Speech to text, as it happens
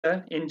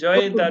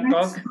Enjoy Oh, the that's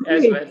talk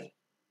as great. well.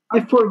 I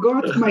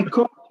forgot my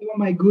coffee. Oh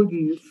my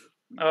goodness.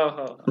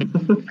 Oh,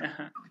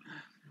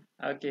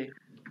 okay.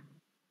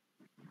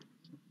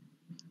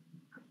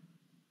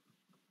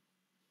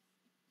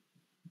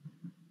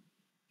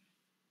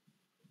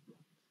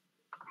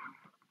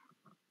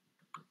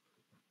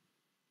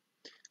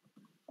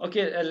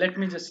 Okay, let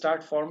me just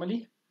start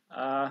formally.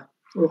 Uh,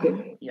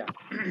 Okay. yeah.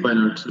 Why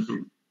not?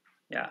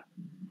 Yeah.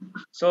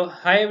 So,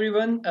 hi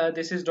everyone.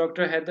 This is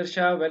Dr. Heather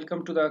Shah.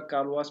 Welcome to the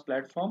Carwas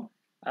platform.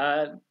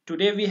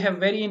 Today we have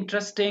very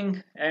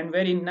interesting and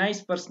very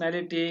nice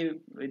personality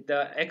with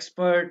the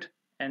expert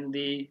and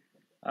the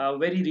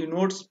very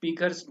renowned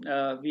speakers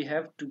we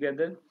have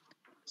together.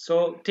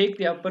 So take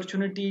the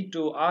opportunity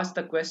to ask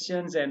the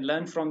questions and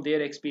learn from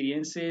their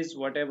experiences,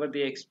 whatever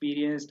they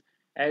experienced.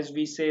 As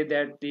we say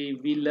that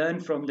we learn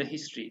from the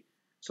history.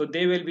 So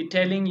they will be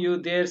telling you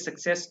their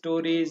success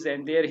stories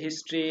and their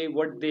history,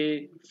 what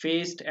they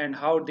faced and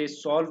how they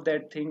solved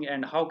that thing,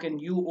 and how can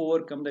you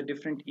overcome the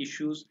different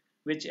issues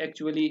which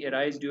actually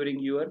arise during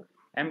your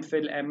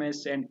MPhil,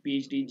 MS, and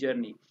PhD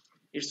journey.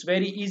 It's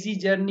very easy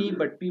journey,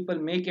 but people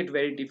make it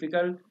very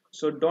difficult.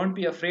 So don't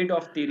be afraid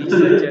of the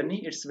research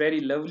journey. It's very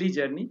lovely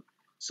journey.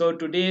 So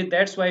today,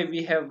 that's why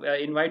we have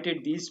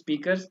invited these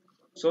speakers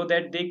so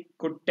that they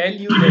could tell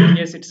you that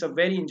yes, it's a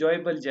very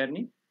enjoyable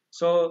journey.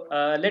 So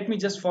let me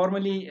just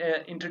formally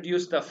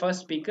introduce the first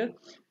speaker.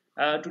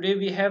 Today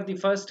we have the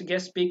first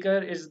guest speaker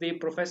is the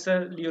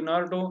Professor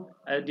Leonardo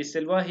de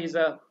Silva. He's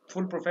a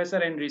full professor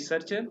and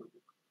researcher.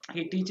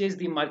 He teaches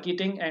the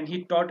marketing and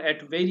he taught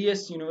at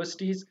various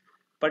universities,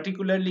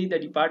 particularly the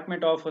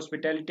Department of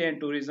Hospitality and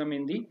Tourism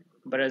in the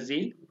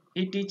Brazil.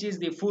 He teaches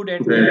the food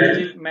and Okay.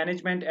 beverage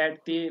management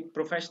at the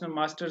professional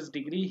master's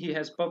degree. He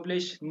has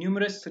published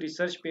numerous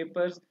research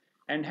papers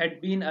and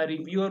had been a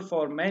reviewer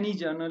for many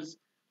journals,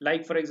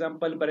 like for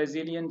example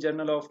Brazilian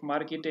Journal of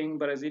Marketing,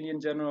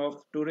 Brazilian Journal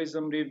of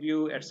Tourism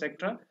Review,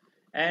 etc.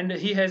 And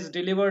he has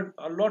delivered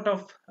a lot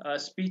of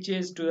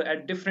speeches to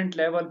at different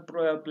level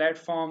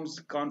platforms,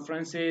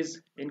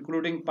 conferences,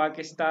 including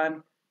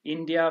Pakistan,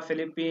 India,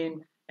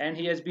 Philippines, and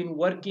he has been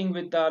working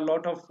with a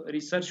lot of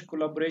research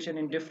collaboration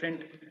in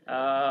different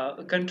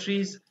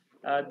countries.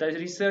 The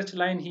research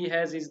line he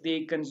has is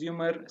the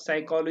consumer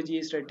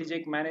psychology,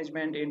 strategic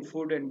management in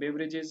food and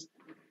beverages,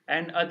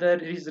 and other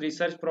his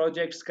research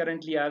projects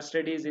currently are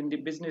studies in the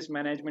business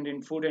management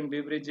in food and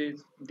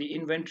beverages, the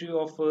inventory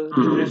of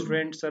Mhm.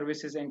 restaurant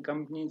services and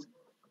companies,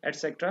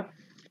 etc.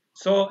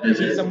 So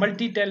he's a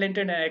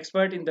multi-talented and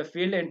expert in the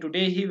field, and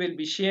today he will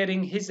be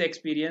sharing his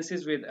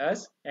experiences with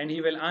us, and he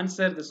will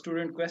answer the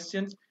student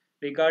questions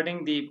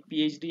regarding the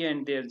PhD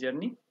and their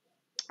journey.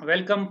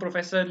 Welcome,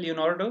 Professor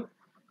Leonardo.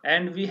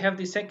 And we have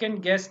the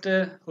second guest,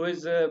 who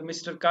is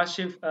Mr.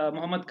 Kashif,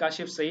 Muhammad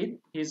Kashif Saeed.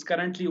 He is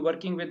currently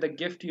working with the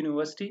Gift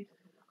University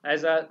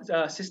as a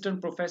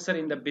assistant professor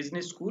in the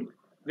business school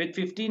with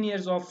 15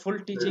 years of full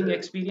teaching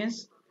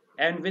experience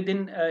and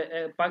within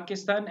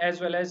Pakistan,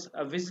 as well as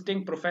a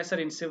visiting professor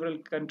in several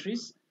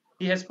countries.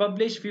 He has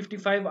published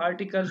 55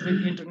 articles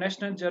with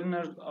international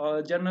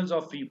journals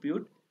of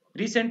repute.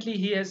 Recently,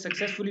 he has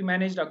successfully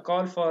managed a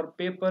call for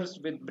papers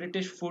with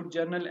British Food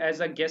Journal as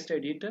a guest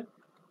editor,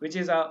 which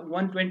is a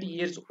 120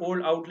 years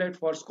old outlet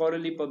for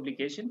scholarly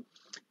publication.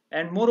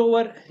 And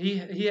moreover,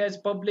 he has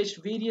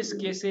published various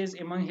cases.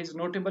 Among his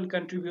notable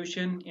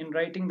contribution in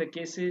writing the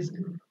cases,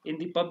 in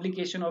the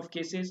publication of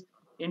cases,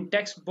 in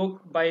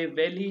textbook by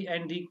Valley,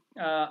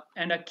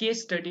 and a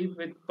case study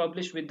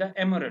published with the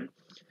Emerald.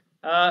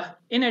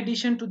 In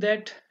addition to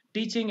that,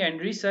 teaching and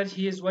research,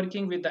 he is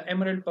working with the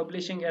Emerald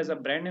Publishing as a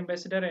brand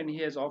ambassador, and he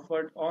has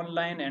offered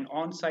online and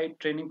on-site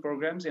training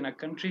programs in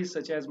countries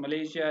such as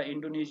Malaysia,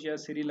 Indonesia,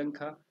 Sri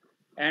Lanka,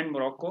 and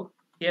Morocco.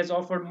 He has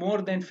offered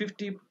more than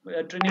 50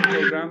 training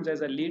programs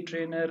as a lead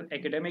trainer.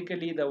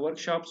 Academically, the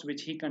workshops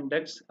which he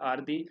conducts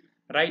are the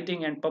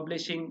writing and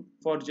publishing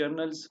for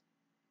journals,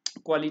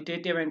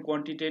 qualitative and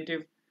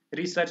quantitative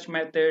research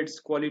methods,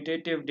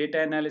 qualitative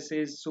data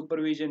analysis,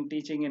 supervision,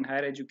 teaching in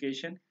higher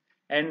education.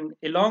 And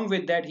along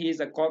with that, he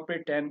is a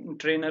corporate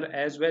trainer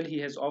as well. He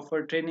has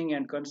offered training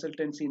and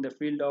consultancy in the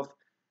field of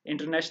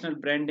international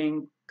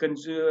branding,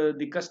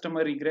 the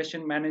customer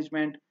regression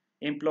management,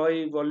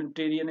 employee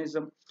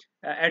volunteerism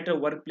at a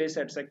workplace,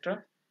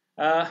 etc.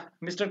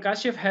 Mr.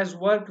 Kashif has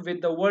worked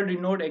with the world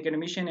renowned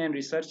academician and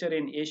researcher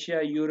in Asia,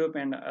 Europe,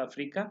 and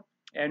Africa,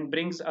 and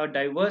brings a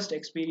diverse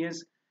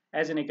experience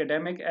as an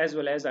academic as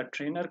well as a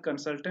trainer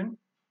consultant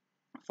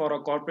for a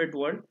corporate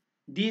world.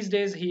 These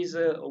days, he's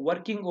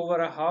working over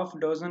a half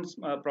dozen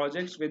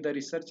projects with the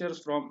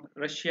researchers from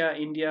Russia,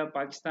 India,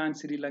 Pakistan,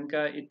 Sri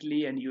Lanka,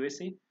 Italy, and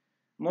USA.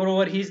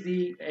 Moreover, he's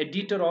the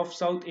editor of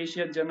South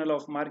Asia Journal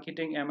of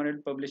Marketing,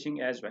 Emerald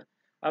Publishing as well.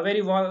 A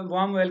very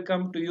warm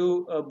welcome to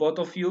you, both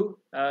of you,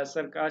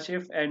 Sir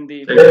Kashif and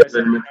the Thank you Professor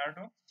very much.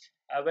 Leonardo.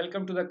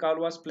 Welcome to the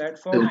Calwas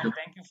platform, Thank and you.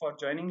 thank you for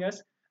joining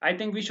us. I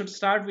think we should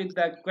start with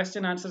the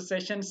question answer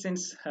session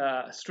since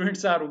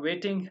students are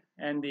waiting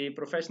and the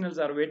professionals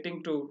are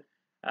waiting to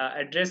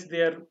address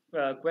their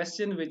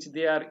question, which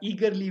they are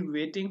eagerly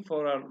waiting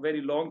for a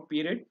very long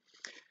period.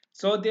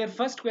 So their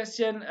first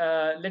question,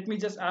 let me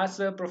just ask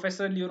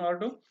Professor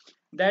Leonardo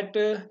that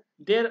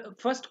their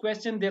first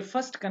question, their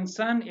first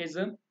concern is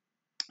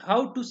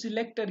how to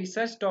select a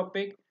research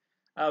topic,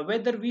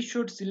 whether we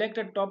should select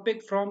a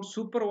topic from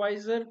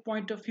supervisor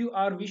point of view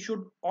or we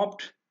should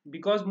opt,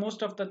 because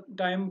most of the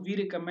time we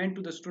recommend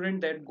to the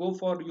student that go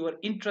for your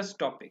interest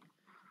topic.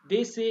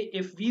 They say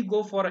if we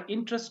go for an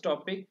interest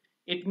topic,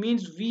 it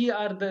means we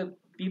are the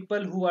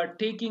people who are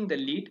taking the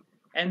lead,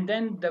 and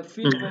then the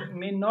field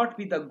may not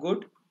be the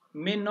good,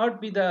 may not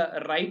be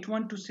the right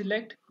one to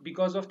select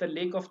because of the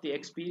lack of the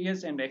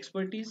experience and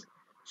expertise.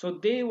 So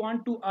they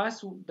want to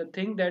ask the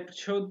thing that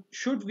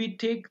should we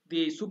take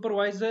the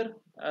supervisor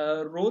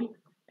role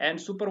and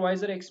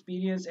supervisor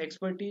experience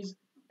expertise,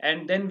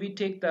 and then we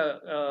take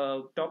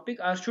the topic,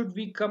 or should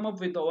we come up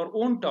with our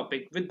own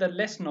topic with the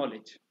less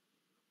knowledge?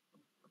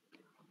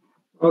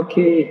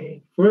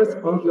 Okay, first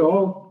of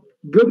all,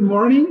 good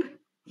morning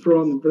Yes,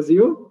 from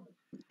Brazil.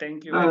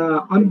 thank you very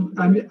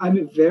much.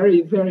 I'm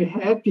very, very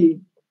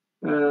happy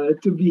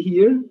to be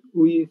here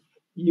with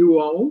you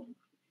all.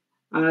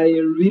 I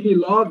really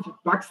love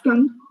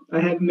Pakistan. I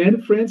have many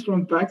friends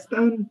from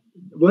Pakistan,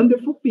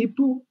 wonderful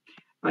people.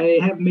 I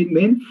have made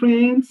many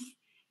friends,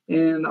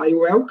 and I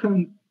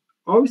welcome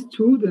all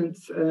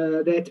students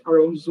that are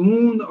on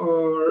Zoom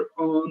or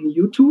on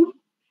YouTube.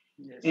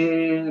 Yes,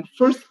 And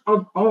first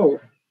of all,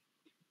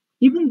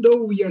 even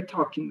though we are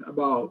talking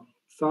about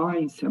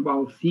science,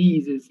 about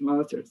thesis,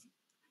 masters,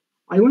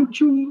 I want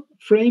to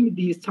frame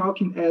this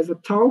talking as a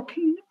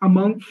talking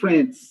among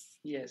friends.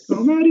 No yes,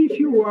 matter if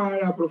you are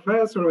a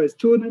professor or a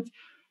student,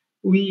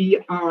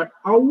 we are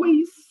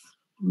always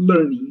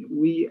learning.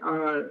 We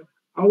are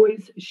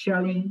always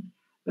sharing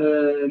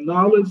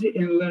knowledge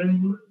and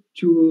learning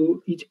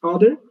to each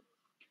other.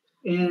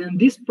 And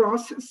this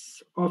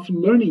process of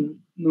learning,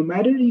 no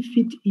matter if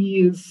it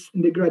is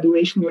in the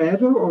graduation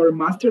level or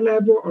master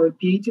level or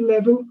PhD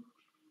level,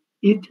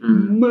 it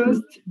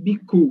must be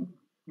cool,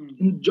 hmm,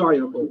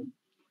 enjoyable.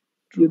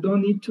 You true,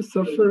 don't need to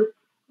suffer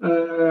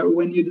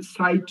when you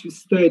decide to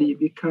study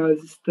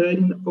because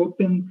studying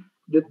open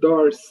the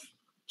doors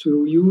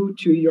to you,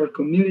 to your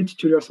community,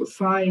 to your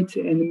society,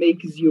 and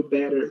makes you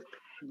better.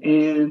 yes,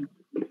 And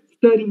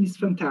studying is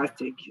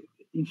fantastic.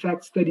 In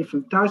fact, studying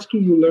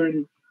fantastic, you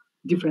learn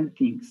different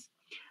things.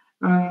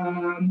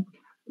 Um,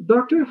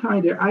 Dr.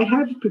 Hyder, I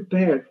have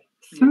prepared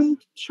yes, some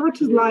short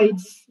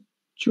slides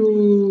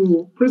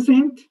to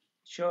present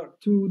sure,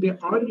 to the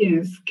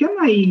audience. Can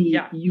I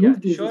yeah, use yeah,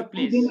 this sure,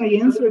 slide? Then please.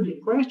 I answer the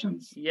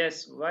questions.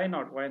 Yes, why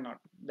not, why not,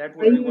 that I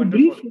would be will wonderful.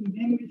 brief and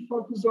then we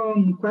focus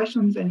on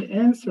questions and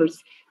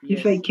answers.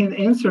 If I Yes. can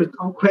answer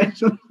all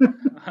questions,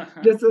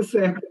 just a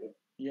second.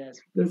 Yes,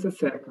 Just a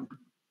second.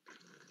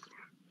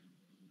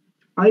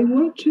 I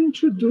want to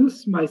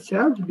introduce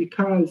myself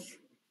because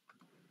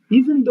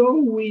even though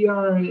we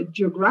are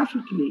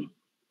geographically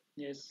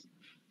yes,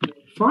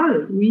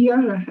 far, we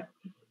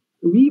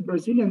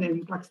Brazilian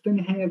and Pakistan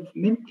have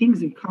many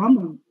things in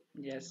common.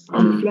 yes,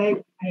 Our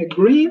flag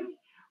green.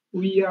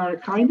 We are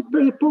kind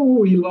people.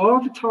 We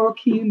love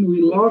talking.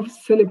 We love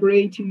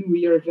celebrating.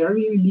 We are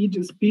very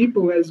religious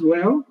people as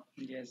well.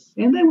 yes,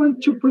 And I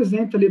want to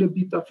present a little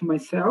bit of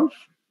myself.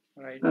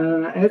 right,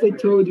 As I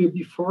told you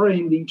before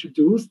and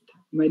introduced,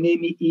 my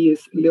name is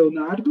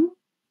Leonardo.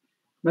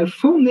 My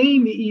full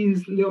name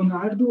is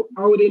Leonardo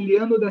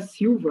Aureliano da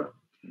Silva.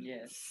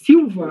 yes.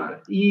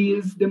 Silva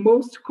is the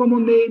most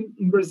common name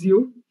in Brazil.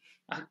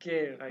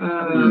 Okay,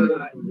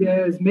 right.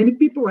 Yes, many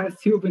people have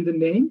Silva in the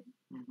name.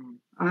 Hmm.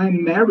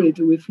 I'm married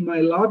with my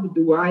loved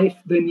wife,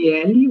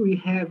 Daniele. We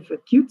have a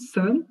cute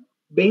son,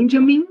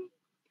 Benjamin.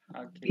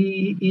 Okay, He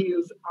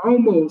is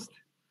almost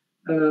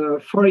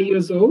 4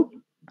 years old. In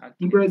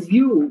okay.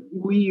 Brazil,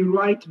 we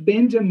write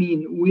Benjamin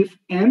with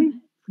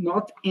N,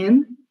 not N.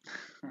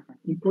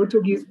 In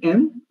Portuguese,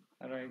 N.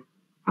 Right.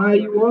 I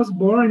was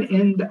born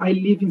and I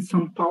live in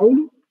São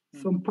Paulo.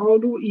 São Hmm.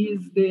 Paulo is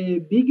the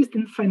biggest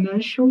and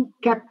financial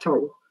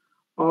capital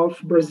of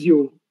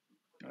Brazil.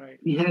 Right.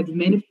 We have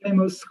many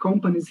famous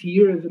companies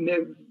here,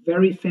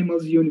 very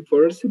famous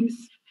universities.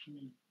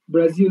 Hmm.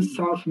 Brazil,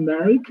 South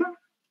America.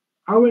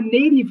 Our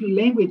native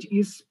language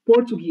is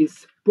Portuguese.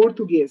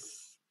 Portuguese.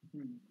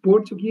 Hmm.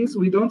 Portuguese.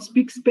 We don't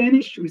speak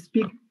Spanish. We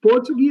speak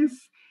Portuguese,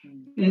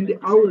 Hmm. and Thank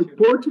you, our thank you.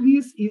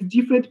 Portuguese is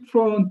different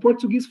from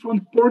Portuguese from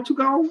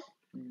Portugal.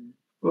 Hmm.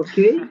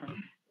 Okay,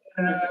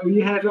 we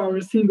have our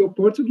single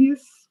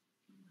Portuguese.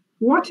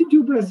 What do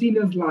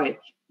Brazilians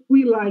like? We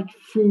like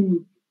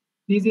food.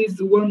 This is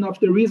one of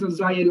the reasons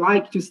I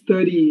like to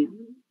study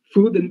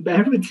food and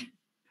beverage.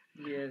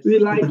 We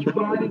Yes, like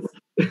parties,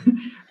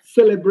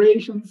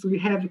 celebrations. We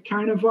have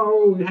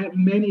carnival. We have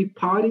many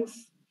parties.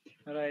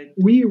 right.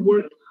 We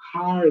work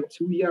hard.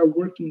 We are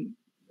working.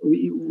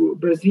 We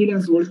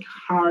Brazilians work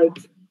hard.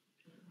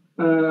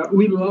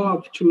 We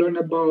love to learn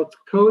about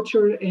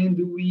culture, and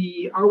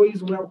we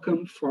always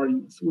welcome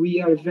foreigners.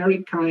 We are very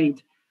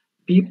kind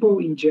people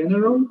in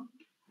general,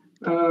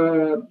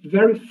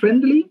 very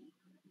friendly.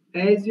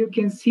 As you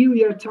can see,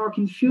 we are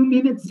talking few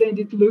minutes, and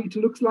it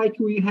looks like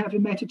we have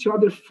met each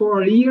other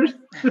for years.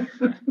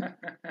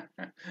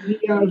 We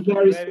are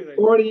very Very right.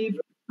 supportive,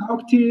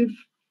 active.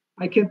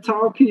 I can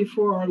talk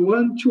for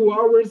 1, 2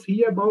 hours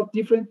here about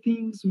different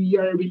things. We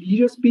are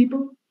religious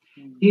people.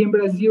 Mm. Here in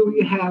Brazil,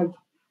 we have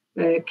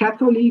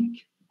Catholic,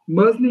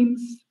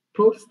 Muslims,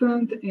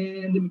 Protestant,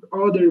 and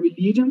other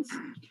religions,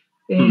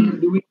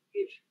 and we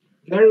live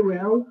very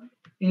well.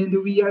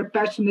 And we are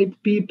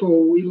passionate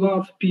people. We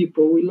love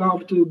people. We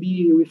love to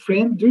be with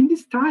friends. During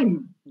this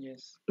time,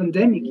 Yes.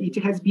 pandemic, it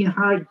has been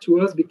hard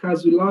to us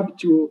because we love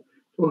to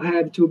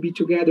have to be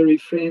together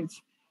with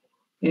friends.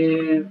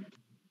 And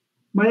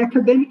my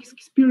academic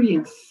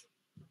experience,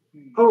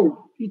 Mm.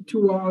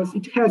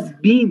 it has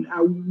been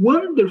a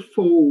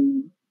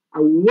wonderful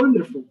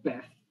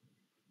path.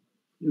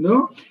 You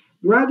know,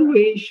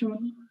 graduation,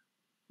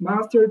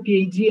 master,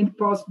 PhD, and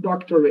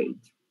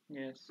postdoctorate.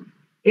 Yes.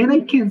 And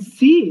I can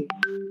see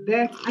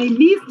that I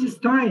missed this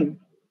time.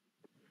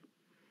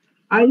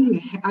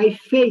 I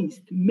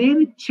faced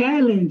many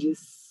challenges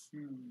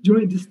Mm.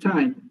 during this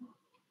time.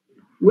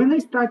 When I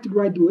started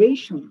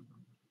graduation,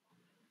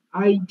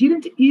 I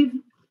didn't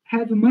even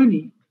have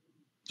money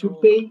to Oh.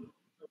 pay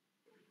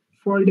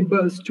for the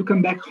bus to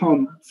come back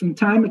home.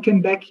 Sometimes I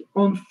came back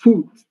on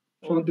foot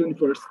from the Oh.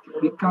 university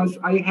because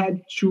I had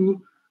to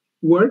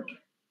work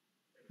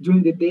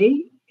during the day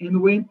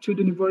and went to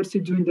the university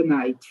during the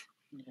night.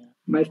 Yeah.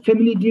 My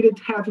family didn't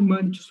have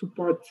money to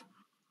support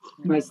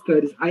Yeah. my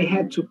studies. I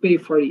had to pay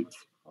for it.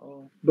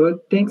 Oh.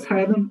 But thanks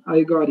heaven, I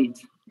got it.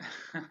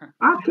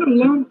 After a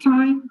long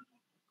time,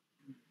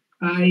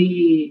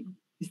 I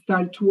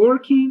started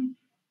working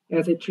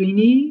as a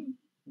trainee.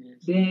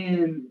 Yes.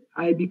 Then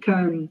I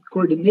became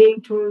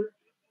coordinator,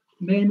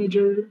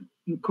 manager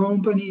in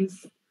companies.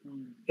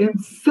 Mm. And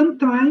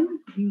sometime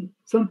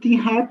something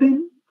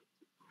happened.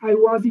 I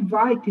was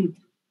invited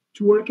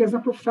to work as a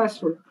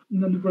professor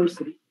in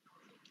university.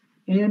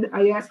 And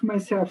I asked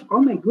myself,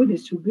 oh my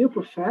goodness, to be a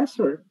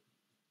professor,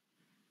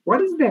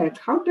 what is that?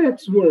 How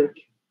does work?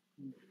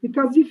 Mm.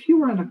 Because if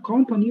you are in a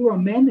company, you are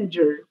a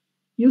manager,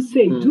 you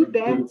say, do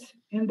that,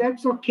 and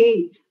that's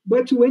okay.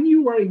 But when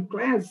you are in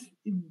class,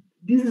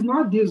 this is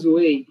not this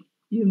way.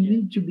 You Yeah.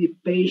 need to be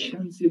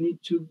patient. You need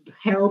to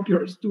help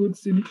your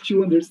students. You need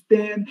to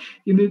understand.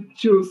 You need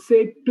to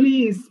say,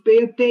 please pay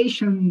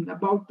attention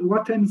about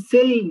what I'm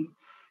saying.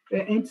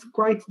 And it's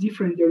quite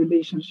different, the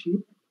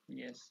relationship.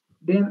 Yes.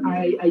 Then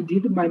I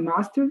did my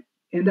master,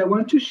 and I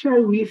want to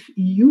share with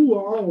you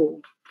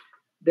all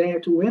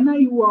that when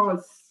I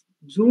was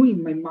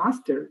doing my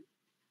master,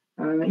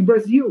 in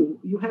Brazil,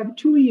 you have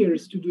 2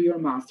 years to do your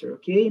master.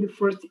 Okay, in the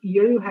first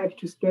year you have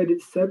to study the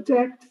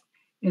subject,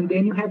 and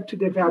then Right. you have to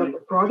develop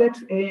a product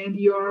and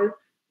your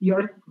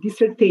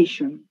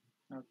dissertation.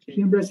 Okay.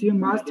 Here in Brazil,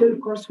 master, of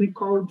course, we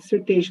call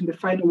dissertation the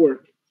final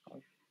work.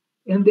 Okay.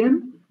 And then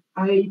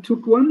I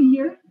took 1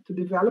 year to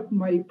develop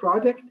my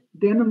project.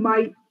 Then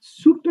my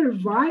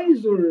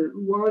supervisor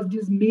was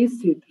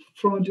dismissed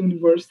from the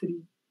university.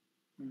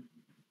 Mm.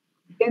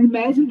 Can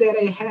imagine that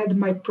I had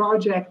my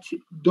project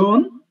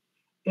done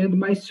and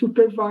my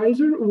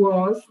supervisor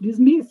was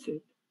dismissed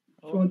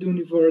from Oh. the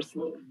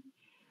university.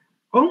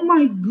 Oh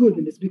my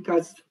goodness,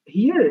 because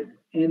here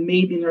and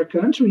maybe in our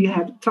country, you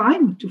have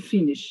time to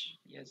finish.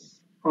 Yes.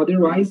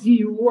 Otherwise,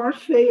 you are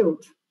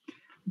failed.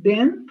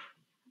 Then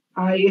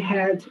I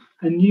had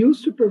a new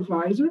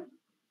supervisor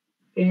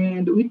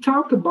and we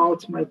talked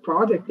about my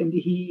project and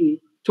he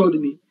told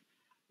me,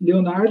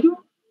 Leonardo,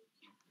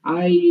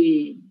 I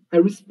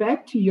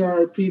respect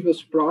your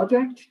previous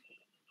project,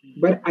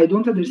 Mm. but I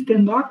don't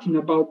understand nothing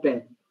about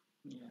that.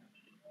 Yeah.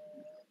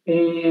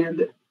 And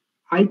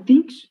I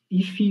think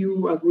if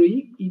you agree,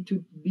 it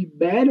would be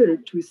better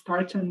to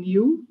start a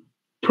new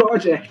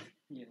project.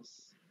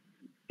 Yes.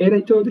 And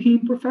I told him,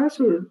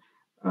 Professor,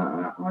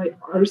 I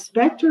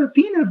respect your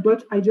opinion,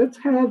 but I just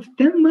have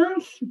 10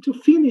 months to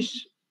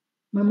finish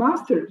my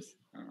master's.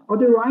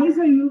 Otherwise,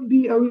 I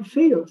will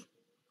fail.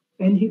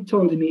 And he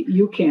told me,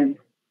 you can.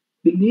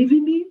 Believe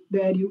in me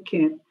that you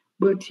can,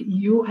 but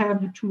you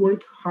have to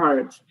work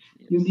hard.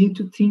 You Yes. need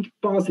to think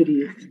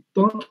positive.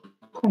 Don't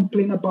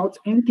complain about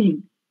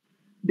anything.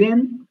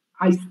 Then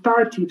I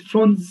started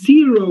from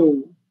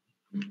zero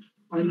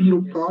a new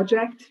Yes.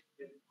 project.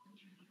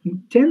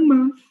 In 10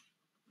 months,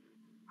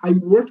 I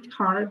worked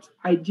hard.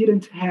 I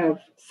didn't have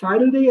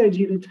Saturday, I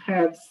didn't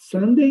have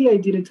Sunday, I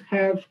didn't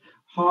have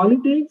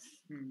holidays.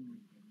 Mm.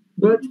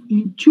 But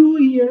in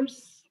 2 years,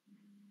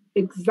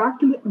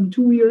 exactly in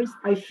 2 years,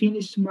 I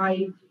finished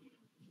my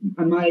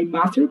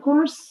master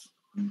course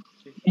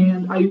Okay.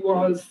 and I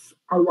was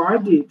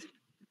awarded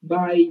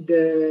by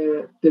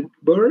the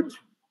board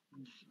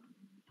Mm.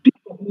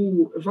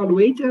 who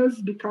evaluate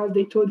us because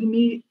they told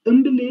me,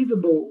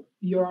 unbelievable,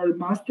 your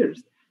masters,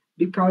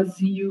 because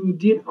you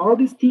did all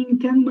this thing in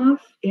 10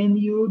 months and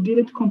you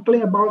didn't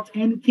complain about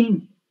anything.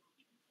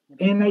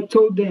 Right. And I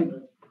told them,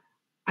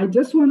 I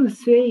just want to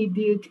say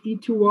that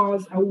it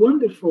was a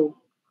wonderful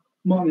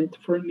moment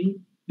for me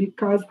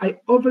because I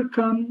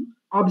overcome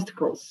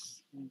obstacles.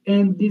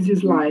 And this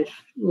is life.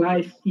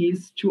 Life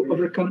is to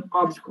overcome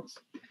obstacles.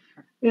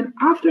 And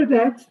after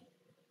that,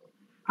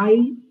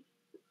 I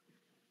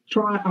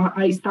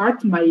I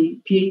start my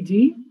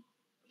PhD,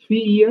 3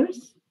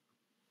 years.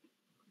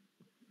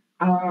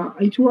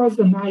 It was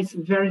a nice,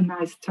 very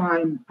nice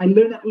time. I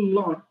learned a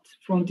lot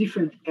from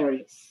different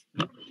areas.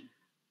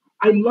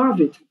 I love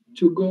it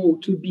to go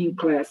to be in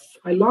class.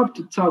 I love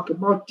to talk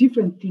about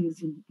different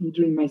things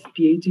during my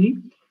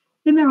PhD.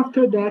 And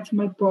after that,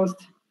 my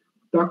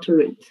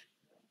postdoctorate.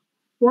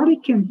 What I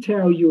can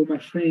tell you, my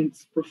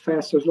friends,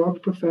 professors, love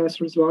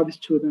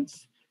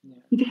students,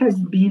 it has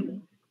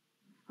been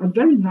a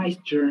very nice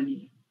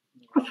journey.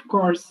 Of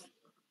course,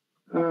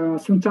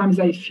 sometimes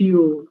I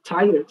feel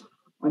tired.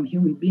 I'm a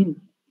human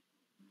being,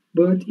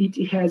 but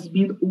it has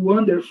been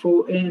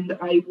wonderful, and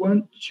I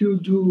want to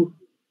do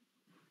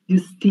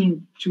this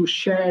thing to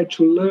share,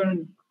 to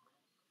learn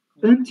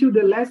until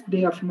the last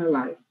day of my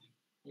life,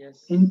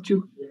 Yes. and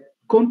to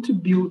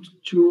contribute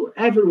to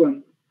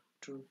everyone.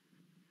 True.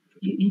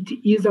 It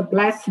is a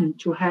blessing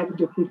to have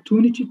the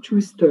opportunity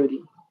to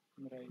study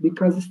Right.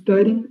 because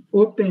studying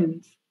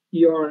opens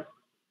your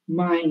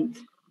mind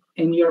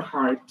and your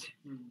heart.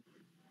 Mm.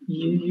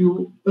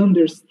 You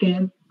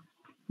understand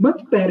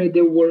much better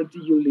the world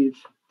you live.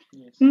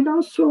 Yes. And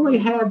also, I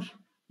have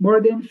more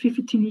than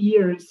 15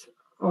 years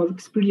of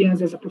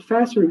experience as a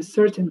professor,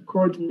 research, and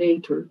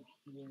coordinator.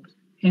 Yes.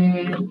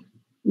 And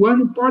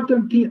one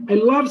important thing, I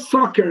love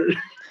soccer.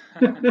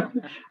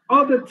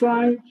 All the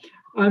time,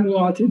 I'm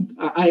watching.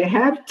 I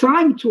have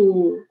time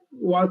to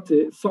watch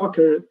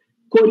soccer.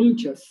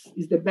 Corinthians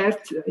is the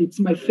best. It's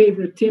my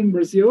favorite team in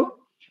Brazil.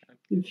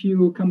 If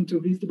you come to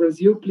visit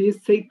Brazil,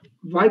 please say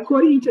Vai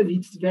Corinthians.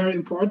 It's very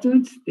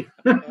important.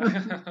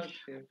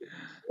 Okay.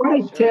 What I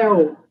Sure.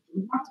 tell,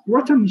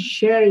 what I'm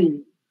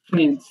sharing,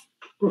 friends,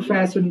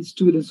 professors, and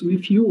students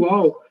with you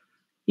all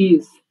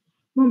is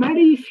no matter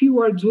if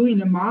you are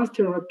doing a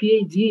master or a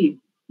PhD,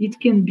 it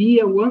can be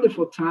a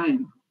wonderful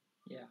time.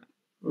 Yeah.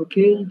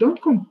 Okay,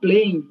 don't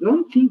complain,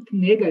 don't think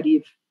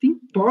negative, think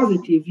Yes.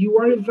 positive. You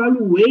are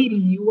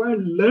evaluating, you are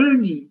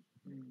learning,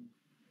 Mm.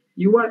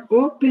 you are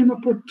open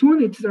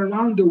opportunities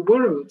around the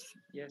world,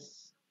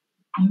 Yes.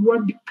 and you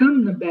are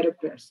becoming a better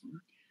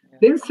person. Yeah.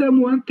 Then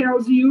someone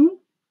tells you,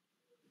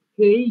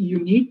 hey, you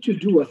need to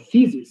do a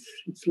thesis.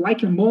 It's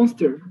like a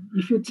monster.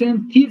 If you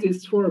send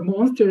thesis for a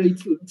monster,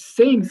 it's the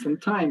same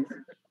sometimes.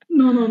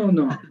 No, no, no,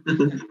 no.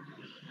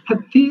 A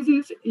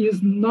thesis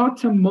is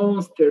not a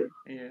monster.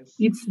 Yes.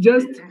 It's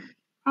just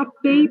a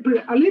paper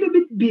a little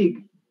bit big,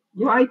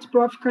 Yeah. right,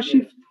 Prof.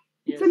 Kashif?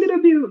 It's a Yes.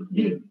 little bit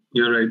big.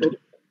 You're right.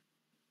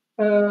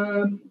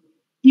 Um,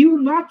 you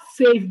will not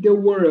save the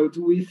world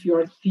with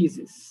your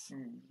thesis.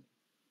 Mm.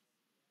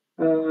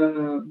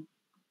 Uh,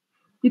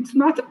 it's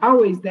not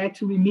always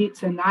that we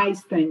meet an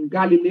Einstein,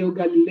 Galileo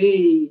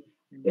Galilei,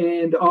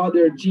 Mm. and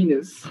other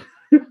genius.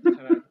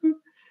 Right.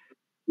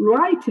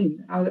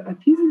 Writing a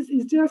thesis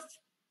is just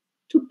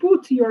to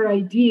put your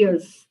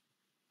ideas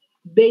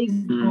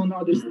based Mm. on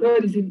other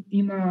studies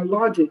in a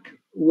logic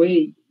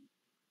way.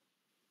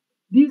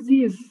 This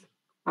is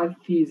a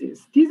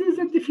thesis. This is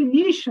a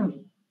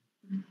definition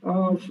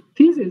of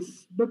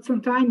thesis, but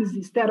sometimes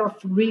instead of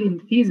reading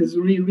thesis,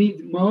 we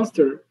read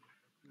monster.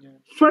 Yeah.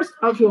 First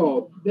of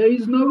all, there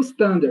is no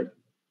standard.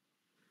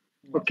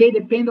 Yes. Okay,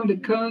 depend on the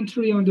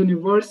country, on the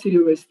university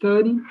you're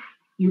studying,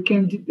 you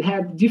can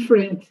have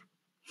different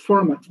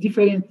format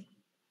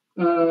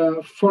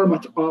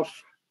of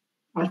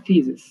a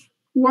thesis.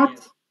 What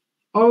Yes.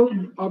 all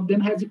of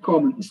them has in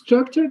common?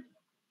 Structure,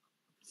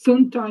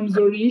 sometimes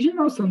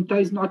original,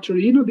 sometimes not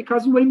original,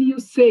 because when you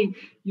say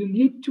you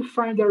need to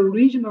find an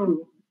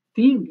original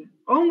thing,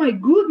 oh my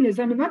goodness,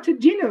 I'm not a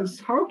genius.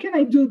 How can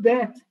I do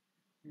that?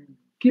 Mm.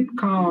 Keep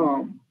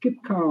calm, keep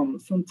calm.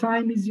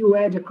 Sometimes you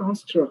add a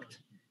construct,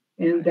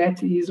 and Right.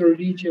 that is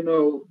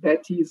original,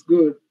 that is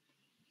good.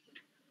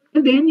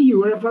 And then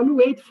you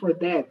evaluate for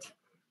that,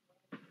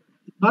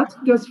 not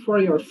just for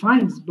your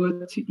finds,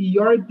 but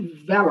your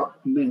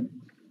development.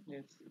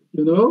 Yes.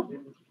 You know,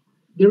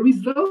 the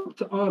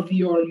result of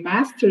your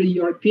mastery,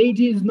 your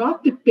PhD is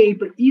not the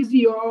paper, is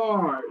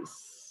yours.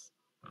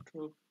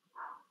 True.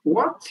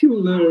 What you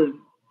learn,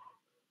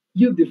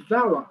 you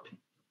develop,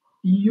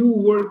 you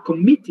were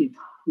committed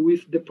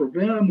with the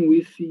program,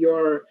 with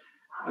your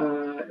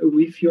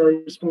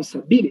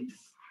responsibilities,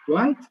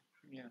 right?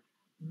 Yeah.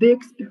 The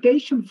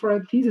expectation for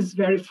a thesis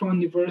vary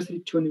from university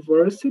to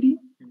university.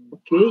 Mm.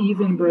 Okay,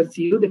 even in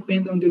Brazil,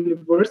 depending on the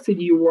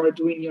university you are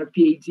doing your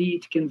PhD,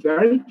 it can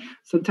vary.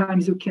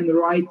 Sometimes you can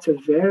write a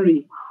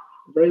very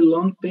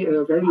long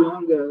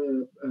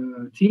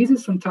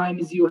thesis.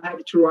 Sometimes you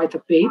have to write a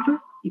paper.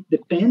 It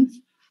depends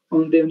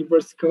on the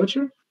university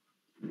culture.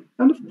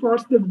 And of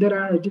course, there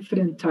are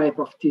different type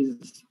of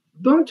theses.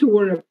 Don't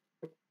worry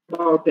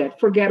about that.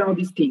 Forget all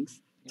these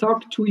things.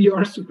 Talk to Yes.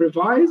 your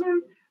supervisor,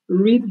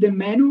 read the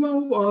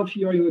manual of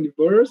your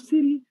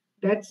university.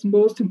 That's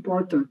most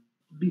important.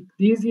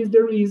 This is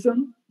the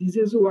reason. This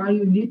is why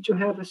you need to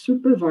have a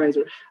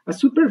supervisor. A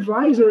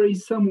supervisor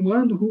is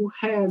someone who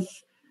has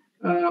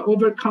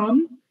overcome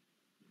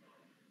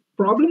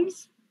problems,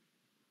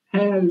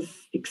 has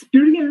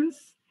experience,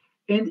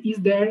 and is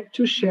there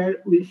to share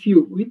with you.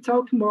 We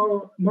talk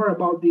more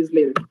about this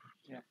later.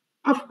 Yeah.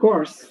 Of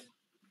course,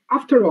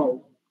 after all,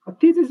 a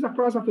thesis is a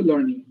process of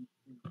learning.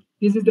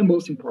 This is the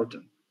most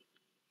important.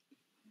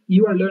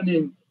 You are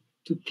learning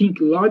to think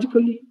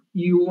logically.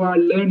 You are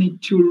learning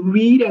to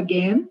read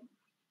again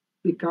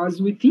because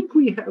we think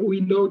we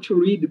know to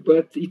read,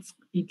 but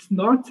it's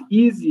not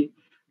easy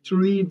to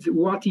read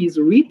what is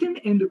written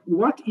and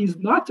what is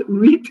not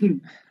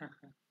written.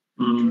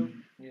 True.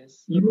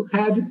 Yes. You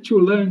have to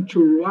learn to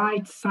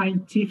write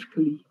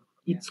scientifically.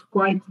 Yeah. It's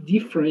quite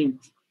different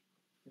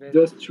Very.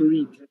 just to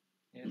read.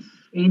 Yes.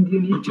 And you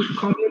need to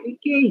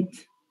communicate.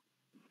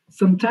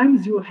 Sometimes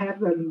you have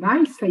a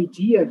nice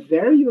idea,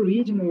 very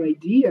original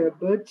idea,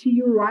 but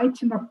you write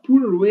in a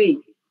poor way.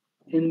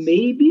 And Yes.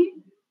 maybe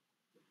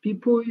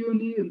people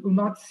will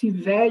not see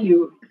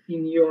value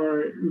in your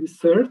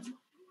research.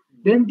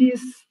 Then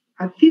this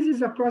a thesis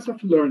is a process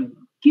of learning.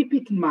 Keep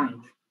it in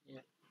mind.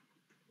 Yeah.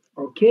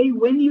 Okay,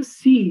 when you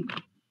see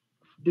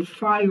the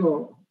file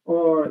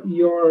or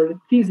your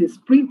thesis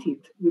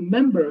printed,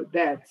 remember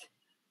that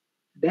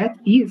that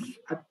is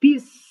a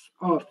piece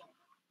of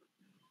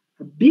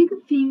a big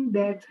thing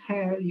that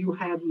you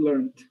have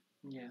learned.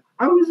 Yeah.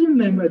 Always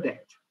remember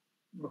that.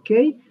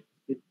 Okay?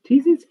 The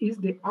thesis is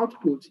the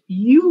output.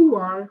 You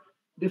are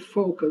the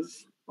focus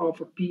of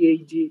a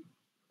PhD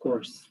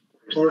course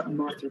or a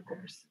master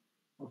course.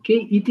 Okay?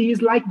 It is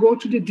like go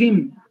to the gym.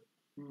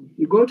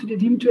 You go to the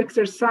gym to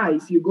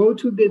exercise. You go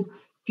to the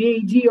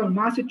PhD or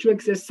master to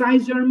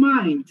exercise your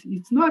mind.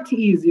 It's not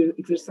easy to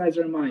exercise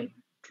your mind.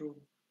 True.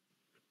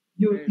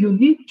 You, Very. you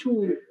need to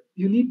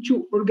you need to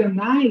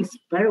organize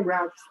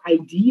paragraphs,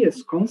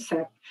 ideas,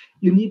 concept.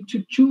 You need to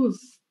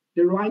choose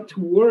the right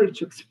word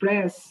to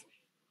express,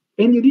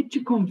 and you need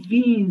to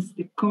convince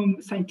the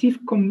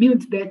scientific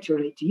community that your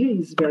idea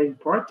is very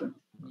important.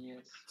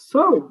 Yes.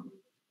 So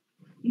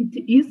it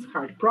is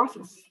hard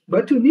process,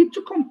 but you need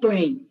to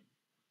complain,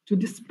 to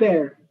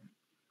despair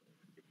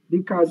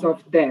because of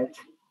that.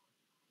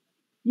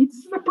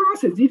 It's a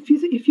process.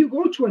 If you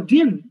go to a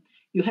gym,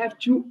 you have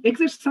to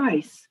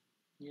exercise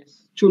Yes.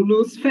 to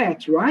lose fat,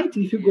 right?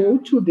 If you Yeah. go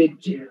to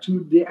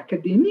the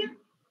academia,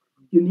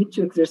 you need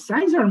to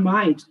exercise your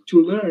mind to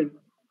learn,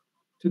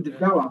 to Right.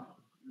 develop.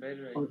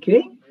 Very right.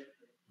 Okay?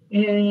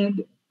 And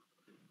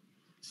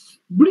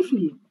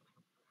briefly,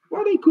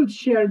 what I could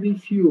share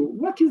with you,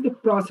 what is the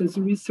process,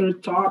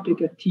 research topic,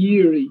 a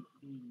theory?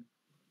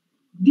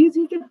 This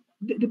is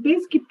the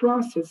basic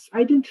process.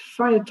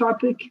 Identify a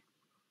topic,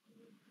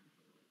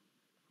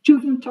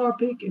 choosing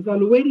topic,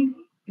 evaluating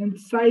and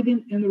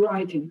deciding and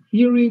writing.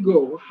 Here we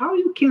go. How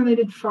you can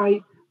identify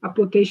a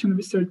potential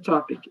research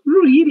topic?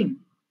 Reading.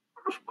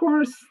 Of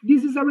course,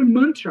 this is our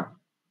mantra.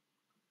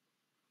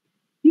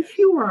 If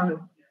you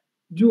are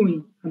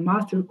doing a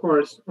master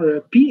course or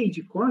a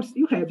PhD course,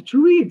 you have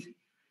to read.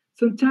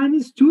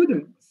 Sometimes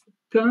students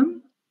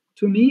come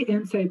to me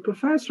and say,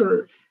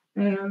 Professor,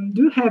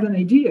 do you have an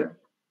idea?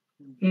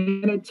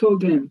 And I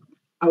told them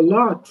a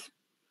lot.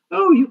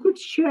 Oh, you could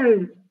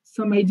share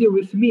some idea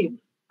with me.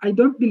 I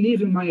don't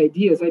believe in my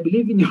ideas. I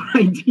believe in your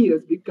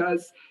ideas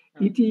because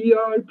it is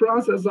your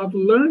process of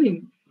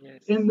learning.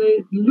 Yes. And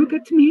they look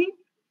at me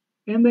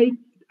and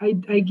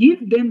I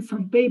give them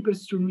some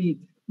papers to read.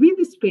 Read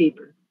this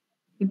paper,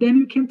 and then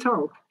you can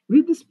talk.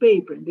 Read this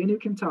paper, and then you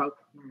can talk.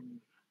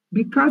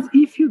 Because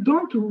if you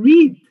don't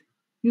read,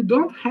 you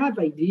don't have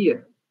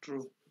idea.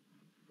 True.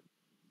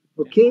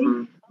 Okay?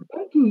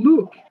 Don't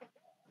look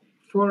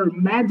for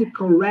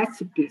medical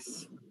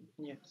recipes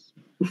Yes.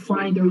 to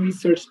find a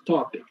research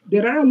topic.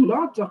 There are a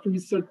lot of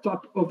research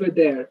topics over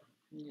there.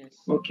 Yes.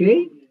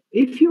 Okay?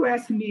 If you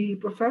ask me,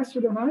 Professor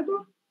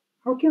Leonardo,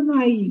 how can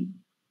I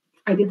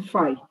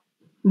identify?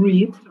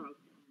 Read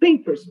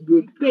papers,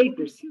 good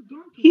papers.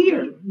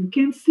 Here you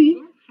can see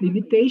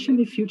limitation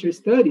in future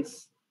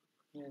studies.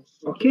 Yes.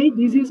 Okay,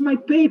 this is my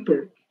paper.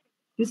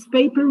 This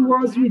paper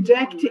was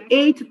rejected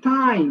 8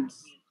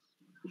 times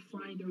to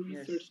find a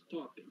research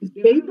topic. This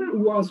paper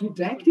was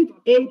rejected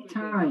 8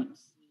 times.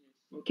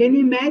 Can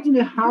you imagine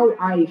how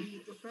I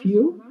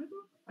feel?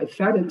 I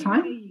felt at the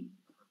time,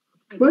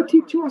 but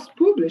it was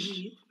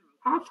published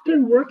after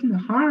working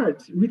hard,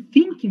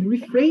 rethinking,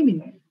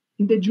 reframing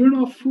in the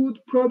Journal of Food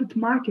Product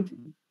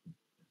Marketing.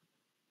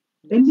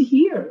 And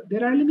here,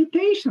 there are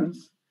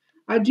limitations.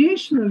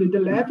 Additionally, the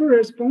level of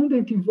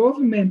respondent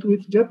involvement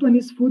with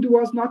Japanese food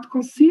was not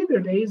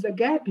considered. There is a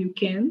gap. You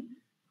can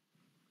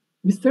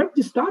research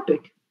this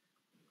topic.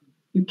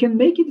 You can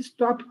make this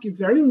topic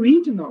very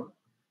original.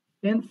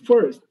 And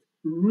first,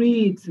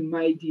 read,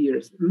 my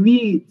dears,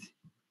 read.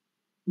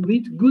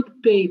 Read good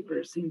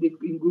papers in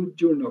good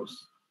journals.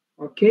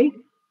 Okay?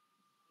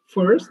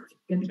 First,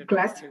 and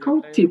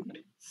classical tip.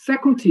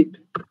 Second tip,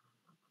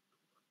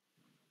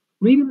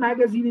 read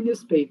magazine and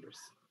newspapers.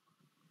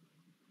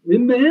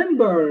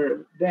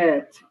 Remember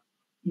that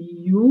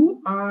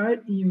you are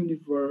in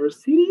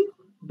university,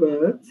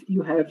 but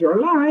you have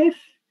your life.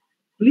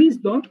 Please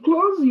don't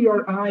close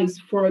your eyes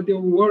for the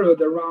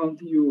world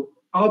around you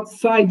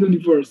outside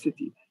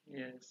university.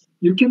 Yes.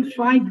 You can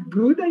find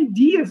good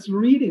ideas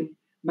reading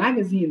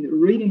magazine,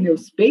 reading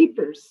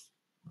newspapers,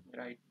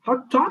 Right.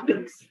 hot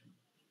topics.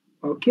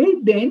 Okay,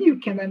 then you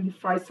can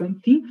identify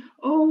something.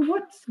 Oh,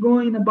 what's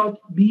going about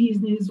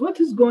business? What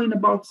is going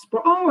about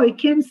sport? Oh, I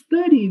can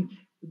study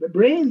the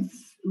brands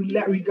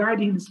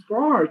regarding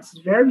sports.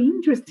 Very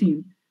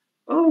interesting.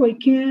 Oh, I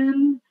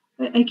can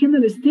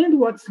understand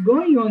what's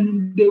going on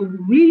in the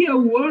real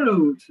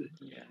world,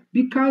 Yeah.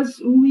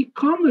 because we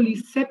commonly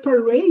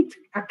separate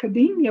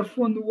academia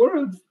from the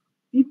world.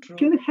 It True.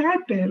 can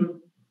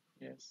happen.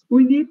 Yes.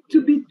 We need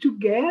to be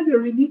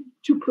together. We need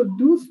to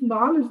produce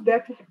knowledge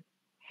that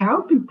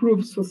help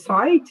improve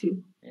society.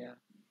 Yeah.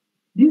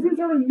 This is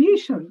our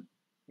mission.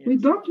 We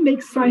Yes. don't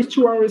make science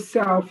to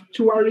ourselves,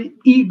 to our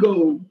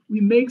ego. We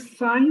make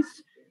science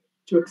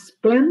to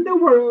explain the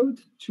world,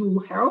 to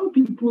help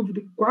improve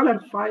the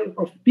quality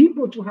of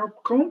people, to help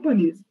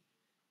companies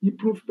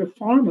improve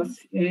performance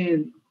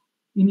and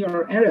in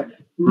your area.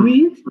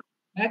 Read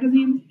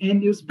magazines and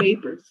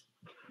newspapers.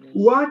 Yes.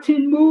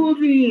 Watching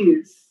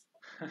movies.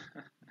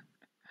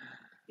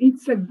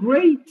 It's a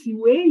great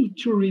way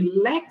to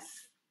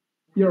relax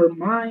your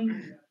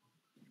mind,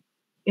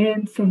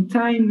 and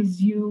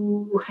sometimes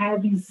you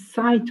have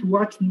insight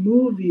watching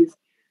movies.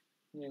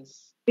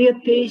 Yes. Pay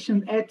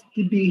attention at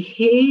the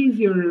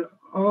behavior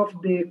of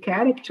the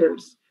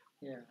characters,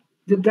 Yeah.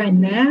 the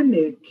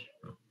dynamic,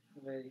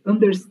 Very.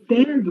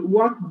 understand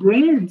what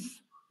brands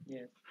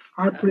Yes.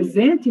 are Uh,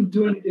 presenting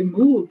during the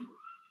move.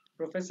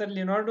 Professor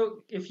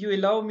Leonardo, if you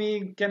allow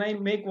me, can I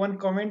make one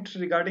comment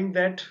regarding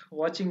that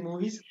watching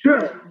movies?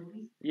 Sure,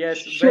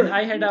 Yes, when sure.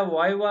 I had a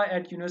Viva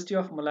at University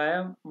of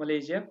Malaya,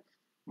 Malaysia,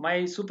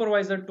 my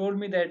supervisor told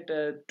me that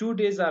 2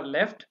 days are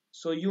left,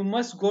 so you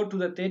must go to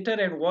the theater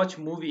and watch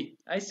movie.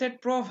 I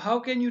said, Prof, how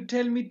can you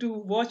tell me to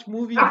watch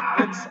movie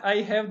once I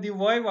have the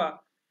Viva?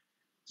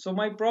 So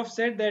my prof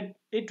said that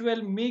it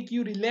will make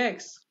you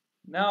relax.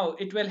 Now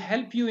it will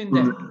help you in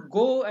that.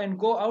 Go and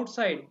go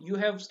outside. You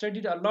have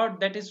studied a lot,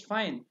 that is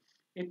fine.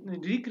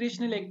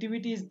 Recreational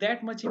activity is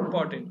that much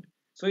important.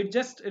 So it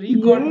just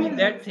recalled me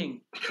that Yes.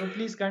 thing. So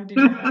please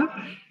continue.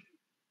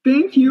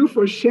 Thank you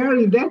for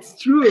sharing. That's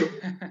true.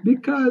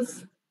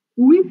 Because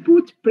we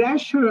put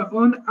pressure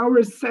on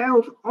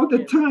ourselves all the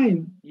Yes. time.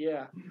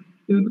 Yeah.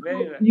 You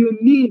Very know, right. you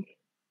need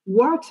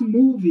what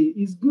movie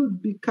is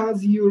good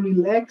because you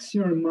relax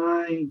your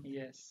mind,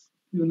 Yes.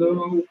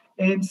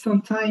 and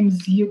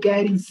sometimes you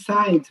get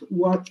inside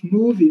what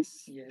movies.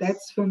 Yes.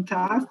 That's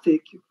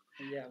fantastic.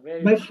 Yeah.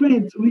 Very My right.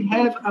 friends, we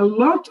have a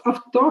lot of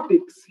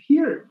topics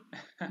here,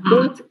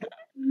 but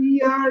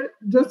we are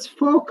just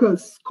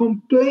focused,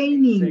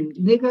 complaining,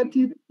 Exactly.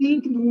 negative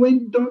thinking when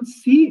we don't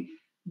see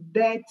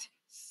that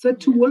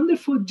such a Yeah.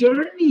 wonderful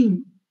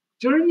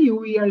journey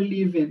we are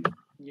living.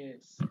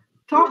 Yes.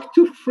 Talk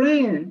to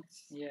friends,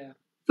 Yeah.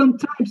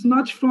 sometimes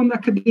not from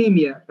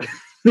academia.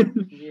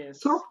 Yes.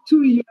 Talk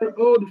to your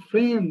old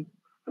friend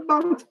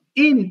about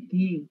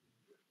anything.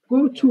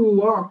 Go to Yeah. a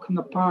walk in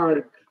a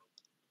park,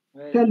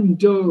 Very. tell him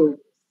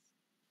jokes,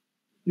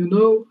 you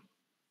know,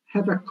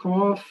 have a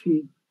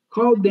coffee,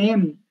 call them.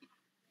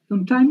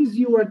 Sometimes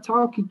you are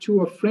talking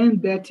to a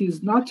friend that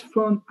is not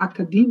from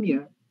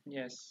academia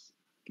Yes.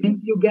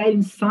 and you get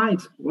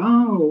insights.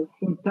 Wow,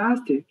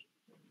 fantastic.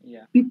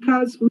 Yeah.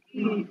 Because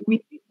we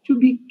need to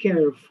be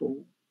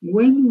careful.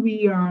 When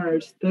we are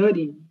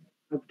studying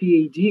a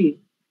PhD,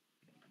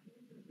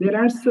 there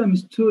are some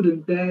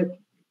students that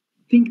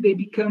think they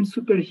become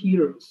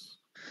superheroes.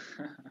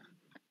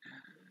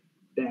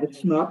 That's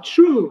Yes. not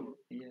true.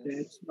 Yes.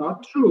 That's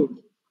not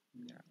true.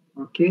 Yeah.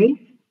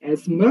 Okay?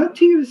 As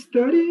much you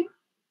study,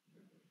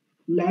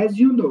 less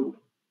you know.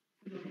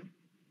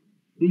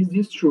 This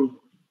is true.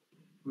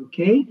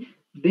 Okay?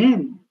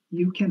 Then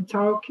you can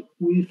talk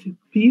with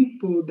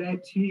people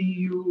that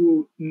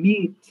you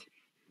meet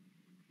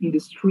in the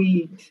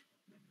street,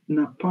 in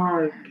a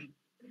park,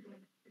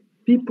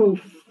 people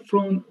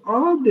from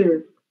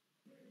other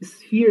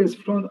spheres,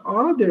 from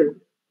other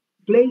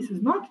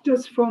places, not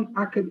just from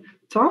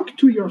talk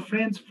to your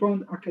friends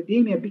from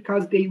academia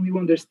because they will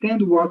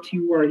understand what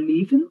you are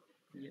living,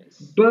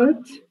 Yes.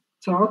 but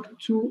talk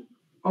to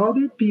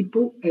other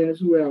people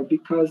as well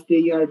because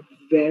they are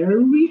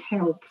very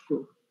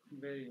helpful.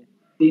 Very.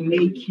 They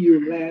make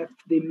you laugh,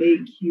 they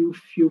make you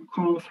feel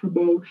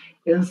comfortable,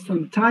 and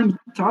sometimes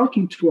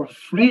talking to a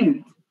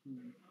friend,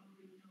 Mm.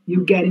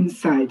 you get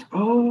inside.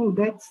 Oh,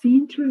 that's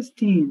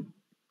interesting.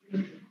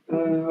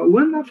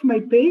 One of my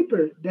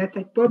papers that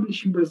I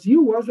published in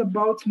Brazil was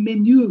about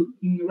menu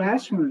in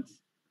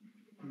restaurants.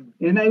 Mm.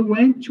 And I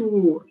went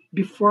to,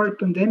 before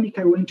pandemic,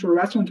 I went to a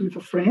restaurant with a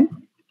friend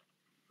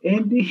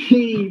and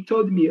he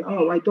told me,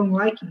 oh, I don't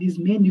like this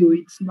menu.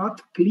 It's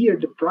not clear,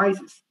 the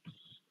prices.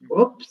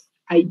 Mm. Oops,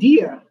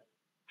 idea.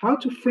 How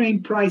to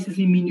frame prices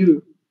in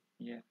menu.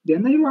 Yeah.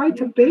 Then I write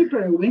a paper.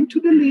 I went to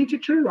the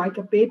literature, write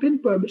a paper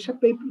and publish a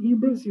paper in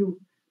Brazil.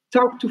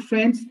 Talk to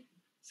friends,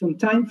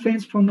 sometimes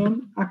friends from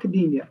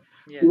non-academia.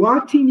 Yes.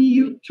 Watching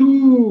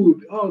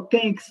YouTube. Oh,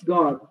 thanks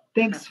God.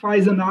 Thanks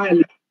Faisal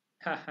Island.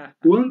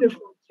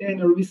 Wonderful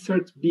channel,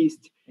 Research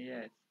Beast.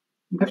 Yes.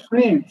 My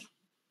friends,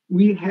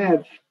 we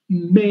have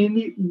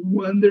many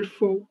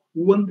wonderful,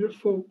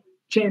 wonderful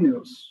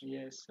channels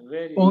Yes,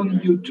 very on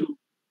right. YouTube.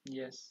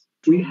 Yes,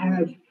 We true.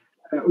 have,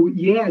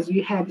 yes,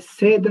 we have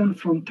Sedan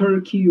from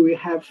Turkey. We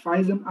have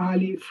Faizan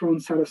Ali from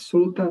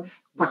Sarasota,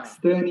 Yeah,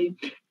 Pakistani.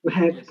 We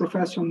have yes,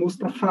 Professor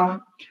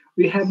Mustafa.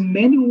 We have yes,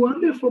 many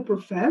wonderful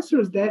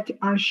professors that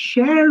are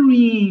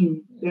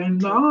sharing yes, their true.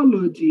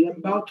 knowledge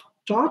about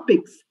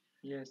topics,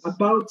 Yes,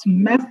 about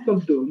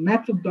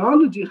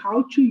methodology,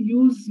 how to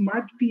use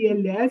Smart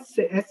PLS,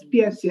 yes,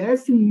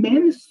 SPSS in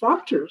many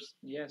softwares.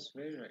 yes,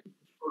 very right.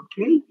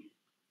 Okay,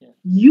 Yes,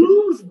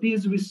 use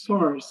this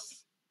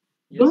resource.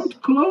 yes, Don't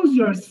close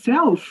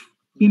yourself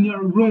in yeah,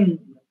 your room.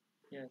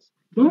 yes.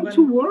 Don't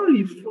Even,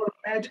 worry for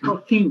magical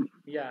thing.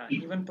 yeah,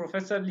 even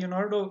Professor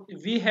Leonardo,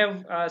 we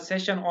have a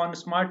session on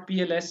smart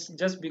PLS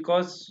just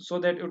because so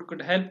that it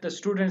could help the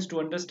students to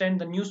understand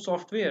the new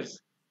softwares.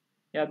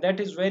 Yeah, that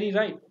is very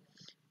right.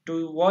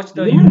 To watch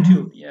the Yes,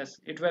 YouTube, yes,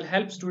 it will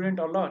help student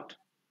a lot.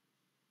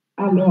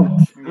 a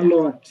lot, a Yeah,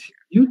 lot.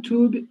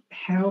 YouTube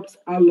helps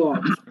a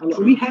lot. A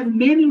lot. We true. have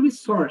many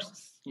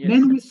resources,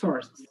 many Yes,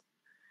 resources.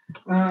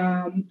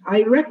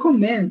 I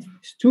recommend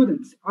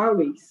students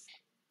always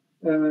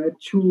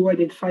to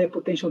identify a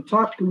potential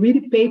topic,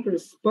 read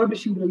papers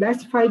published in the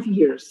last 5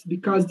 years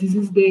because yes, this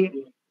is the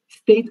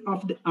state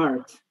of the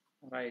art.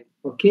 right,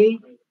 Okay,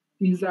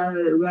 these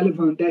are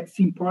relevant. That's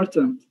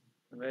important.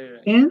 very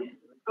right. And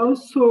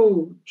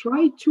also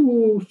try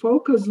to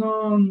focus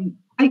on,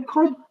 I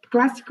call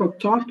classical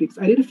topics.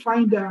 I didn't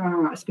find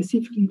a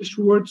specific English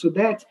word for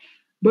that,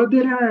 but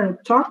there are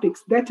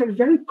topics that are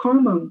very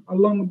common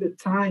along the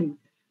time: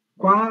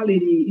 Okay.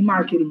 quality in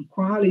marketing,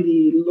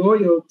 quality,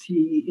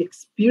 loyalty,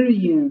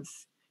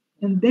 experience.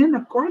 And then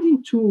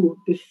according to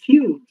the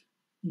field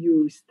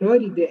you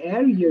study, the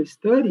area you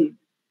study,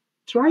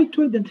 try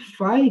to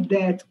identify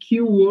that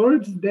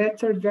keywords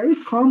that are very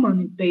common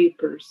in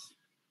papers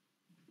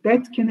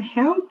that can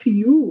help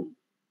you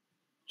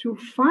to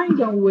find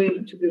a way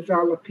to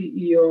develop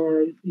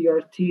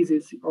your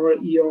thesis or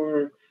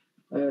your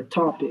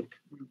topic.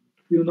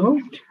 You know,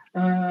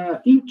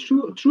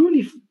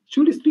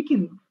 truly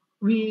speaking,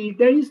 we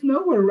there is no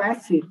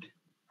recipe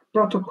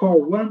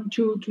protocol 1,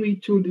 2, 3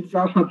 to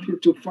develop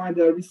to find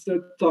a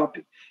research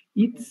topic.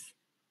 Yes, It's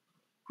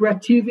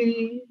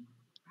creativity,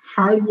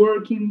 hard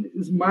working,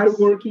 smart yes,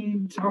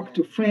 working, talk yeah,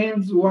 to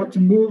friends, watch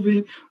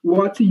movie,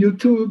 watch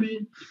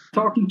YouTube,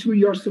 talking to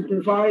your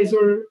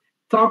supervisor,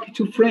 talking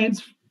to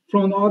friends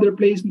from other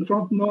places,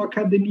 from no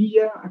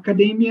academia,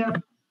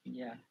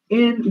 yeah,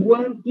 and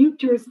one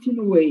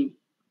interesting way,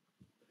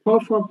 call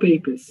for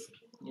papers.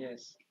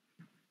 yes.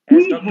 As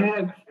We Dr.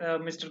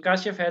 have Mr.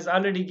 Kashif has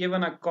already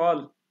given a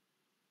call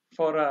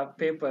for a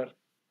paper.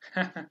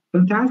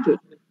 fantastic,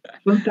 Yeah,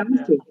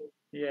 fantastic.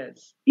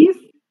 yes, If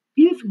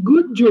if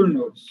good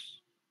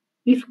journals,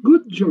 if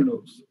good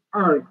journals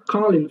are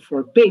calling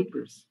for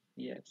papers,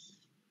 yes,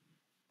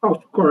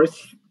 of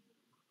course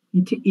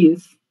it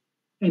is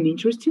an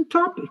interesting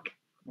topic.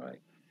 right.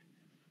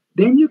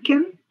 Then you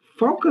can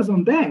focus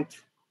on that.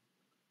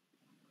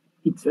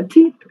 It's a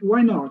tip.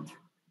 Why not?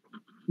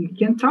 You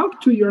can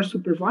talk to your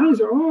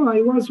supervisor. Oh,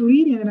 I was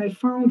reading and I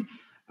found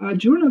a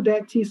journal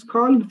that is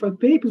calling for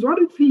papers. What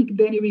do you think?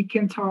 Then we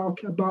can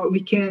talk about,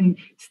 we can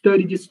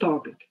study this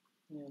topic.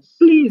 Yes,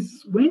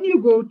 Please, when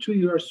you go to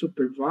your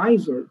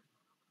supervisor,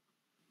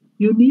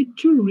 you need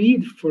to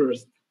read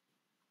first.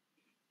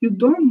 You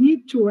don't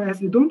need to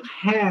ask, you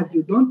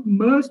don't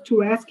must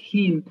to ask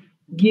him,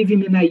 give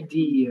him an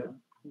idea.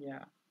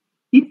 yeah,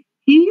 If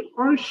he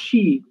or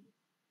she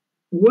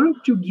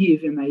want to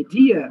give an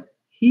idea,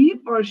 he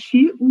or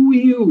she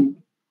will.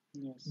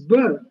 yes,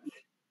 But,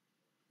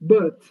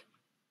 but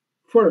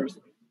first,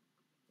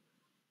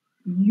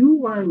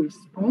 you are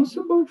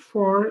responsible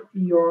for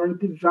your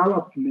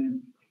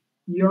development.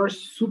 Your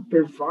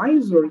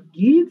supervisor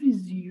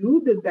gives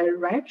you the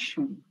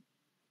direction,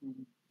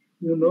 mhm,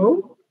 you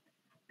know?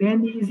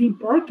 Then it is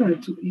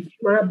important to, if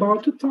you are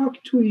about to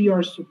talk to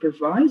your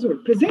supervisor,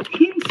 present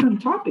him some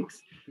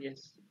topics.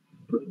 yes,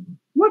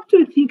 What do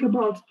you think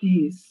about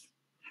this?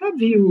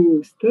 Have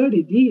you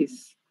studied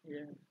this?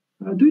 yeah,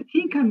 Do you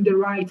think I'm the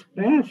right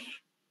path?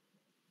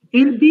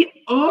 And very right.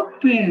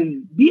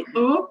 be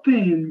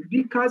open,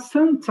 because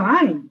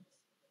sometimes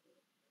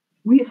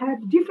we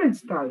have different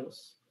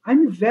styles.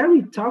 I'm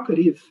very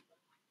talkative.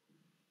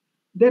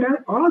 There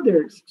are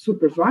others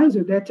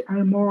supervisors that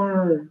are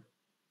more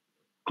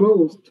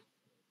closed.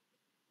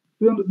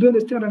 Do you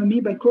understand what I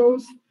mean by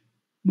closed?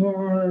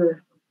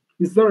 More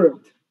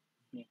reserved.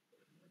 Yeah,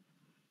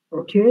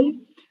 Okay?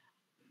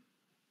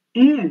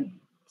 And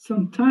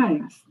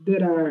sometimes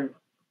there are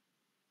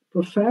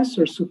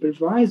professor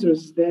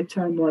supervisors that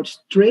are more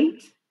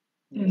straight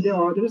and the yes,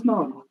 others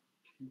not.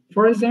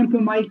 For example,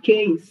 in my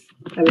case,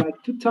 I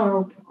like to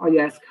talk. I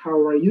ask, how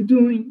are you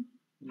doing?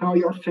 How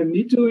yes, your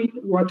family doing?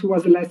 What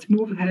was the last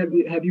move?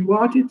 Have you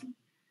watched it?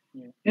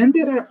 yeah, And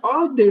there are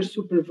other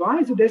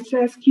supervisors that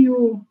ask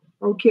you,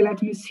 okay,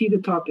 let me see the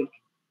topic.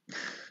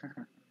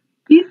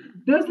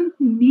 It doesn't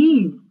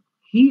mean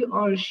he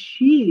or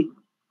she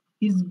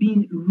is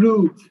being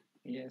rude.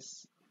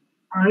 yes,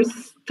 are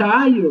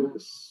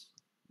styles.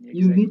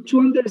 You need Exactly. to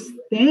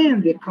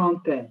understand the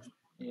context.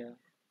 Yeah.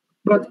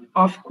 But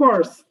of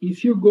course,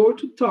 if you go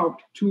to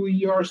talk to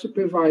your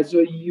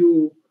supervisor,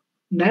 you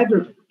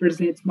never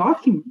present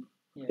nothing,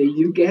 Yes.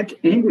 you get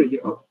angry.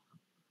 Oh,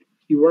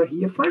 you are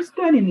here for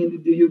studying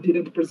and you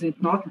didn't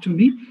present nothing to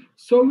me.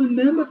 So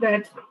remember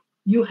that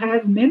you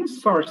have many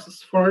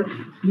sources for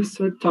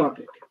research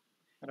topic.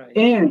 Right.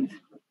 And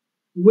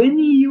when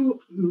you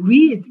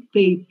read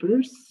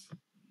papers,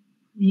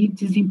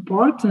 it is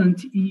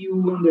important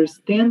you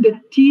understand the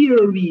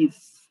theories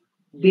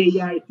they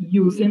Yes. are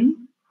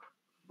using.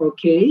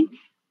 Okay,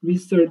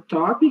 research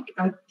topic,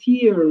 a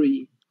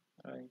theory.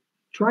 Right.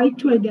 Try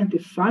to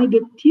identify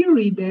the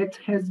theory that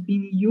has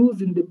been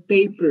used in the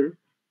paper,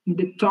 in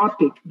the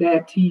topic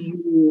that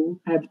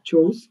you have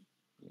chosen,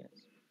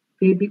 Yes.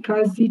 okay,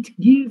 because it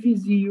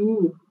gives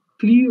you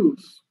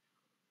clues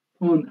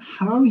on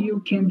how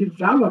you can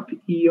develop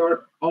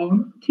your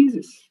own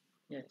thesis.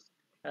 Yes.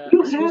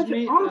 You Excuse have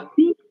me, all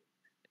things.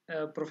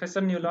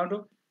 Professor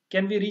Leonardo,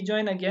 can we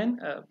rejoin again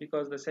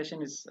because the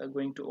session is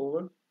going to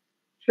over?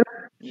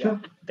 Sure, Yeah.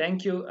 sure.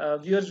 Thank you.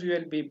 Viewers, we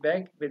will be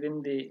back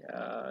within the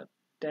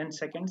 10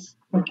 seconds.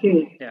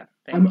 Okay, Yeah.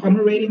 I'm, Thank I'm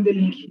you. reading the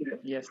link here.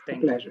 Yes. A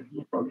Thank you. pleasure,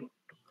 no problem.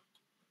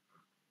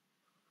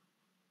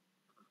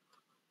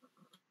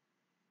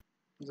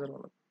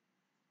 Zarur.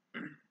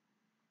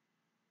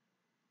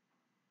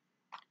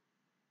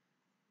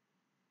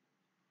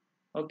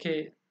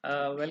 Okay.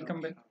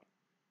 Welcome back.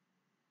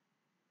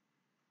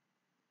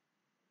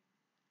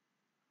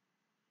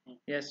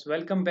 Yes,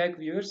 welcome back,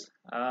 viewers.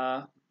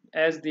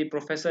 As the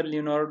Professor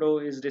Leonardo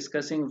is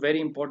discussing very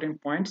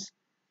important points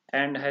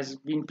and has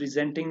been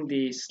presenting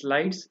the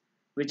slides,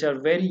 which are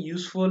very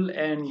useful.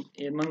 And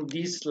among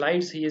these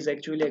slides, he is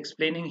actually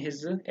explaining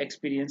his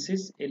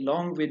experiences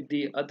along with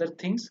the other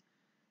things.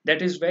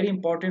 That is very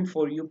important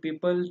for you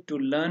people to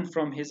learn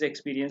from his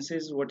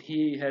experiences, what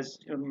he has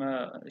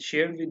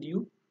shared with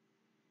you,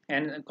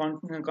 and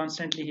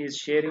constantly he is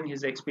sharing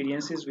his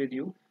experiences with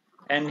you,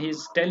 and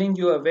he's telling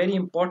you a very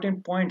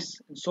important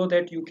points so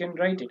that you can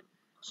write it.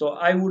 So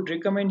I would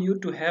recommend you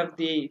to have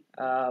the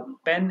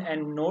pen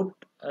and note,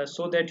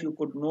 so that you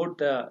could note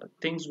the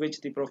things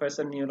which the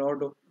Professor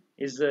Leonardo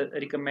is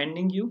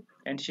recommending you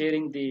and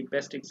sharing the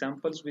best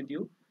examples with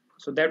you.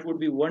 So that would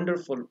be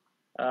wonderful.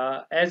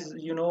 As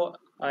you know,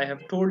 I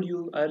have told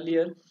you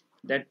earlier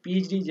that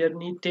PhD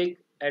journey take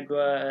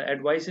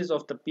advices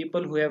of the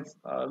people who have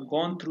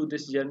gone through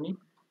this journey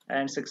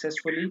and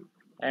successfully,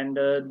 and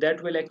that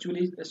will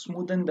actually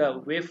smoothen the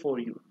way for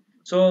you.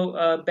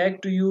 So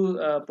back to you,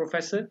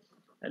 Professor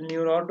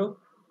Leonardo.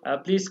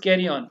 Please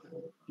carry on.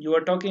 You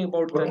are talking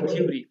about the Okay,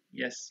 theory.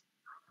 Yes.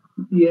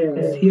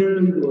 yes, here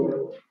we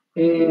go.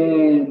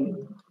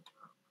 And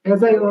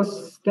as I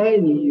was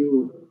telling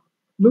you,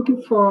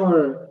 looking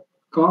for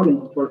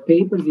column for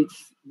papers,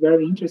 it's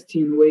very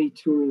interesting way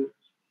to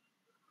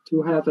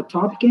have a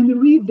topic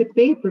and read the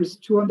papers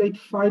to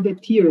identify the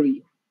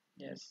theory.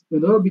 Yes.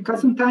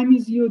 Because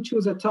sometimes you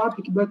choose a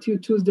topic, but you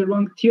choose the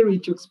wrong theory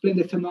to explain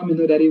the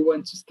phenomenon that you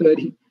want to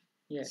study.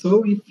 Yes.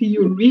 So if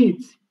you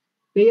read,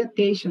 pay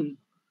attention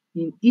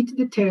in each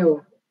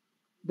detail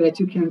that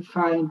you can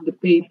find the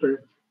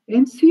paper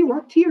and see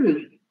what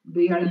theory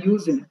they are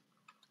using.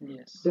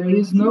 Yes. There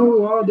is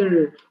no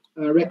other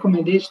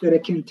recommendation that I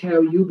can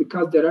tell you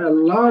because there are a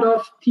lot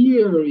of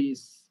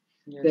theories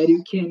that you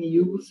Yes. can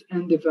use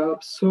and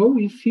develop. So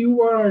if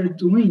you are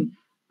doing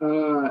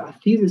a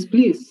thesis,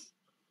 please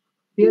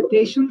pay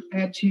attention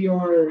at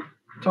your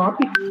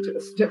topic.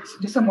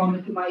 Just a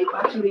moment. My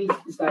battery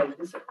is dying.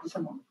 Just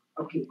a moment.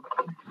 Okay,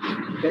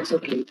 that's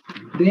okay.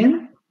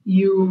 Then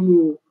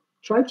you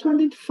try to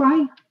identify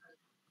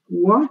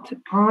what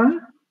are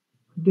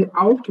the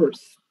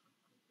authors,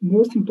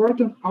 most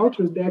important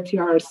authors that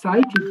are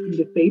cited in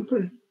the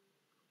paper,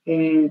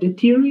 and the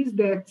theories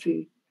that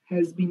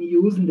has been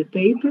used in the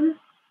paper,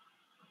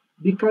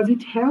 because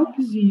it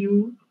helps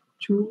you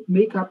to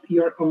make up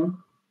your own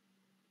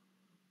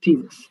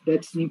thesis.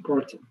 That's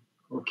important.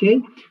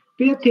 Okay?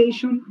 Pay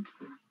attention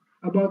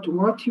about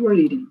what you are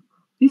reading.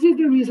 This is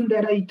the reason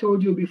that I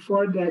told you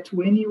before that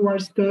when you are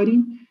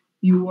studying,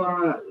 you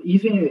are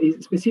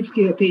even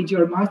specifically at page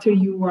your master,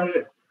 you are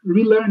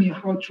relearning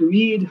how to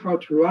read, how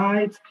to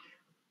write.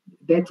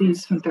 That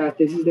is fantastic.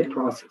 This is the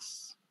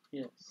process.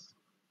 Yes.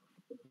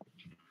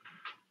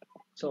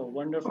 So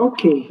wonderful.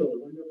 Okay,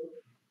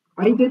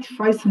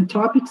 identify some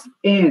topics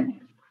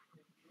and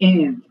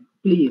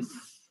please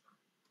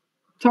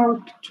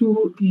talk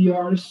to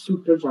your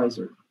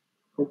supervisor.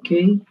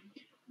 Okay,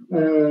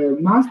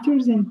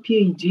 masters and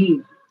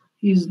PhD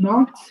is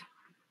not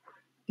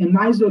an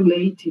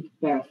isolated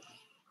path.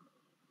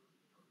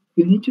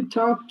 You need to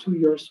talk to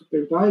your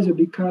supervisor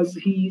because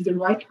he is the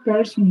right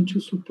person to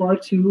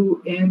support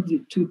you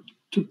and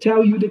to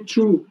tell you the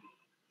truth.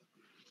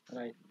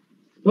 Right.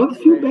 Don't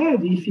feel Very.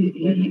 bad if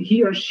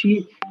he or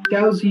she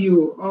tells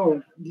you,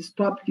 oh, this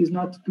topic is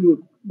not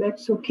good.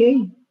 That's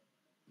okay.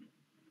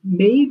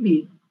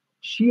 Maybe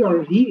she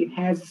or he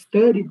has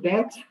studied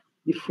that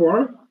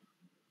before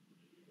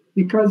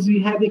because we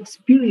have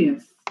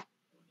experience.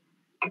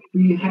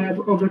 We have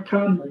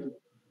overcome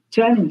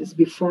challenges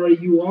before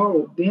you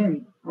all.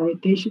 Then our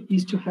intention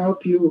is to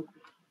help you.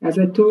 As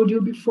I told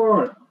you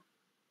before,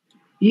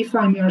 if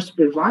I'm your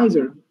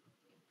supervisor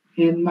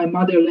and my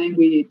mother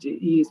language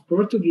is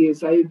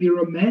Portuguese, I will be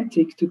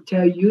romantic to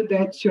tell you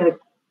that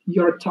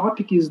your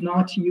topic is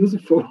not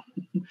useful.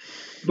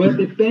 But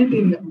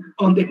depending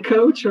on the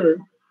culture,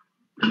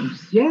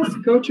 yes,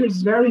 culture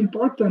is very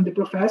important. The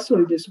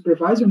professor, the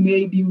supervisor,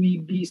 maybe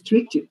will be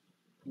strict. Go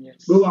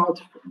Yes.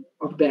 out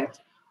of that.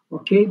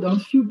 Okay, don't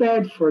feel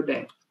bad for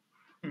that.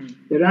 Mm.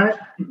 There are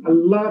a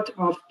lot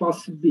of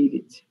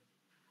possibilities.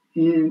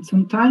 And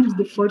sometimes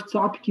the first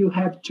topic you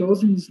have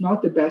chosen is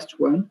not the best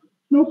one.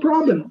 No Yes.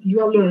 problem, you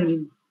are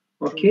learning.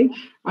 True. Okay,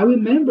 I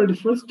remember the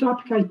first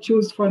topic I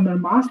chose for my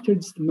master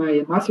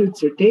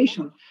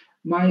dissertation.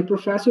 My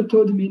professor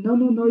told me, no,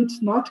 no, no,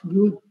 it's not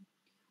good.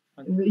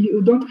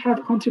 You don't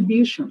have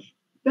contribution.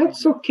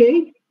 That's Mhm.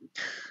 okay.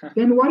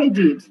 Then what I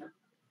did,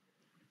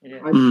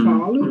 I Yes.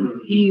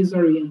 followed his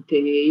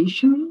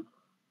orientation,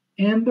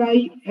 and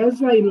as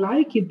I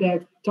liked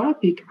that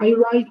topic, I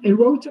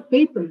wrote a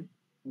paper.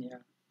 Yeah.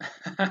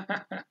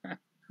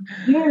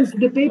 Yes,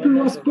 the paper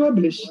was Wonderful.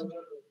 published.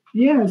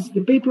 Yes,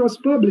 the paper was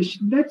published.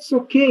 That's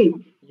okay.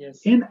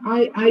 Yes. And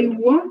I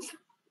once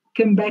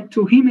came back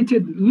to him and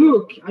said,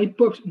 look, I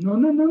published. No,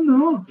 no, no,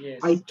 no.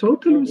 I Yes.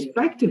 totally No need.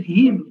 respect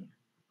him.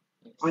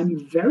 Yes. I'm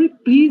very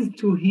pleased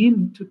to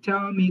him to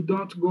tell me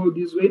don't go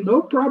this way.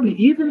 No problem.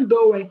 Yeah. Even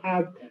though I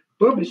have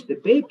published the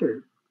paper,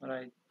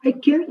 Right. I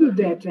can do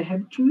that. I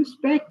have to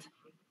respect.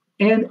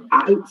 And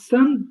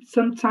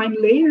some time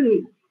later,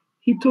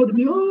 he told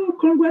me, "Oh,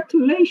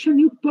 congratulations!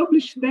 You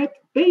published that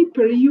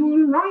paper. You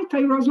were right.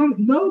 I was wrong."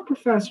 No,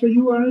 professor,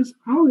 you are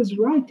always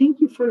right. Thank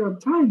you for your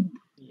time.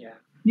 Yeah.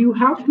 You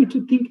helped me to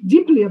think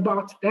deeply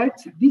about that.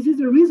 This is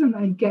the reason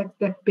I get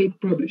that paper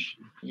published.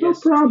 No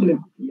Yes. True. problem.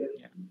 Yeah.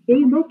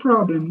 Okay, no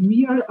problem. We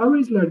are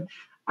always learning.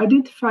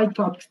 Identify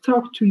topics.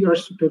 Talk to your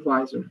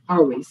supervisor.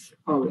 Always,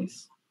 always.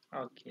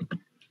 Okay.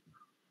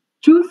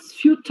 Choose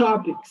few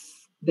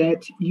topics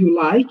that you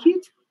like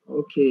it.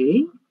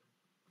 Okay,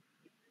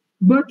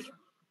 but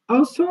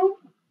also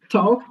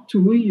talk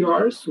to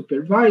your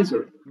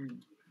supervisor. Mm.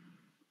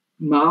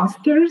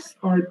 Master's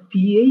or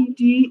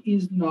PhD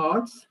is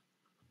not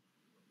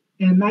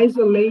an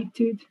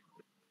isolated,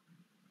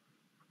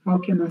 how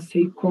can I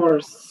say,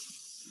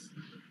 course.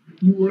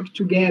 You work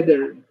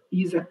together,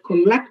 is a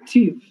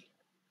collective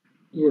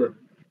Yeah. work.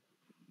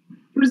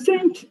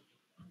 Present,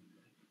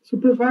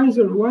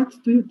 supervisor, what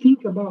do you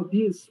think about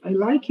this? I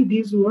like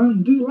this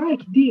one. Do you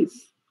like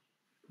this?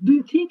 Do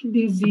you think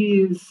this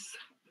is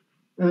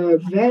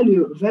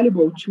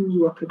valuable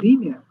to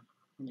academia?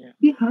 Yeah.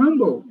 Be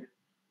humble.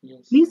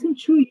 Yes. Listen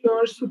to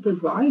your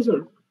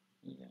supervisor.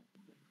 Yeah.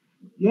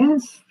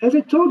 Yes, as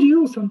I told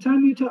you,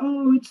 sometimes you tell,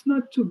 oh, it's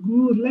not too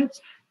good. Let's,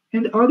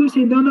 and others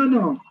say, no, no,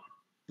 no,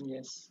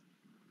 Yes.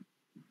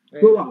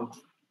 Very go true. out,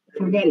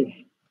 forget it.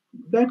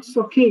 That's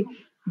okay.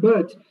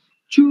 But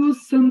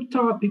choose some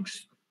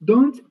topics.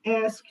 Don't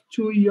ask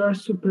to your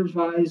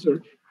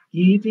supervisor,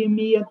 give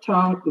me a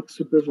topic,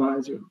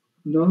 supervisor.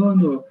 No, no,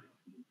 no.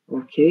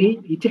 Okay,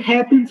 it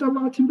happens a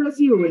lot in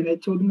Brazil. And I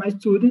told my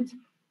students,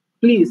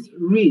 please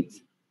read,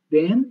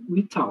 then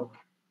we talk.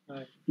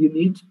 Right. You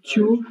need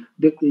to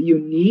you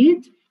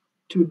need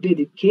to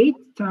dedicate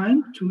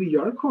time to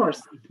your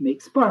course. It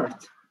makes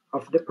part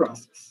of the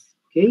process.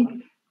 Okay.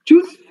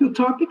 Choose few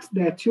topics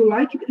that you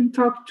like and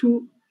talk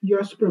to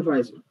your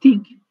supervisor.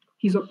 Think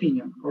his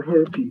opinion or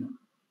her opinion.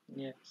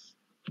 Yes.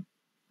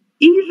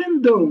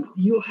 Even though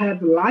you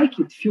have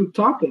liked few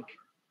topic,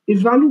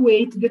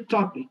 evaluate the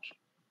topic.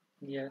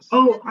 Yes.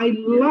 Oh, I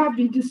love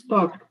this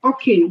topic.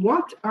 Okay,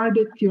 what are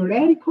the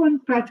theoretical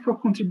and practical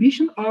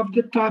contribution of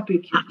the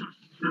topic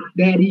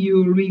that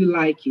you really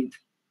like it?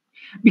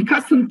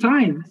 Because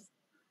sometimes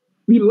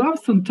we love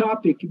some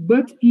topic,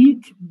 but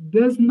it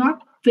does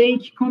not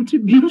take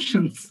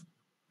contributions.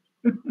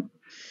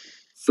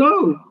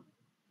 So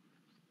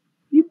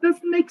it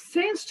doesn't make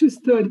sense to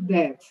study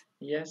that.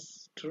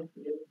 Yes. True.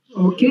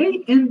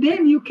 Okay? And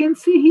then you can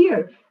see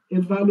here,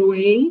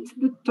 evaluate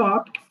the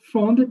topic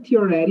from the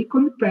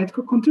theoretical and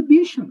practical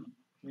contribution.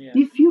 Yeah.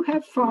 If you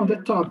have found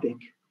a topic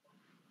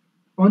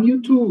on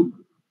YouTube,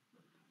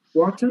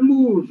 watch a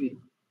movie,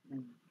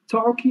 Mm.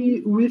 talk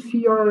with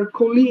your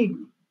colleague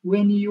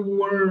when you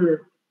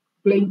were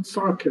playing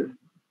soccer.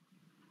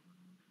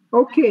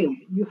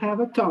 Okay, you have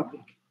a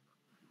topic.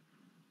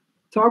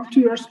 Talk to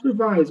your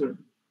supervisor.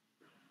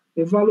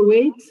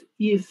 Evaluate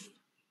if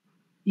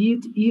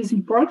it is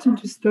important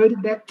to study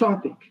that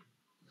topic.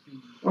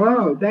 Mm.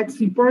 Oh, that's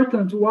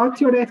important. What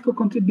theoretical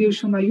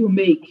contribution are you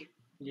make?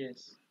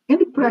 Yes.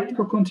 Any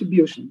practical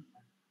contribution.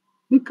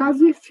 Yeah. Because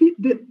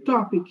the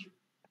topic,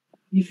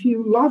 if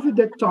you love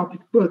that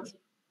topic, but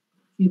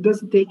it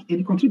doesn't take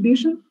any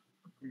contribution,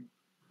 Mm.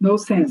 no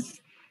sense.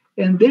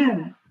 And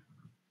then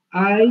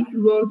I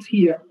wrote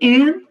here,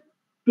 and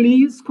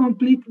please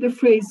complete the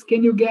phrase.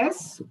 Can you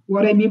guess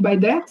what I mean by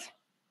that?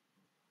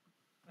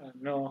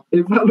 No.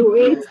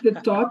 Evaluate the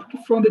topic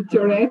from the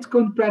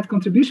theoretical and practical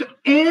contribution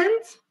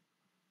and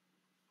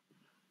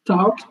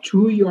talk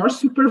to your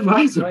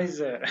supervisor.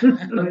 Supervisor.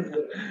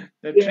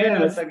 The trainer,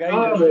 Yes, the guide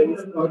always.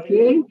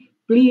 Okay.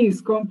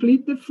 Please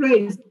complete the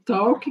phrase.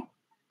 Talk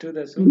to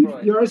the with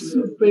supervisor. your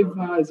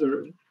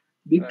supervisor. Right.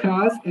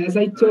 Because, as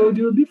I told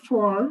you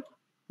before,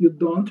 you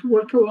don't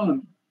work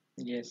alone.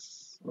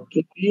 Yes.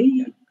 Okay.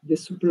 Yeah. The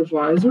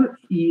supervisor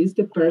is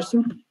the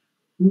person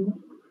who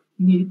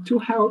need to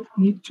help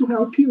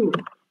you.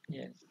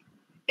 Yes.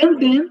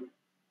 And then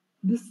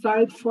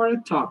decide for a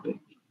topic.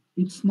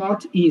 It's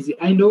not easy.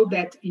 I know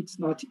that it's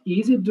not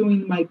easy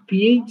doing my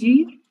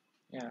PhD.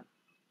 Yeah.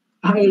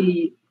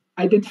 I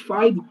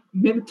identified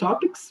many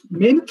topics.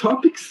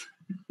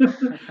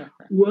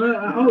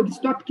 Oh, this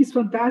topic is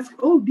fantastic.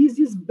 Oh, this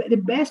is the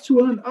best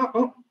one.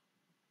 Oh.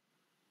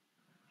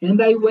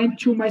 And I went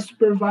to my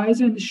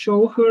supervisor and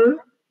show her,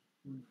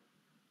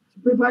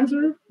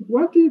 supervisor,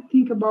 what do you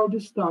think about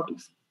these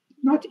topics?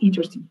 Not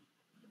interesting.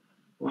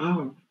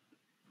 Wow.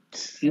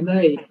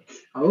 And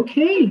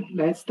okay,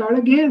 let's start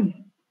again.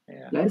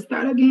 Yeah. Let's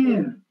start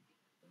again.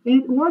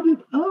 And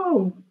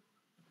oh,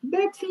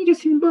 that's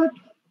interesting, but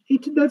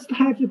it does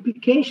have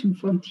application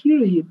from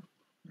theory.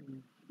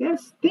 Mm.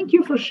 Yes, thank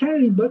you for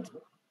sharing, but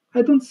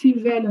I don't see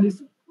value in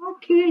this.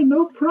 Okay,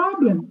 no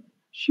problem.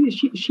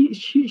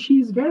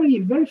 She's very,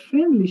 very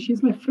friendly.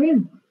 She's my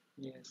friend.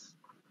 Yes.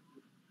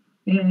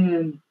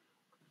 And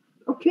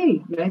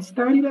okay, let's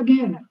start it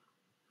again.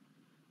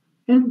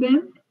 And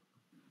then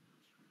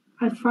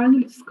I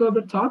finally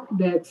discovered top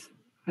that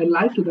I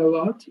like it a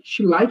lot.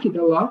 She liked it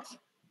a lot.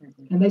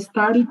 Mhm. And I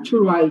started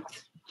to write.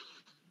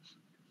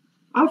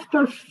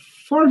 After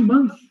 4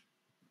 months,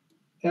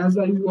 as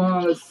I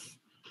was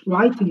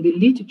writing the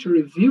literature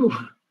review,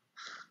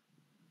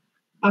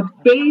 a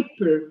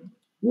paper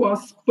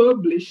was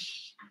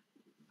published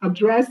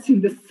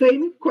addressing the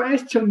same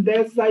question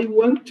that I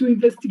want to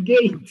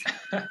investigate.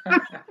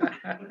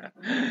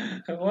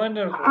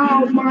 Wonderful.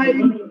 Oh my!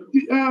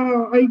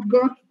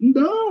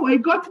 I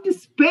got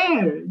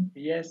despair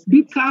Yes.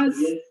 because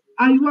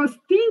I was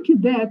thinking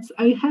that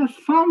I have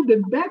found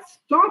the best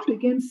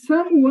topic, and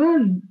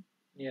someone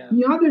Yeah. in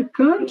the other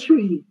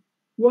country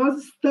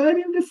was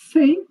studying the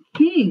same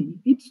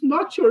thing. It's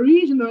not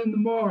original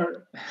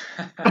anymore.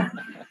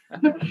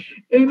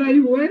 And I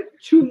went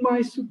to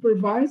my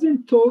supervisor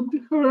and told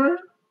her,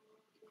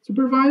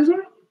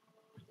 supervisor,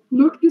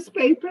 look this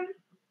paper.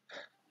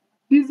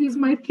 This is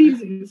my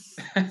thesis.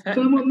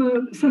 Someone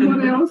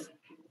else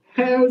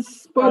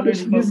has Already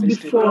published this published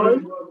it.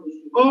 before.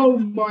 Oh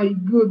my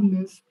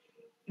goodness.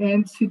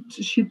 And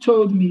she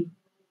told me,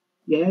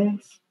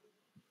 yes,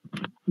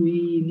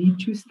 we need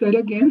to start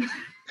again.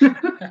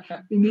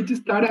 We need to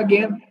start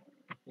again.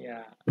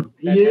 Yeah.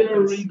 That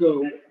Here we happens. go.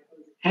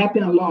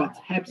 Happens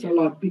a Yeah.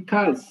 lot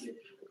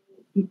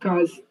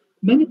because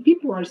many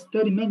people are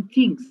studying many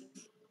things.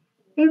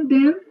 And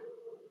then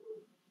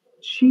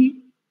she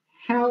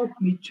helped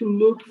me to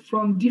look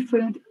from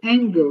different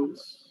angles.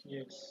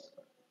 Yes.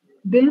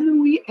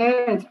 Then we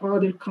add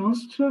other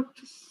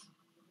constructs,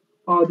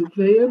 other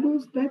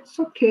variables. That's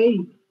okay.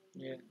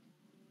 Yeah.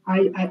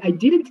 I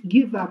didn't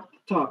give up the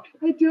topic.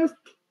 I just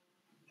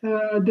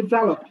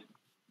developed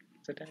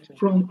It's attention.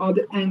 from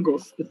other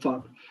angles the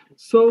topic.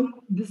 So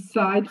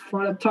decide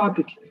for a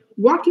topic.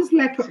 What is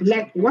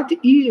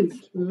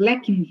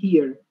lacking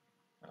here?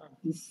 Ah,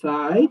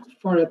 Decide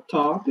for a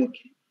topic,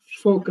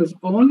 focus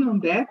only on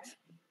that,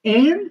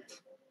 and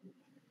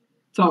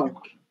talk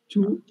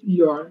to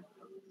your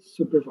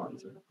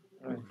supervisor.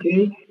 right.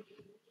 Okay.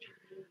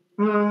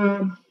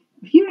 Um,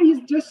 Here is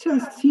just a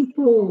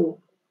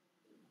simple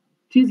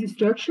thesis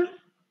structure.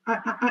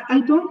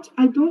 I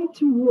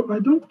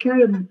don't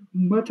care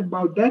much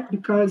about that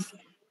because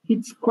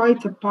it's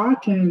quite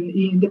apart and it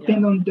Yeah.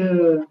 depends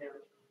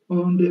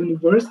on the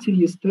university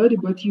you study.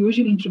 But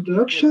usually Yes.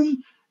 introduction,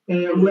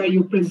 where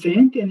you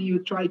present and you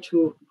try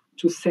to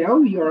sell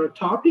your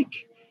topic.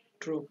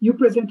 True. You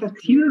present a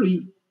theory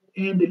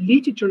and the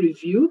literature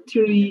review.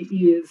 Theory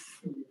Yes. is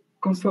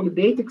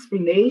consolidate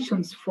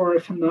explanations for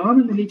a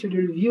phenomenon.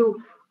 Literature review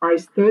are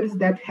studies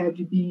that have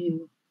been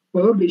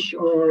published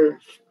or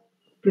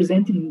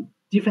presenting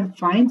different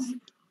finds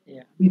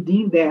Yeah.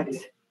 within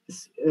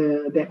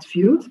that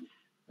field.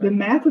 The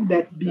Right. method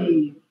that be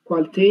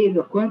qualitative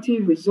or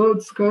quantitative, result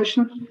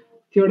discussion,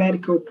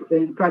 theoretical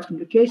and practical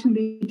application,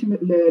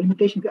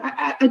 limitation.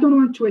 I don't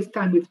want to waste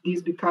time with this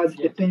because it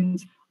Yes. depends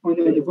on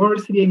the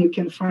university and you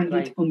can find it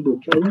Right. on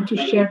book. I want to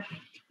share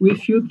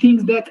with you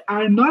things that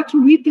are not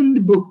written in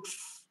the books.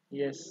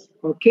 Yes.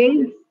 Okay,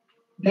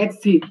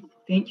 that's it.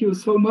 Thank you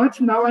so much.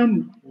 Now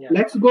Yeah.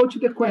 let's go to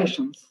the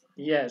questions.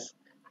 Yes.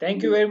 Thank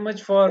you very much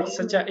for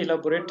such an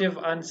elaborative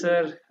answer,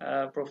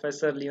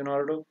 Professor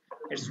Leonardo.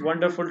 It's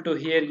wonderful to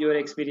hear your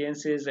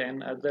experiences and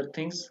other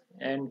things,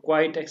 and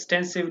quite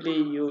extensively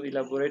you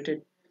elaborated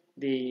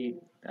the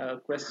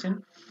question.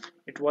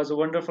 It was a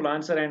wonderful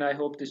answer, and I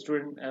hope the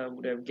student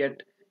would have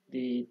get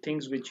the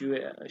things which you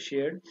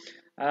shared.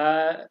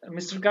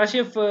 Mr.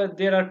 Kashif,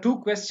 there are two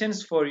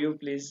questions for you,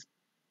 please.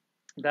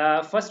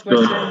 The first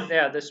question,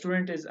 yeah, the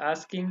student is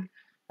asking,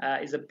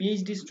 is a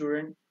PhD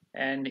student,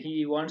 and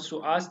he wants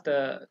to ask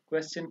the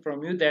question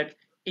from you that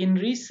in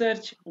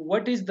research,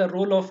 what is the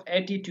role of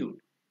attitude?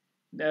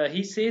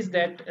 He says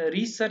that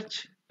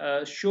research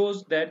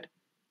shows that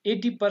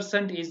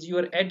 80% is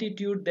your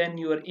attitude than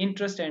your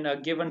interest in a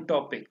given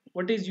topic.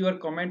 What is your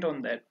comment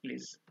on that,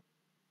 please?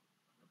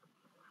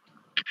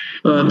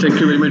 Thank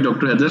you very much,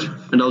 Dr. Heather.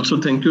 And also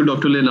thank you,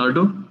 Dr.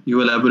 Leonardo.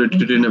 You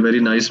elaborated in a very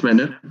nice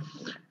manner.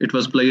 It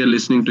was pleasure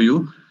listening to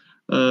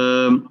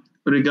you.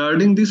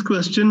 Regarding this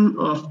question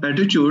of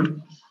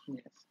attitude, Yes.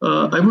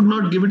 I would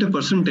not give it a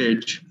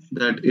percentage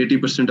that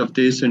 80% of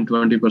this and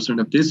 20%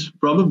 of this.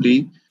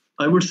 Probably,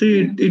 I would say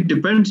it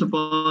depends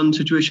upon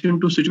situation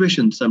to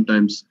situation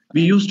sometimes.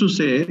 We Right. used to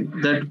say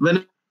that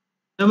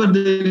whenever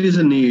there is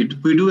a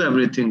need, we do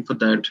everything for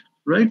that,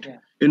 right?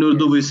 In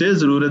Urdu, we Yeah. say,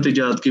 Zarurat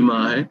ijad ki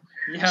maa hai.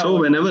 So, Yeah.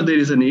 whenever there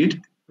is a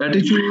need,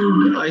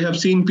 attitude, I have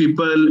seen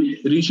people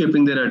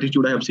reshaping their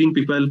attitude. I have seen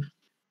people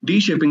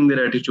de-shaping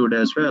their attitude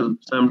as well.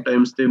 Right.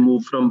 Sometimes they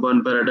move from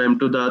one paradigm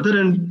to the other,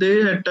 and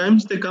they at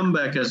times they come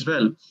back as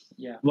well.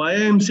 Yeah. Why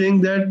I am saying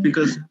that?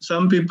 Because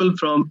some people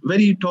from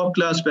very top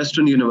class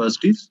Western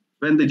universities,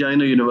 when they join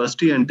a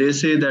university and they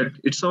say that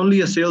it's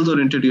only a sales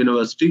oriented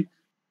university,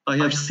 I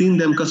have seen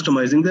them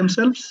customizing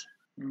themselves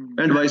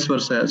Mm. and vice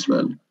versa as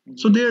well.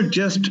 So they are Yes.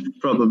 just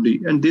probably,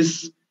 and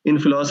this in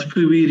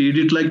philosophy we read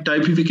it like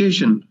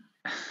typification,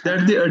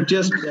 that they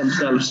adjust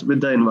themselves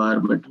with the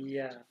environment.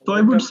 Yeah. So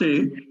I would Wonderful.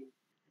 say,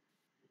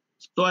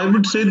 so I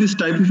would say this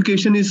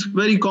typification is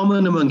very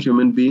common among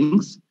human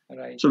beings.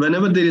 Right. So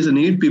whenever there is a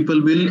need,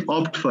 people will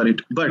opt for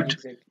it. But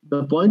Exactly.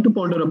 the point to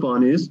ponder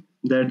upon is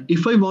that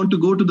if I want to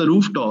go to the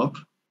rooftop,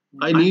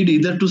 I Mm. need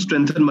either to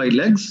strengthen my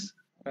legs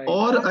Right.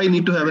 or I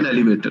need to have an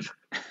elevator.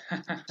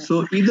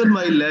 So either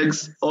my legs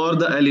or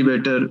the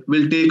elevator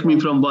will take me Yeah.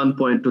 from one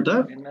point to the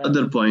Another.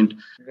 other point.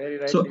 Very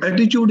So rightly said.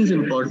 attitude is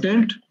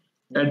important.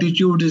 Yeah.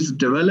 Attitude is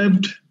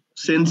developed Mm.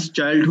 since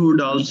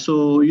childhood. Also,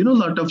 a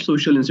lot of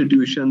social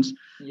institutions.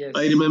 I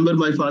Yes. remember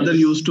my father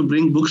used to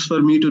bring books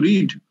for me to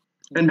read,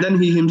 and Yeah.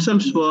 then he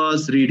himself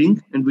was reading,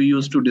 and we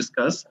used to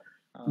discuss.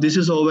 Uh, This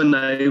is how when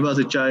I was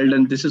a child,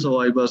 and this is how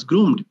I was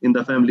groomed in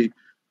the family.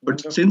 But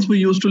since Wonderful. we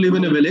used to live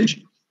in a village,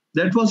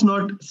 that was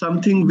not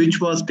something which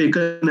was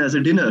taken as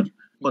a dinner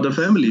for the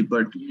family, Yes.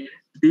 but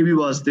TV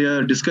was there,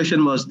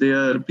 discussion was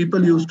there,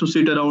 people used to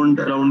sit around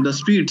the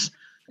streets.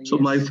 So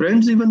my Yes.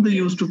 friends, even they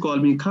used to call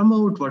me, come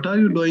out, what are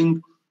you doing?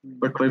 Mm.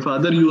 But my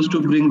father used to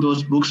bring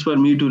those books for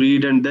me to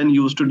read and then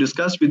used to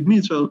discuss with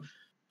me. So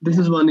this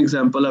Yeah. is one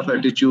example of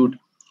attitude.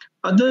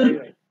 Very Other,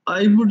 right.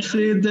 I would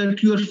say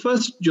that your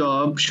first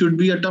job should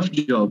be a tough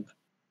job.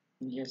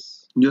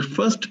 Yes. Your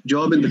first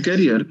job in the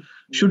career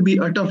should Yeah. be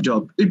a tough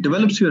job. It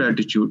develops your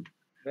attitude,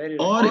 Very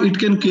right. or it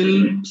can kill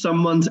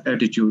someone's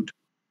attitude.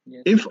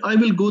 Yes. If I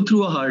will go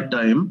through a hard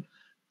time,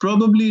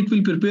 probably it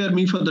will prepare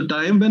me for the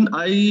time when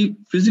I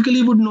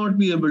physically would not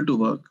be able to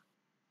work.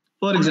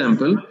 For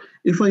example,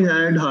 if I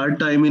had hard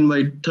time in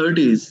my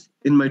 30s,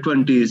 in my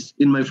 20s,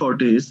 in my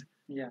 40s,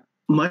 Yeah.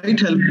 might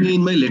help me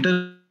in my later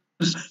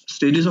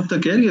stages of the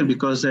career,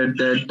 because at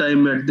that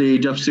time, at the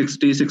age of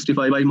 60,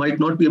 65, I might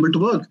not be able to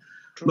work.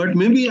 But True.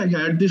 maybe I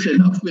had this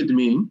enough with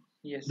me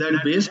Yes. that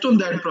based on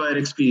that prior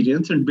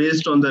experience and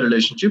based on the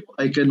relationship,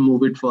 I can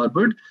move it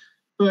forward.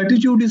 So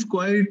attitude is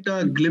quite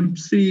a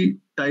glimpsey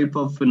type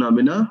of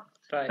phenomena,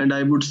 Right. and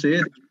I would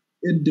say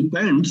it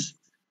depends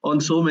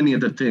on so many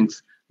other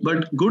things. Yeah.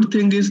 But good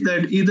thing is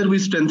that either we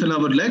strengthen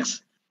our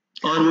legs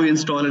or we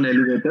install an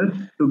elevator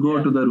to go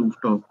Yeah. to the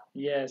rooftop.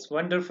 Yes,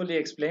 wonderfully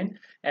explained.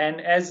 And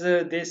as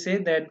they say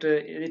that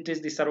it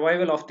is the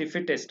survival of the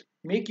fittest.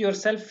 Make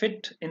yourself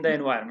fit in the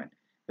environment.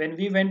 When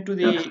we went to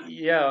the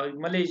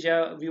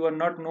Malaysia, we were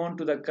not known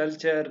to the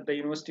culture. The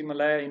University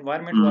Malaya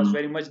environment was Mm,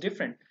 very much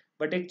different.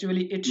 But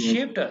actually, it yes,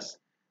 shaped us.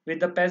 With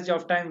the passage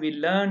of time, we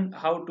learned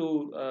how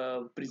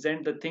to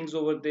present the things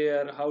over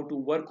there, how to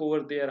work over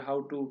there,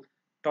 how to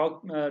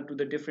talk to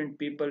the different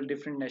people,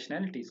 different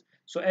nationalities.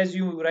 So as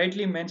you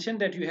rightly mentioned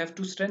that you have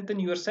to strengthen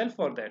yourself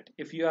for that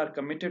if you are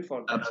committed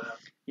for that.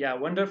 absolutely, Yeah,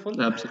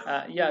 wonderful.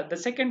 absolutely. Yeah, the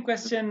second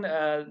question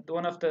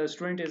one of the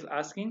student is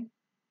asking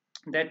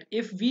that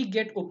if we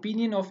get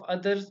opinion of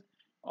others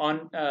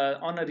on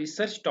a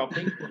research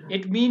topic,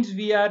 it means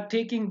we are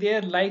taking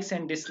their likes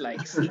and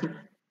dislikes.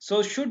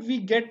 So should we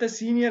get the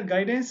senior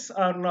guidance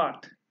or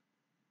not?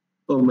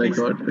 Oh my Please.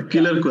 God, a Yeah.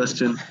 killer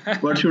question.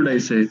 What should I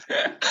say?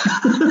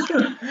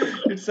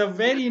 It's a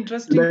very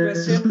interesting Should I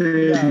question.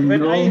 say Yeah, when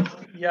no? I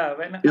yeah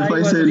when If I I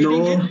was say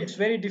reading no, it, it's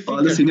very all the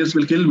difficult. seniors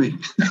will kill me.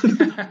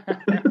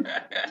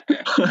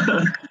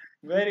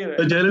 Very So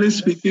right. generally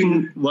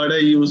speaking, what I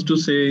used to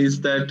say is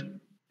that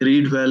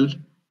read well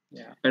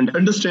Yeah, and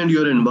understand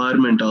your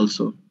environment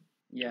also.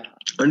 yeah,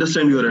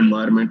 Understand your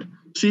environment.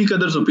 Seek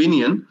others'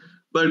 opinion.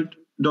 But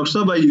Dr.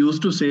 Saab, I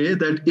used to say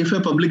that if a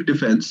public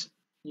defense,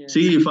 yes,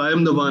 see if I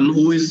am the one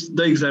who is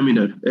the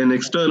examiner, an right,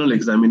 external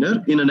examiner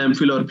in an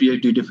MPhil or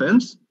PhD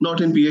defense,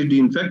 not in PhD,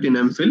 in fact, in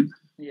MPhil,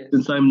 yes,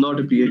 since I'm not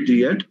a PhD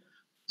yet.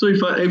 So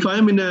if I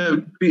am in a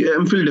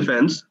MPhil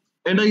defense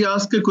and I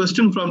ask a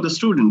question from the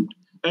student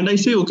and I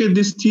say, okay,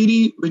 this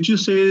theory which you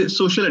say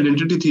social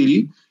identity theory,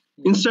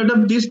 yeah, instead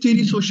of this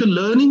theory, social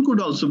learning could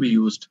also be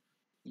used.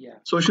 Yeah.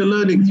 social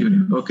learning theory.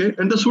 Okay,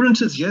 and the student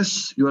says,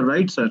 yes, you are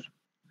right, sir.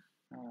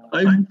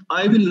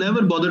 I will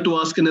never bother to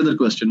ask another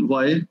question.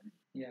 Why?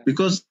 Yeah.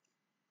 Because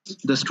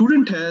the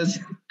student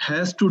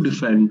has to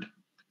defend.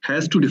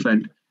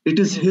 It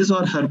is his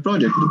or her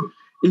project.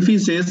 If he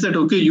says that,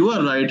 okay, you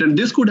are right, and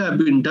this could have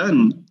been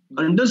done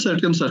under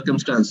certain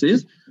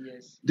circumstances,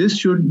 Yes. this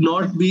should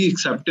not be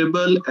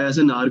acceptable as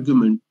an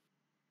argument.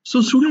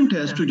 So student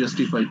has to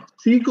justify.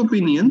 Seek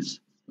opinions.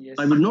 Yes.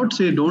 I will not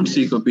say don't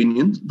seek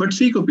opinions, but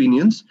seek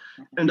opinions,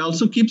 Uh-huh. and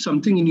also keep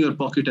something in your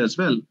pocket as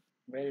well.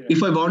 Very right.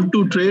 If I want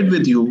to trade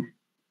with you,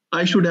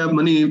 I should have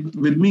money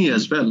with me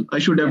as well. I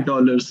should have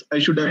dollars. I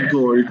should have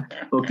gold.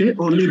 Okay,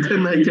 only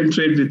then I can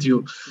trade with you.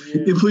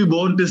 Yes. If we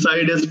both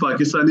decide as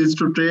Pakistanis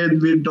to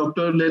trade with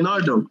Dr.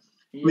 Leonardo,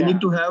 we Yeah.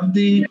 need to have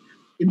the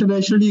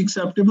internationally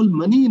acceptable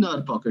money in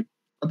our pocket.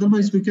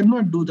 Otherwise, we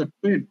cannot do the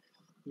trade.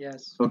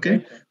 Yes. Okay,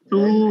 Right.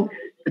 so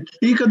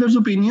seek others'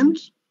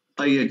 opinions.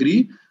 I agree,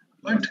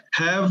 but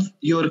have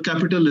your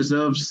capital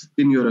reserves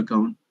in your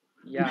account.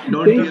 Yeah.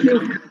 Don't Thank be a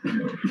you.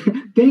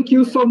 Thank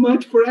you so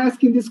much for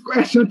asking this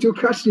question to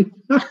Kashif.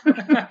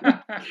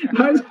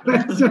 Nice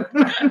question.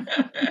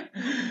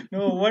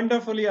 No,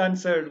 wonderfully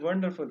answered.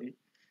 Wonderfully.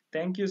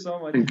 Thank you so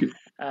much. Thank you.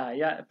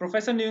 Yeah,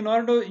 Professor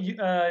Leonardo,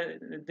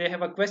 they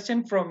have a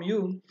question from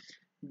you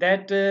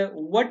that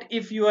what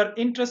if your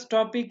interest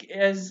topic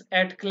is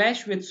at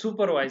clash with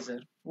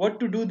supervisor? What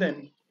to do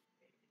then?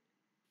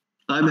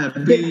 I'm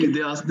happy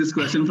they asked this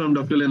question from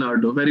Dr.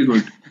 Leonardo. Very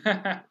good.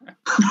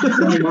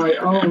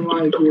 Oh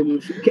my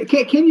goodness.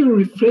 Can you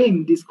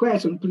reframe this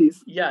question,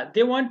 please? Yeah,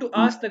 they want to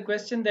ask the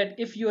question that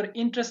if your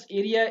interest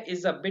area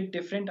is a bit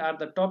different or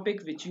the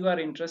topic which you are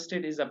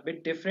interested is a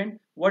bit different,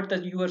 what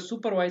your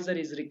supervisor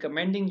is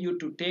recommending you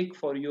to take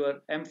for your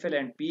MPhil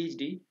and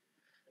PhD.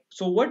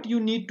 So what you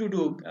need to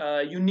do,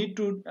 you need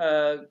to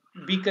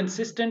be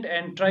consistent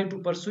and try to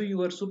pursue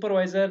your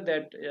supervisor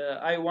that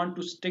I want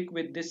to stick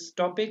with this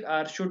topic,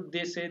 or should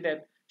they say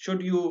that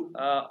should you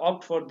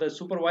opt for the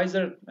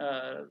supervisor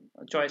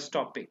choice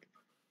topic?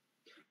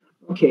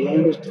 Okay, I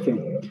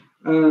understand.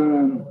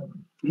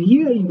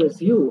 Here in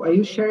Brazil, I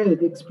will share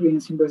the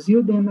experience in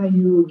Brazil, then I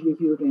will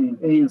give you the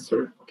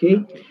answer. Okay.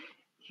 Okay.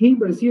 Here in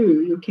Brazil,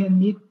 you can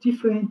meet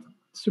different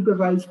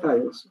supervised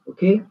styles.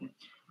 Okay.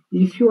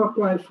 If you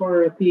apply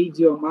for a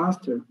PhD or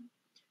master,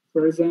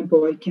 for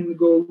example, I can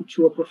go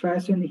to a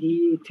professor and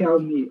he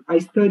tells me, I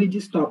study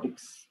these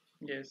topics.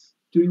 Yes.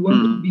 Do you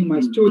want to be my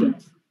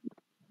student?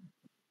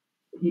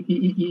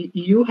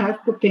 You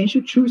have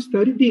potential to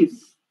study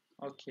this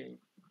Okay.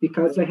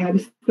 because I have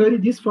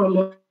studied this for a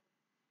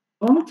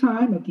long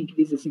time. I think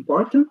this is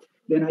important.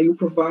 Then I will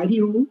provide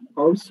you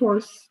our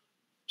resource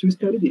to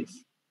study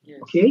this.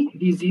 Okay,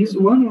 Yes. this is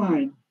one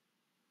line.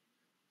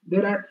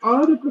 There are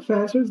other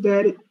professors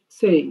that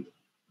say,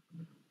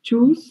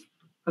 choose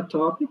a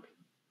topic,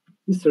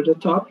 research a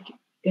topic,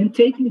 and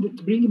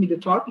bring me the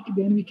topic,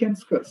 then we can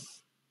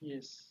discuss.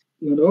 Yes.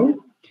 You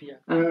know, Yeah.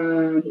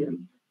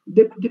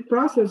 the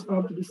process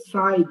of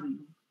deciding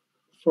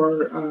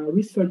for a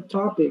research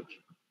topic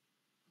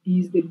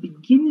is the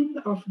beginning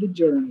of the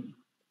journey.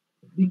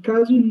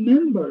 Because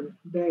remember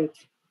that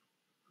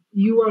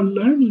you are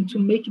learning to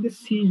make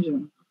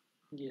decision.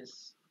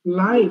 Yes.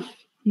 Life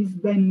is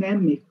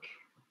dynamic.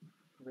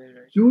 Very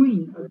right.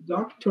 Doing a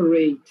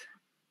doctorate,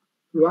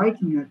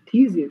 writing a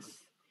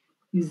thesis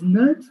is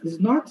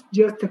not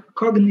just a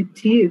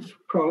cognitive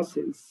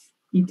process.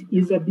 It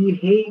is a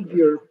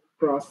behavior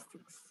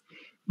process.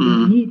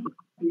 You need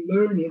to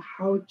learn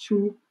how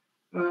to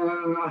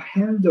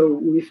handle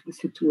with the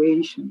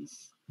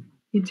situations.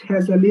 It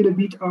has a little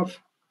bit of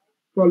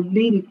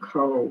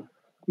political.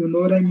 You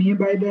know what I mean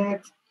by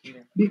that?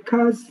 Yeah.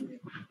 Because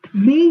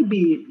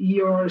maybe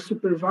your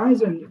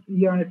supervisor,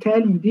 you are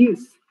telling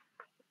this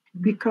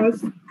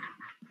because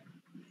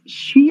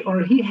she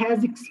or he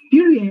has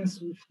experience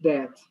with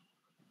that,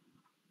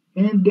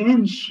 and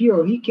then she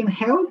or he can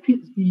help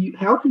you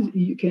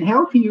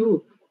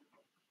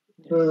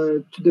Yes.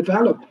 to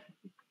develop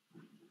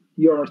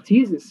your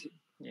thesis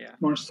Yeah.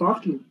 more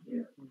softly.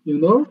 You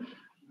know,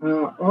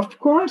 of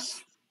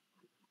course,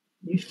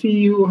 if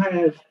you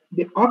have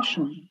the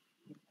option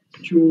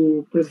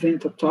to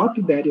present a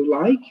topic that you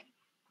like,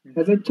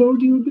 as I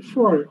told you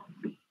before,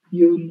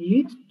 you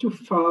need to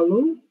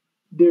follow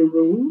the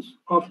rules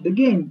of the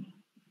game.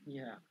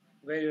 Yeah.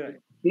 Very right.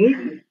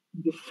 Okay?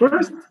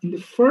 In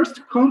the first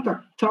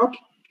contact, talk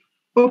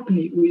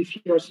openly with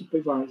your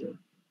supervisor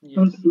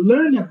and Yes.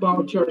 learn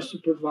about your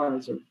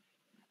supervisor.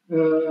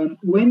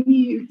 When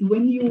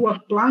you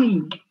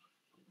applying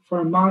for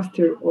a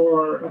master or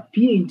a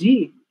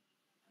PhD,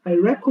 I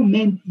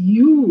recommend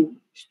you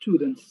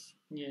students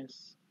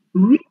Yes.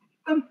 read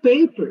some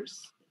papers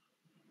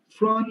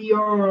from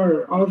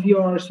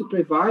your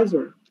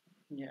supervisor.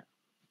 Yeah.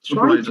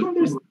 Try Supervisor. to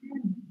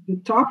understand the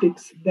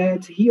topics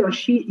that he or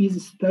she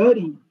is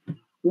studying,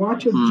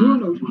 what Yes.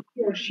 journal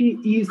he or she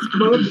is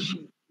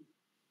publishing,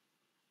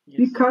 Yes.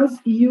 because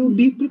you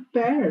be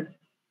prepared.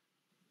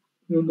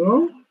 You know,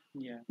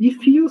 Yeah.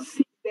 if you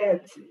see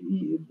that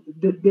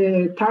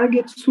the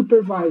target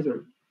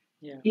supervisor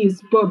Yeah.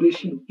 is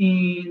publishing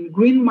in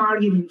green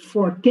marketing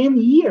for 10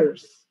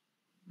 years,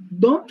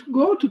 don't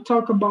go to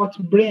talk about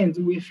brands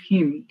with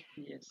him.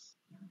 Yes.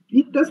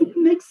 It doesn't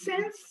make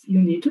sense.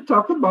 You need to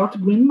talk about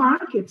green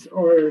markets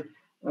or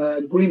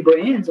green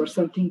brands or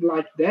something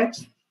like that,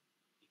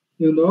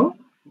 you know,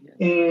 Yes.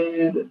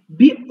 and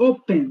be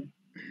open.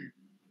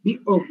 Be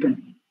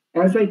open.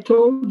 As I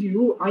told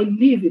you, I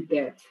lived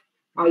that.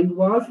 I Yeah.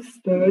 was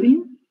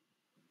studying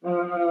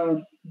uh,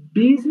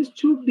 business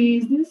to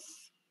business.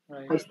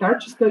 Right. I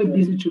started to study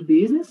business to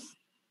business.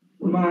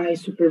 My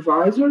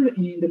supervisor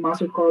in the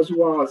master course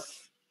was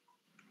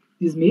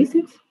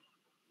dismissed.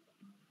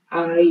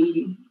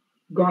 I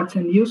got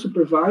a new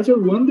supervisor,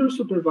 wonder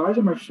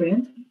supervisor, my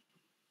friend,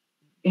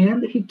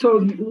 and he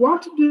told me,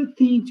 "What do you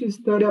think to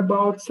study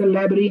about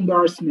celebrity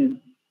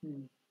endorsement?"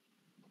 Mm.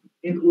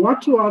 And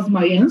what was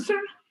my answer?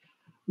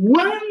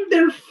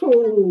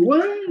 Wonderful,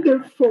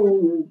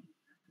 wonderful.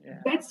 Yeah.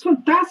 That's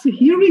fantastic.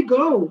 Here we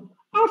go.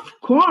 Of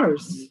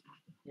course,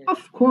 Yes.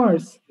 of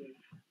course.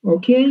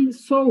 Okay,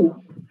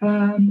 so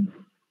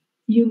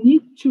you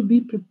need to be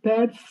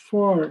prepared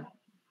for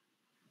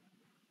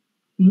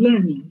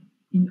learning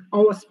in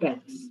all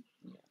aspects.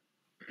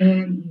 Yeah.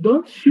 And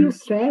don't feel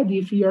sad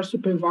if your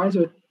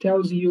supervisor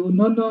tells you,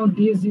 no, no,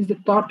 this is the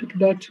topic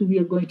that we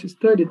are going to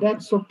study.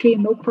 That's okay,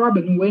 no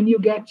problem. When you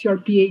get your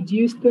PhD,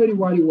 you study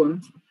what you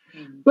want.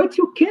 Mm. But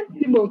you can't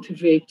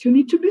demotivate. You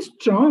need to be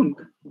strong.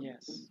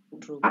 Yes.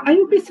 True. I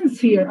will be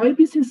sincere. I'll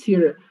be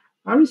sincere.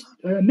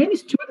 Many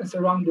students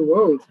around the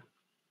world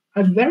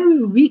are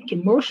very weak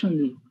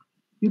emotionally.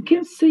 You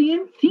can't Yes. say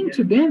anything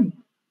to them.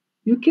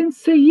 You can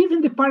say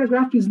even the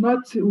paragraph is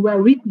not well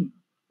written.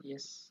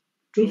 Yes.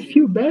 They True.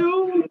 feel bad.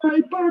 Oh,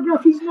 my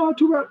paragraph is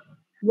not well.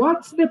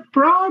 What's the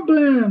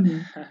problem?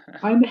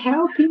 I'm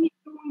helping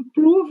you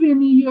improve in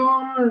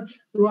your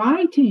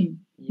writing,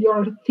 Yeah.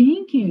 your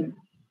thinking.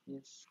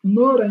 Yes. You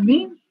know what I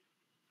mean?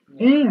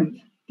 Yeah.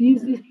 And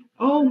this is,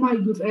 oh my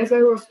goodness, as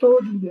I was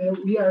told,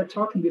 we are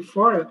talking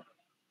before,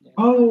 Yeah.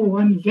 oh,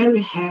 I'm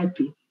very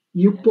happy.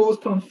 You Yes.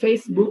 post on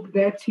Facebook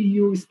that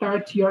you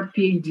start your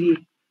PhD,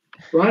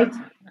 right?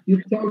 You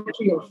tell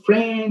to your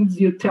friends,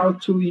 you tell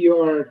to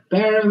your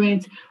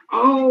parents,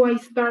 oh, I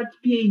start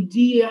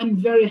PhD, I'm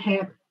very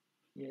happy.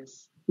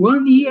 Yes.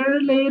 1 year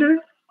later,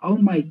 oh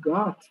my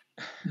God,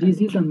 this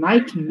is a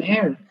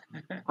nightmare.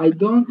 I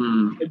don't,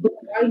 Hmm. I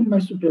don't like my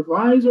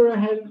supervisor. I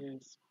have,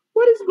 Yes.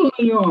 what is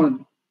going on?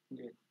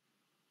 Yes.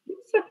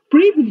 It's a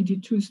privilege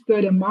to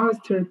study a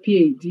master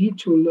PhD,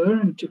 to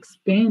learn, to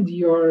expand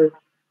your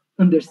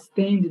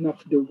understanding of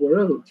the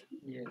world.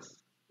 Yes.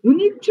 We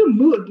need to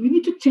move, we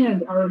need to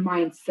change our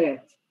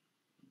mindset.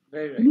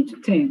 Very We right. need to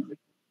change,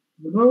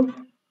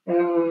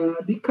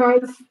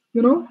 because,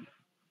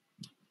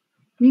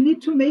 we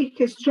need to make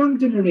a strong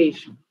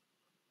generation.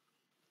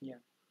 Yeah.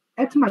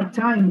 At my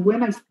time,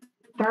 when I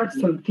start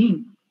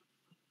something,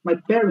 my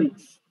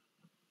parents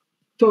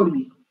told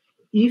me,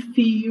 if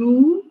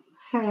you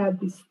have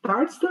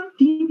start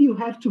something, you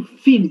have to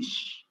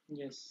finish.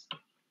 Yes.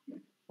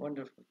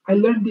 Wonderful. I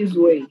learned this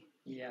way.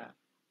 Yeah.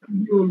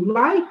 You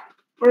like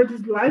or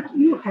dislike,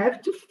 you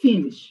have to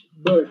finish,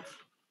 but Yes.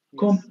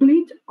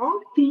 complete all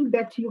things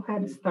that you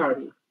have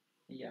started.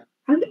 Yeah.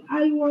 And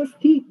I was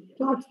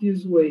taught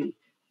this way.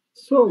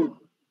 So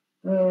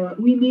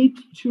we need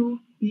to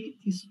be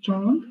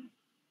strong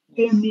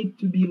and Yes. need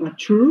to be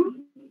mature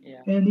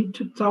Yeah. and need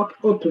to talk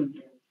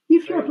openly.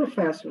 If you're a Very right.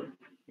 professor,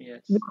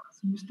 Yes. once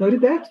you study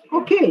that,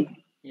 okay.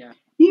 Yeah.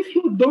 If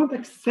you don't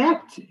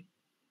accept,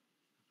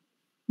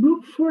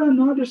 look for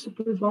another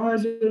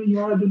supervisor in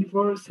your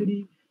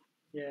university.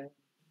 Yeah.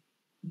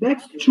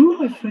 That's true,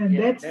 my friend.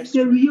 Yeah. That's That's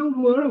the true. real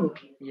world.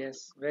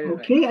 Yes. Very right.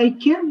 Okay,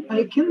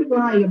 I can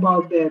lie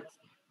about that.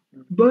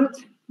 Mm. But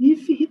if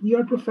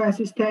your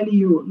professor is telling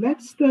you,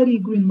 let's study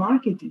green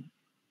marketing,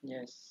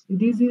 Yes.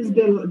 this is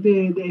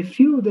the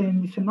field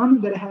and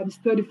phenomenon that I have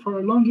studied for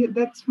a long year.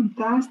 That's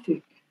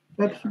fantastic.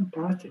 That's Yeah.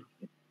 fantastic.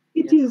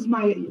 It Yes. is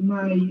my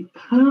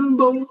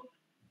humble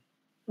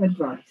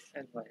advice.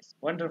 Advice.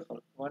 Wonderful.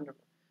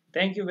 Wonderful.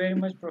 Thank you very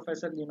much,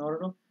 Professor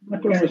Leonardo. My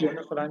It's a pleasure.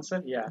 wonderful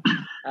answer. Yeah.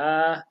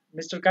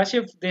 Mr.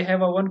 Kashif, they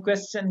have a one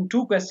question,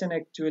 two question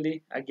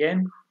actually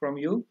again from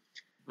you.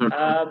 Okay.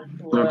 Uh,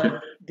 Okay.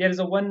 there is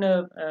a one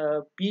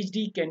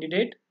PhD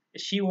candidate.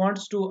 She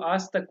wants to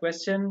ask the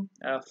question.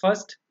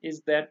 First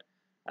is that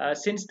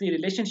since the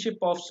relationship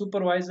of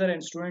supervisor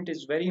and student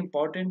is very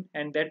important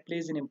and that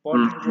plays an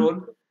important Hmm. role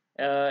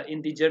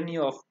in the journey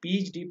of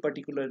PhD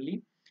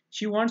particularly,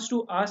 she wants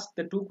to ask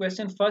the two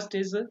questions. First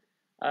is,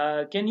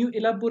 can you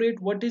elaborate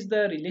what is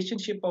the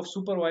relationship of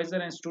supervisor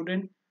and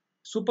student?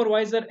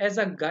 Supervisor as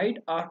a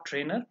guide or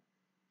trainer?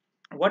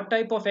 What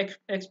type of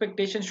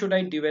expectation should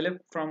I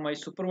develop from my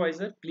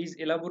supervisor? Please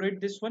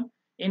elaborate this one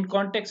in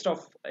context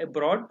of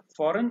abroad,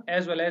 foreign,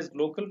 as well as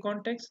local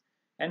context.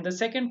 And the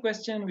second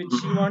question, which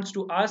she wants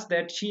to ask,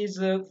 that she is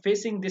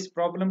facing this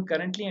problem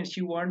currently, and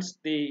she wants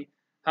the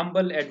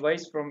humble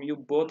advice from you,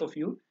 both of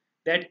you,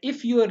 that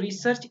if your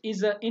research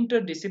is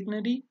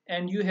interdisciplinary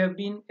and you have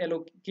been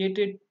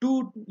allocated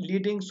two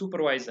leading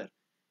supervisor,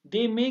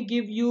 They may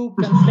give you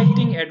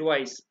conflicting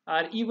advice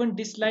or even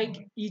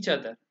dislike each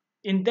other.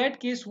 In that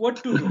case,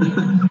 what to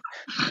do?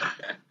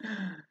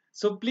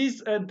 So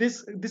please,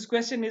 this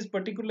question is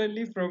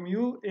particularly from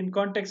you in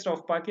context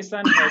of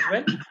Pakistan as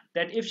well.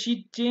 That if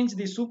she changed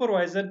the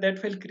supervisor,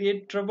 that will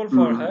create trouble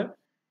for Hmm. her,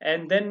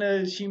 and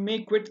then she may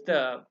quit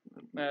the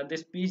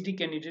this PhD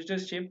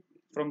candidateship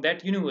from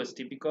that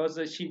university because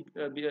she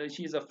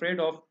is afraid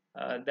of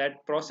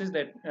that process,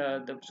 that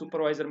the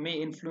supervisor may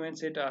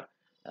influence it, or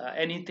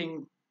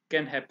anything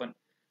can happen.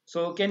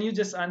 So can you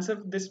just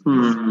answer this,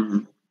 please? Hmm.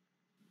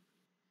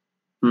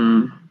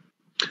 Hmm.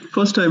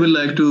 First, I would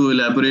like to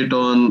elaborate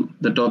on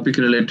the topic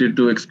related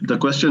to the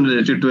question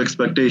related to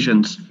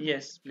expectations.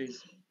 Yes,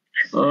 please.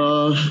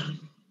 Uh,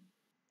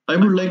 I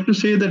would like to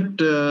say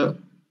that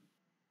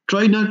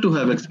try not to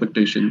have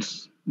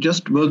expectations.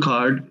 Just work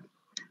hard.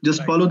 Just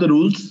Right. follow the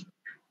rules.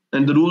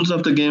 And the rules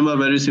of the game are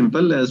very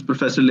simple, as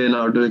Professor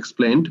Leonardo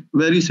explained.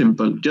 Very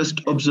simple.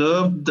 Just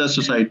observe the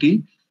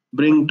society,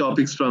 bring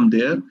topics from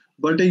there.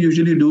 What I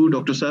usually do,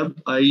 Dr. Saab,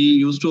 I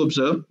used to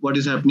observe what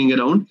is happening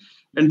around,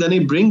 and then I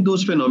bring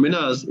those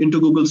phenomena into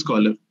Google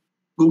Scholar.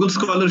 Google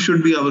Scholar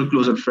should be our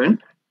closer friend.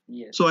 So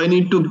Yes. I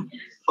need to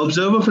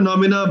observe a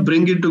phenomena,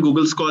 bring it to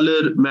Google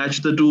Scholar,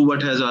 match the two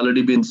what has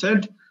already been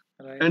said,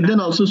 Right. and then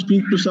also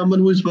speak to someone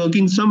who is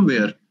working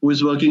somewhere, who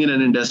is working in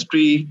an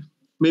industry,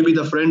 maybe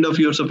the friend of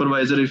your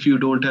supervisor if you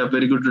don't have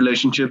very good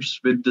relationships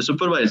with the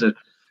supervisor.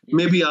 Yes.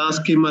 Maybe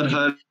ask him or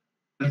her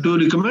to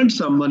recommend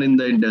someone in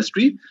the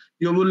industry.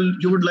 You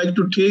would like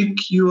to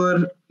take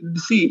your,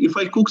 see, if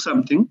I cook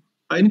something,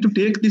 I need to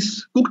take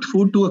this cooked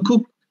food to a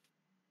cook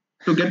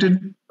to get it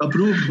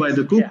approved by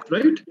the Yeah. cook,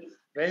 right? So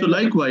Very right.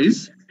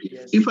 likewise,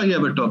 Yes. if I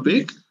have a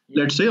topic,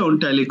 Yeah. let's say on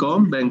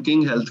telecom,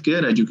 banking,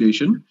 healthcare,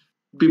 education,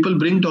 Mm. people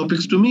bring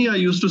topics to me. I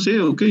used to say,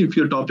 okay, if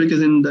your topic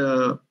is in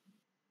the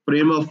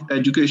frame of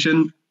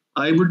education,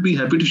 I would be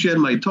happy to share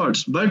my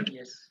thoughts. But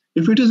Yes.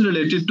 if it is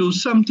related to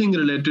something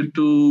related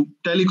to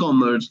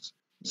telecommerce, Yes.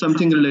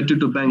 something related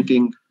to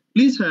banking,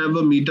 please have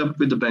a meetup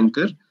with the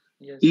banker,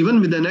 Yes. even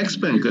with an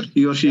ex-banker.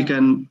 He or she Yeah.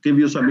 can give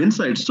you some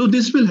insights. So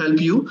this will help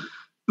you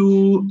to,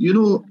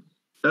 Go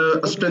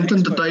to the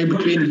strengthen the expert. tie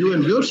between you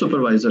and your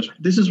supervisor.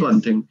 This is one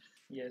Yes. thing.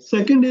 Yes.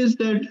 Second is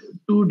that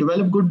to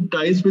develop good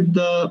ties with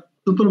the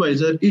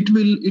supervisor,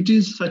 it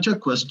is such a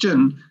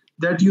question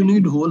that you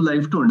need whole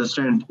life to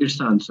understand its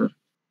answer.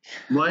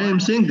 Why I'm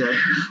saying that?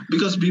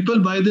 Because people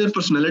by their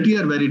personality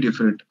are very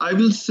different. I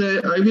will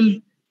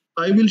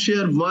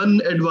share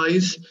one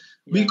advice.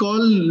 We Yeah.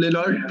 call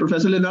Leonardo,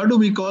 Professor Leonardo,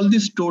 we call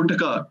this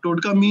totka.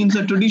 Totka means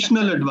a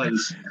traditional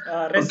advice.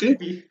 Okay.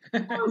 Recipe.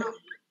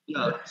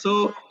 Yeah.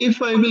 So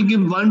if I will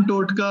give one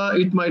totka,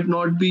 it might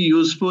not be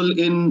useful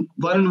in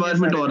one One case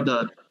environment or or in the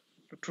other.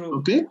 true.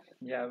 Okay.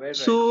 Yeah. Very right.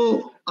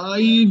 So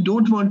I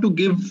don't want to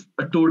give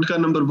a totka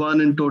number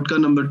one and totka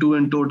number two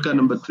and totka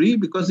number Yes. three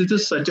because it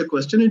is such a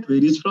question. It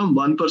varies from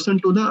one person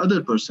to the other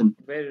person.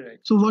 Very right.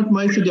 So what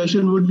my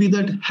suggestion would be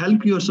that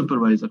help your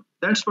supervisor.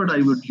 That's what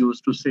I would Yes.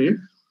 use to say.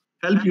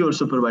 Help your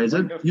supervisor.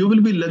 You Wonderful.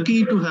 will be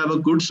lucky to have a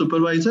good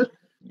supervisor.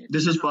 Yes.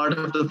 This is part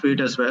of the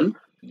fate as well.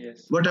 Yes.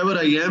 Whatever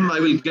I am, I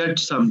will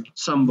get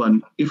someone.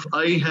 If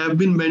I have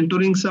been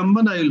mentoring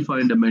someone, I will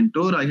find a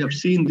mentor. I have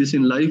seen this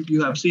in life.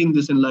 You have seen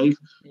this in life.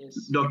 Yes.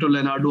 Dr.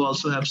 Leonardo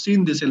also have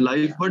seen this in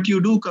life. What you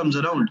do comes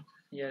around.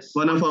 Yes.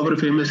 One of our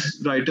Exactly. famous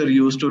writer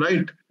used to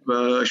write,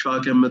 Yes.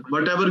 Ashfaq Ahmed,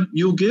 whatever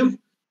you give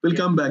will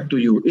Yeah. come back to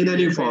you in any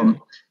Very right. form.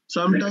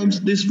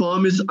 Sometimes this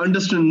form is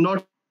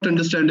not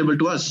understandable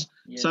to us.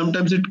 Yes.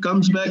 Sometimes it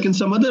comes back in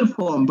some other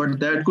form, but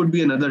that could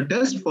be another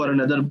test for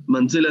another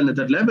manzil,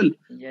 another level.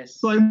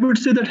 So I Yes. would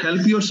say that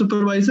help your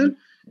supervisor,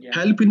 Yeah.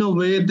 help in a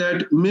way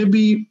that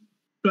maybe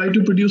try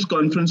to produce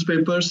conference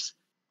papers,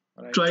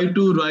 Right. try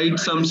to write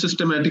some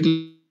systematic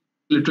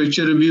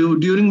literature review.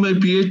 During my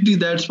PhD,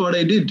 that's what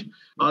I did.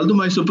 Although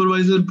my Yeah.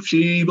 supervisor,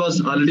 she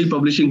was already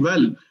publishing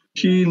well,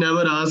 she Yeah.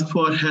 never asked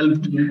for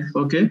help.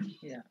 Okay.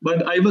 Yeah.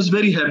 But I was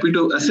very happy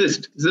to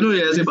assist. As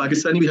a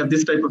Pakistani, we have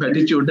this type of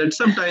attitude that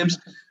sometimes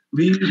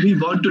we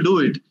want to do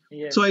it.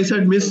 So I Yes.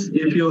 said, Miss,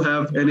 if you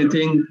have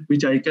anything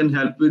which I can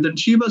help with, and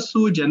she was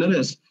so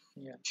generous.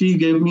 Yeah. She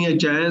gave me a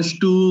chance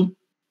to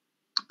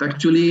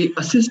actually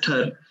assist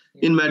her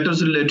Yeah. in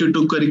matters related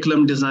to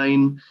curriculum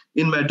design,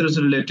 in matters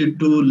related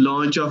to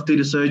launch of the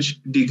research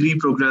degree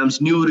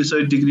programs, new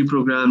research degree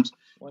programs,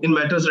 in Wonderful.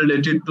 matters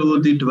related to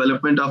the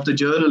development of the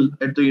journal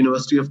at the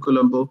University of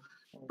Colombo.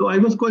 So I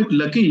was quite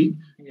lucky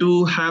Yeah.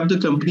 to have the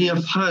company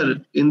of her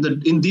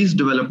in these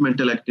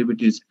developmental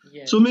activities.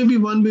 So Yes. maybe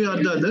one way or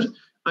the other,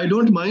 I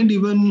don't mind.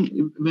 Even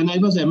when I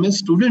was MS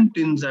student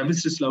in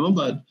Zavis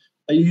Islamabad,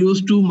 I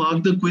used to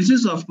mark the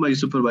quizzes of my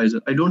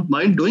supervisor. I don't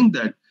mind doing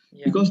that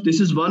Yeah. because this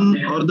is one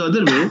or the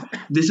other way.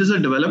 This is a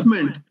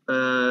development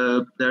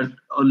that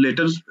on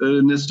later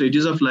in the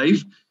stages of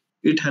life,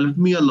 it helped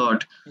me a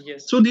lot.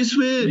 Yes. So this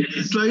way,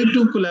 try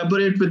to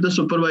collaborate with the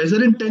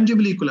supervisor and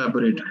tangibly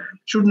collaborate.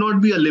 Should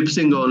not be a lip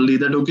sync only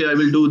that okay, I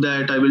will do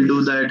that, I will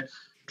do that.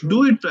 Do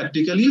True. it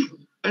practically,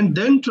 and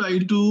then try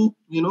to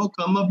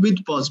come up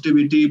with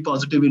positivity,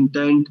 positive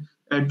intent.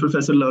 And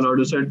Professor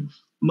Leonardo said,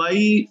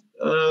 My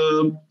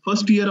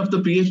first year of the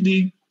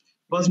PhD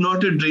was Yes.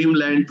 not a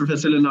dreamland,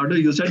 Professor Leonardo.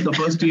 You said the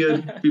first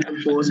year people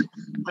post.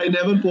 I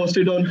never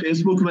posted on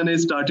Facebook when I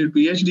started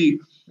PhD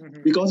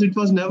Mhm. because it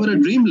was never a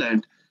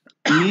dreamland.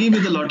 Me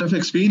with a lot of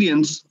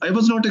experience, I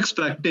was not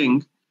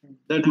expecting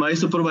that my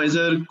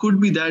supervisor could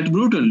be that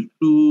brutal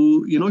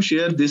to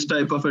share this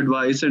type of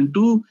advice and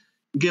to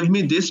give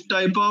me this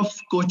type of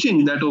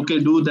coaching that okay,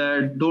 do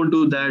that, don't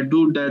do that,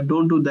 do that,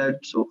 don't do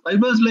that. So I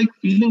was like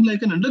feeling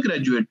like an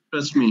undergraduate,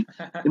 trust me,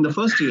 in the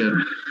first year.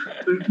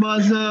 So it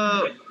was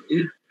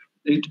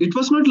it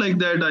was not like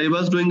that I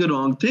was doing a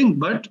wrong thing,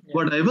 but Yeah.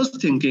 what I was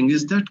thinking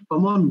is that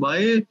come on,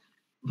 why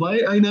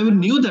I never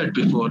knew that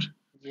before.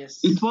 It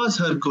Yes. was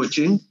her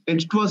coaching,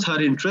 it was her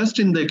interest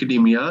in the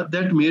academia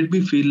that made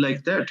me feel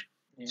like that.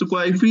 So Yes.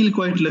 I feel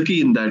quite lucky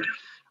in that.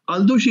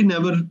 Although she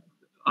never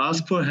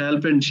asked for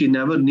help and she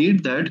never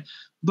need that,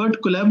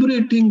 but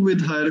collaborating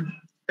with her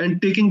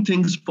and taking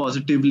things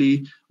positively,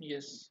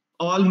 Yes.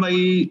 all my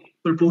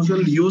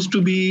proposal used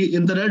to be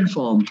in the red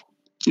form.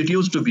 It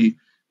used to be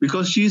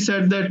because she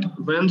said that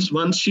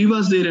once she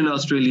was there in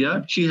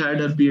Australia, she had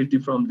her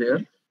PhD from there.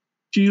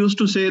 She used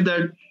to say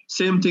that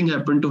same thing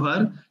happened to her,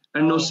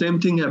 and no Oh. same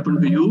thing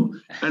happened to you,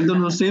 and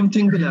then no same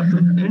thing will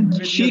happen. And With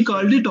your she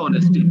called friends. it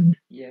honesty.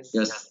 Yes.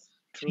 Yes.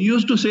 She True.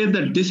 used to say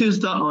that this is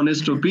the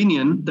honest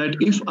opinion that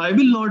if I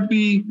will not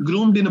be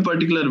groomed in a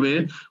particular way,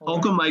 All how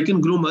right. come I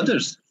can groom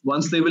others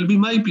once they will be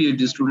my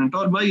PhD student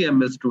or my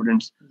MS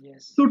students?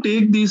 Yes. So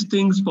take these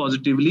things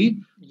positively.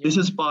 This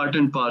Yeah. is part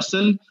and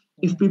parcel. Yeah.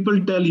 If people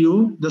tell you,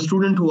 the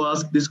student who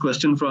asked this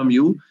question from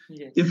you,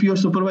 if Yes. your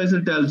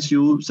supervisor tells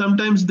you,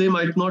 sometimes they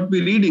might not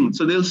be reading.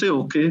 So they'll say,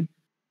 okay, this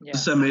Yeah.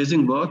 is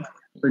amazing work,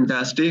 Yes.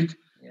 fantastic.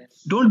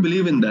 Yes. Don't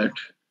believe in that.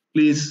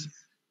 Please Yes.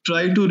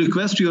 try to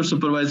request your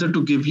supervisor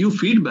to give you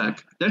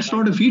feedback. That's Right.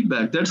 not a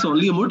feedback, that's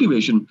only a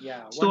motivation. Yeah.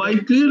 So I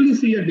Wonderful. clearly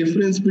see a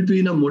difference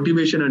between a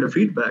motivation and a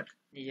feedback.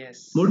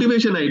 Yes.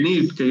 Motivation I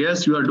need, okay,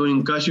 yes, you are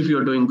doing, Kashif, you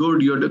are doing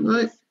good, you're doing,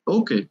 Yes.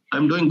 okay,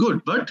 I'm doing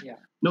good, but Yeah.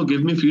 no,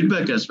 give me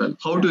feedback as well.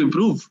 How to Yeah.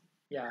 improve?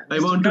 Yeah. I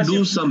Mr. want to do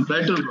Kashif. some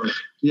better work.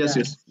 Yes,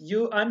 Yeah. yes.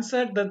 You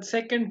answered the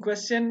second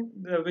question,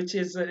 which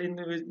is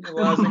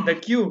was in the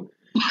queue.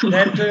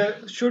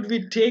 That should we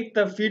take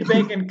the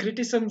feedback and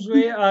criticisms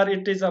way, or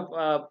it is a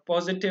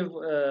positive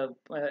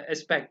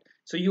aspect?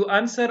 So you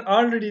answer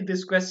already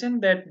this question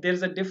that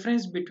there's a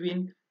difference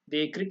between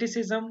the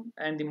criticism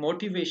and the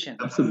motivation.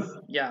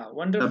 Absolutely. Yeah.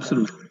 Wonderful.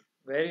 Absolutely.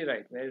 Very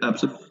right. Very right.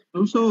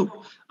 Absolutely.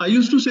 So I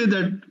used to say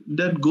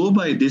that go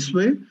by this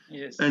way and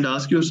Yes.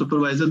 ask your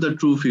supervisor the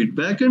true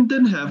feedback and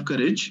then have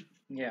courage.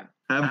 Yeah.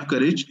 Have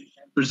courage.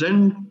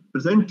 Present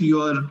present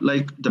your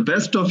like the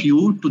best of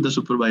you to the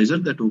supervisor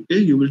that okay,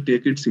 you will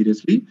take it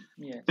seriously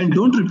Yes. and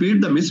don't repeat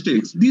the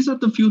mistakes. These are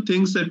the few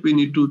things that we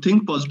need to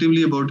think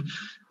positively about.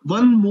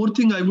 One more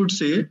thing I would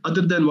say,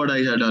 other than what I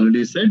had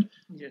already said,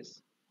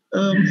 Yes.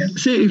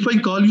 say if I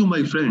call you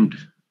my friend,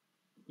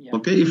 Yeah.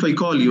 okay, if I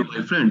call you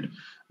my friend,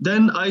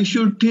 then I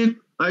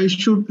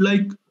should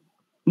like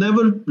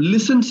never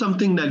listen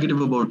something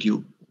negative about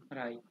you.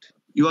 Right.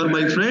 You are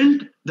my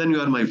friend, then you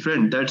are my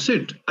friend, that's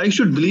it. I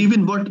should believe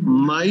in what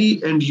my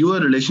and your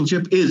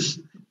relationship is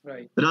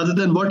Right. rather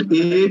than what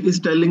A is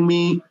telling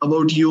me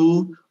about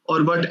you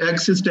or what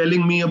X is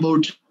telling me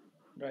about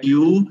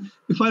you. Right.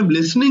 If I'm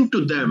listening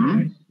to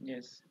them,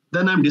 Yes.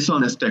 then I'm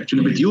dishonest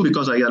actually with you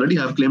because I already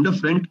have claimed a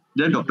friend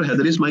that Dr.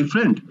 Heather Yes. is my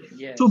friend. So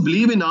Yes.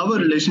 believe in our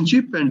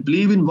relationship and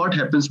believe in what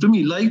happens to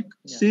me. Like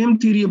Yeah. same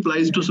theory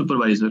applies to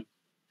supervisor.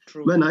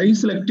 True. When I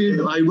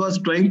was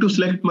trying to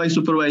select my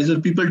supervisor,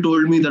 people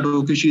told me that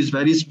okay, she is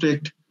very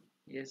strict.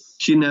 Yes.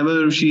 She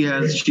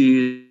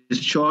is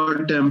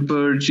short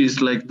tempered,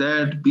 she's like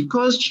that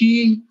because she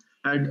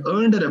had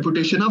earned a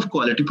reputation of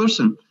quality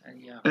person.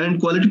 Yeah. And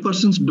quality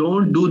persons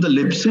don't do the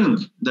lip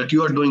sync that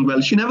you are doing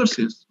well. She never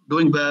says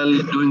doing well,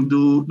 doing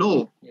do. No,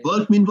 Yes.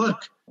 work mean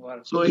work.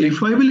 Work. So if I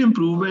Exactly. will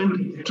improve,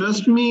 and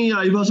trust me,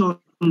 I was on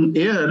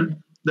air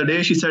the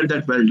day she said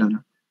that well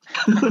done.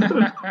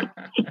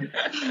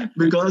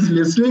 Because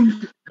listening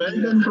well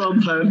done Yeah.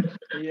 from her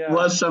Yeah.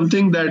 was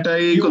something that I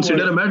New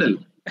consider a word. medal.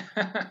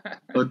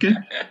 Okay,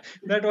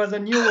 That was a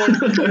new word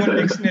in human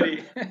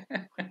dictionary.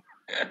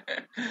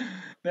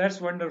 That's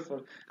wonderful.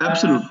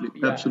 absolutely,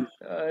 Yeah.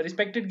 absolutely.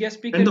 Respected guest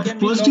And speaker, the can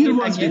we first log year in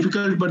was again?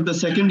 difficult, but the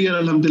second year,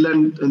 alhamdulillah,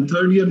 and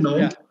third year now.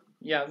 Yeah.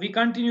 Yeah. We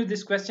continue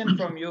this question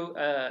from you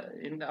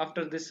in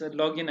after this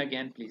login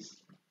again, please.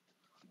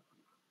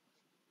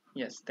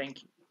 Yes.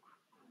 Thank you.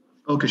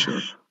 Okay,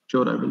 sure,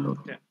 sure, I will know.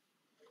 Yeah.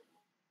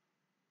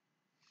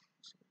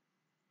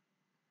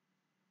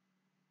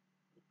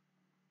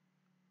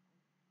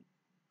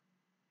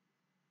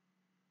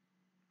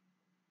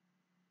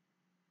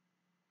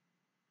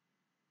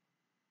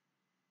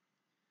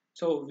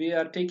 So we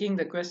are taking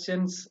the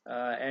questions,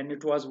 and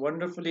it was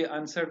wonderfully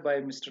answered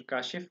by Mr.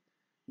 Kashif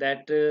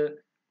that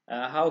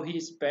how he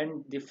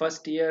spent the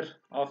first year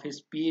of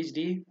his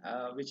PhD,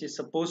 which is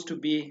supposed to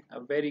be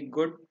a very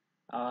good,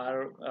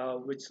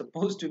 which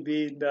supposed to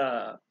be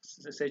the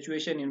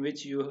situation in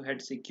which you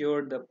had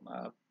secured the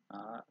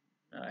uh,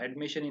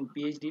 admission in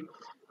PhD.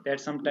 that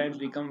sometimes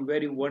become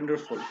very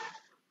wonderful.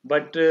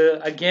 But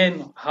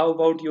again, how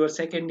about your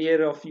second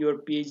year of your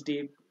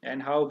PhD,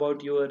 and how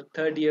about your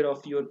third year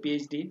of your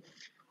PhD?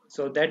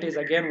 So that is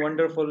again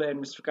wonderful, and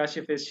Mr.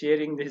 Kashif is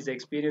sharing his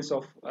experience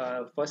of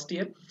first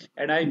year.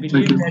 And I Thank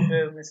believe you.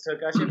 that Mr.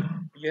 Kashif,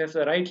 you have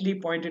rightly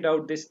pointed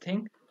out this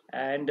thing,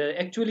 and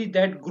actually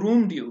that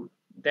groomed you,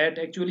 that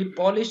actually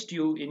polished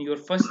you in your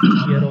first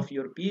year of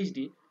your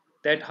PhD.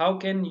 That how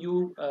can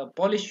you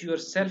polish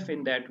yourself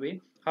in that way?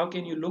 How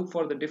can you look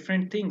for the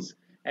different things?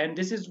 And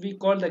this is we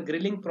call the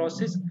grilling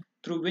process,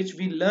 through which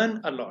we learn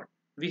a lot.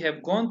 We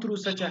have gone through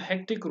such a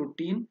hectic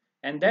routine,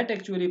 and that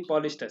actually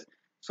polished us.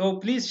 So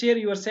please share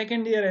your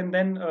second year and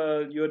then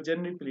your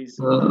journey, please.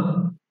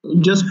 Uh,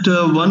 just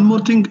one more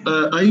thing.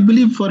 I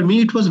believe for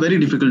me it was very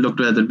difficult,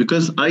 Dr. Adar,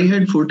 because I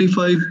had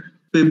 45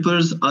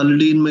 papers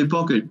already in my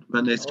pocket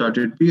when I Oh,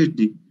 started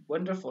PhD.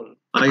 wonderful.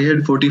 I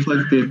had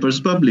 45 papers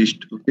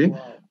published. Okay.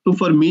 Wow. So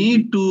for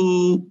me to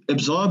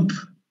absorb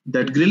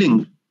that Yes. grilling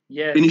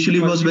Yes, it initially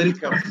was was very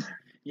difficult. tough.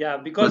 Yeah,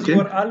 because you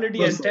Okay. are It already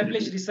was very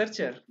established difficult.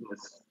 researcher. Yes.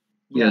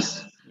 Yeah.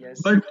 Yes.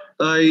 Yes. But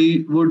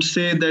I would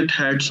say that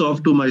hats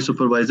off to my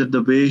supervisor,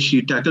 the way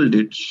she tackled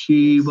it. She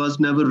Yes. was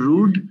never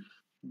rude,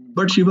 Mm.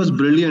 but she was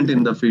brilliant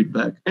in the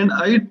feedback. And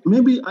I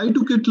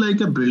took it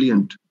like a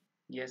brilliant.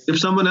 Yes. If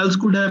someone else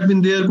could have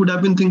been there, could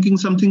have been thinking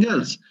something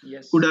else, could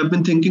Yes. have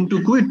been thinking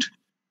to quit,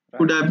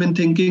 could Right. have been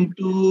thinking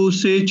to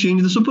say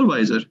change the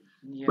supervisor.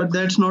 But Yes.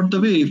 that's not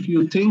the way. If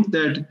you think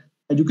that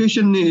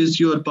education is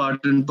your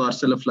part and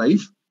parcel of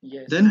life,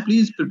 then Yes.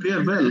 please prepare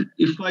well.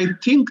 If I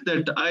think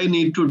that I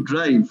need to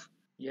drive,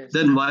 Yes.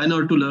 then why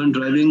not to learn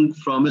driving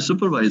from a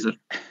supervisor?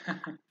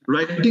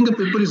 Writing a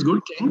paper is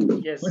good thing,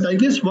 but I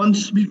Yes. guess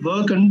once we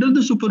work under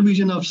the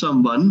supervision of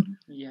someone,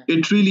 Yeah.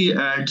 it really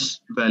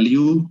adds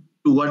value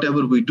to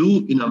whatever we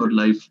do in our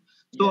life.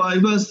 So I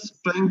Yes. was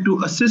trying to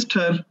assist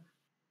her,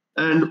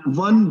 and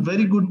one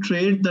very good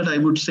trait that I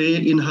would say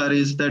in her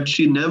is that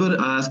she never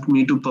asked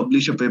me to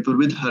publish a paper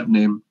with her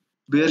name,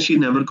 where Oh, she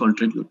never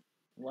contributed.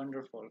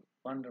 wonderful.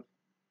 Wonderful.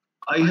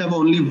 I have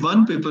only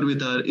one paper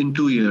with her in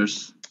 2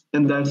 years,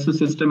 and that's the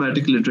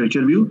systematic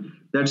literature view.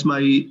 That's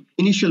my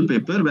initial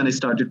paper when I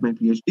started my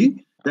PhD.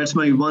 That's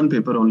my Okay. one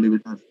paper only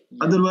with her. Yeah.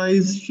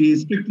 Otherwise, she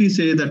strictly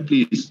say that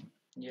please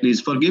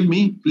Yes. forgive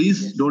me. Please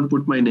Yes. don't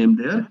put my name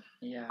there.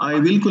 Yeah. I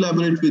will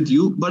collaborate with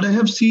you, but I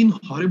have seen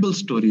horrible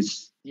stories.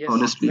 Yes.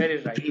 Honestly, Very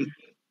right.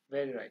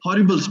 Very right.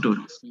 horrible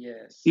stories.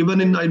 Yes. Even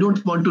in, I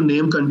don't want to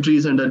name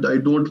countries and I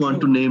don't want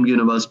to True. name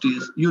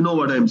universities. You know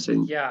what I'm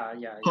saying. Yeah. Yeah.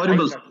 Yeah. I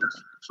Horrible got. stories.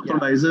 Yeah.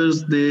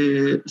 Supervisors,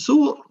 they, so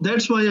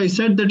that's why I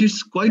said that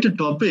it's quite a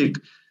topic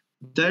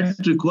that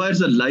Yes. requires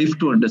a life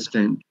to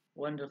understand.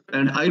 Wonderful.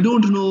 And I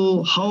don't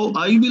know how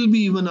I will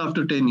be even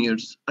after 10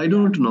 years. I Yeah.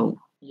 don't know.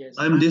 Yes.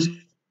 I'm this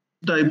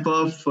type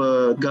of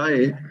guy.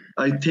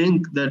 I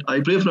think that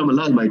I pray from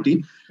Allah Almighty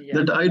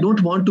that Yeah. I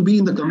don't want to be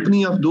in the company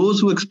of those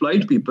who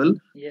exploit people,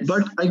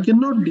 but Yes. I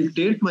cannot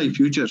dictate my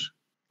future.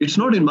 It's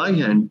not in True. my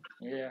hand.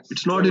 Yes.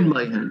 It's not Very in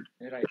right. my hand.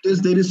 Right. It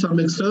is, there is some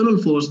external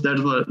force.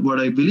 That's what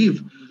I believe.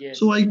 So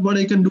Yes. I, what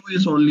I can do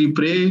is only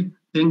pray,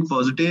 think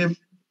positive,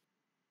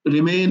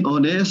 remain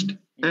honest. Yes.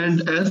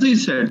 And as I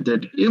said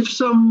that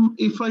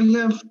if I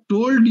have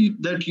told you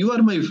that you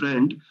are my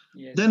friend,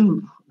 Yes.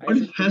 then I what it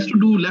should has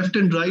believe to you. do left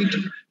and right,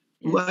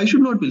 I Yes.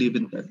 should not believe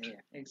in that. Yeah.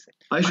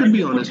 Exactly. I And should be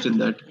you put honest in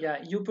that. yeah,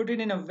 you put it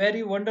in a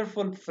very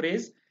wonderful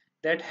phrase,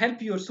 that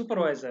help your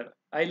supervisor.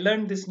 I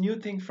learned this new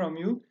thing from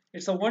you.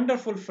 It's a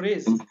wonderful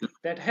phrase,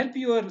 that help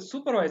your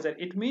supervisor.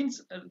 It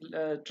means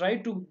try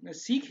to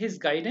seek his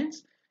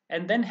guidance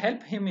and then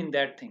help him in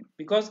that thing.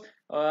 Because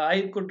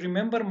I could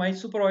remember my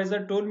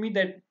supervisor told me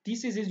that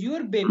thesis is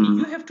your baby. Mm,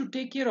 You have to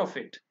take care of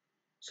it.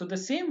 So the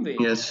same way,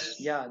 yes,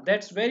 yeah,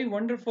 that's very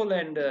wonderful,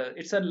 and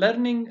it's a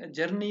learning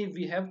journey.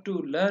 We have to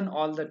learn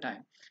all the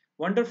time.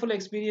 Wonderful I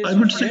experience you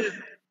would say shared.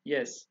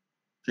 Yes.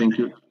 thank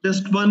you.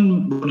 Just one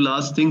more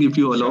last thing, if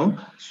you Sure. allow.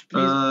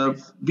 Please,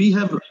 please. We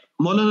have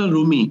Maulana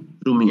Rumi.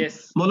 Rumi. Yes.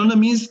 Maulana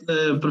means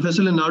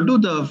Professor Leonardo,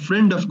 the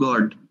friend of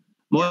God.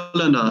 Yeah.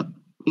 Maulana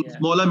means Yeah.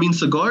 Maula means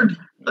the God.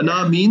 Yeah.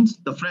 Ana means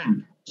the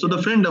friend. So the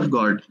Yeah. friend of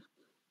God.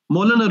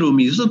 Maulana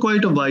Rumi is a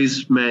quite a wise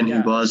man he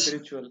Yeah. was.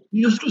 Spiritual. He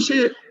used to say,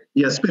 yes,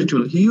 Yeah.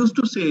 spiritual. He used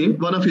to say,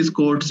 one of his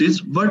quotes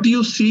is, what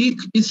you seek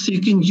is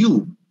seeking you.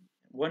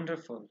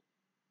 Wonderful.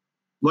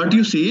 What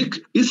you seek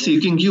is Yes.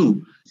 seeking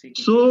you. Seeking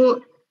you.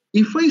 So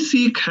if I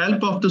seek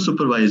help of the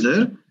supervisor,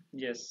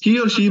 Yes. he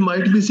or she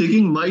might be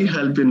seeking my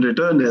help in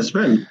return as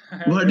well.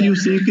 What Yeah. you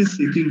seek is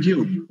seeking you,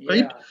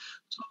 right? Yeah.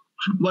 So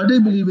what I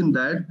believe in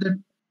that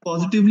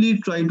positively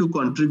try to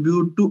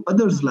contribute to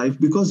others' life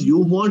because you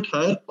want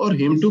her or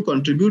him Yes. to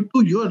contribute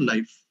to your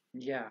life.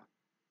 Yeah.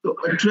 So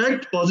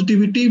attract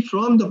positivity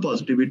from the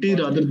positivity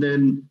rather Positivity.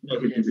 than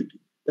Yes. negativity.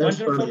 That's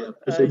what I Wonderful.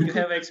 have to say. You Because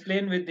have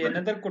explained with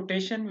another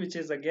quotation, which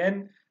is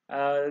again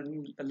uh,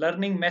 a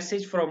learning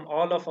message from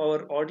all of our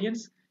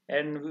audience.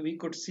 And we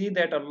could see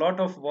that a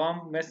lot of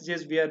warm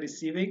messages we are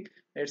receiving.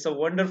 It's a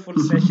wonderful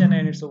session,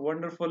 and it's a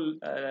wonderful,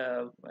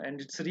 and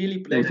it's really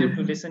thank pleasure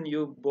to you. listen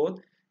you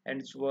both.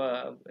 and it's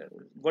a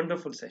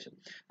wonderful session.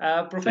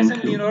 Professor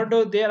Thank you.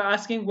 Leonardo, they are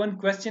asking one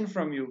question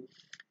from you.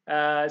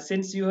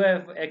 Since you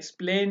have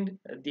explained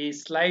the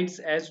slides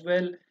as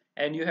well,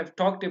 and you have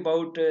talked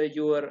about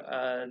your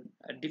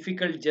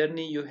difficult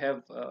journey you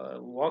have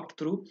walked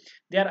through,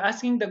 they are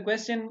asking the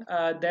question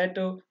that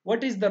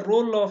what is the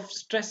role of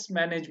stress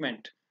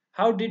management?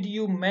 How did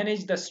you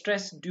manage the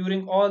stress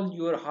during all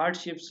your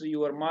hardships,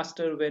 your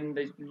master, when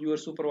your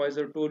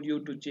supervisor told you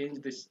to change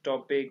this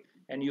topic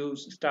and you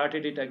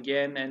started it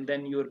again, and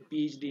then your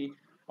PhD,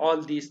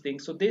 all these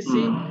things? So they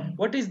say, Mm.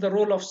 what is the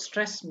role of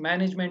stress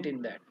management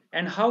in that,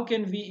 and how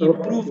can we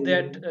improve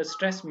that Okay.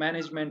 stress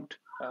management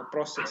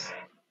process?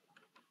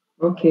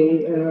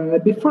 Okay.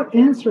 Before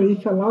answering,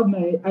 if allowed,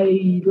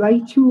 I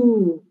like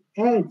to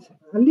add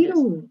a Yes,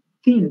 little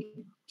thing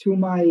to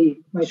my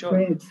sure,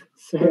 friend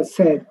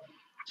said.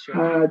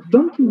 sure.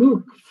 Don't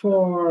look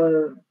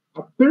for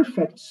a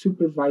perfect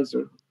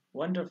supervisor.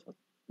 Wonderful.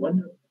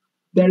 When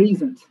there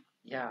isn't.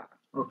 Yeah,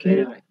 very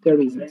Okay, right. there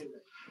isn't.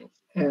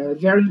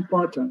 Yes, Very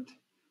important.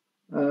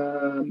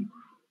 Um,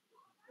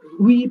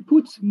 we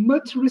put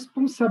much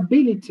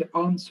responsibility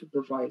on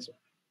supervisor.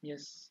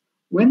 yes,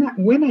 When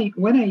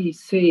I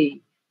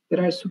say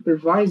there are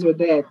supervisor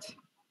that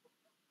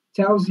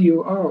tells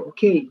you, oh,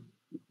 okay,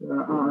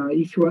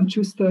 if you want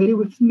to study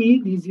with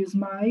me, this is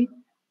my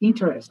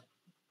interest,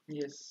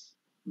 yes,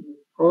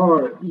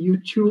 or you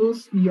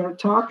choose your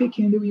topic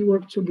and we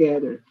work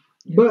together.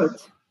 yes,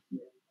 But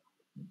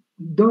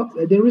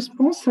the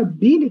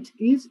responsibility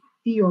is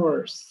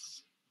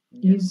yours.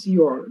 Is yes,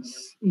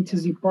 yours. It yeah,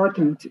 is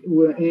important.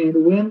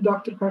 And when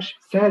Dr. Kashif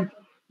said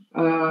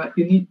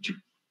you need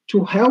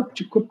to help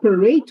to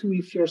cooperate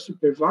with your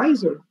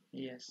supervisor,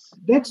 yes,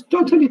 that's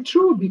totally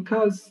true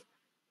because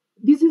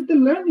this is the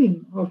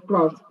learning of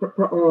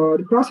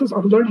the process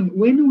of learning.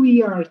 When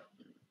we are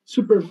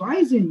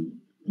supervising,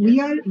 we yes,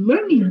 are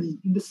learning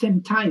in the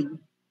same time.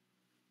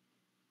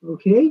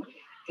 Okay,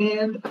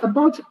 and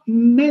about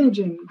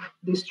managing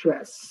the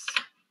stress.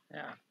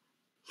 yeah,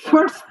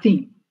 First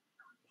thing,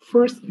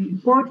 first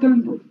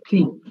important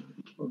thing,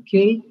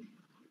 okay,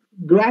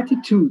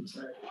 gratitude,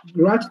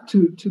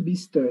 gratitude to be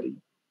studied.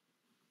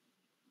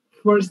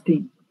 First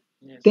thing,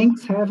 yes,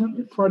 thanks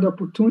heaven for the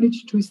opportunity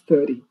to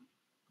study.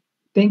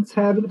 Thanks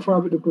heaven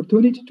for the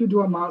opportunity to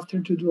do a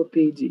master, to do a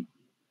PhD.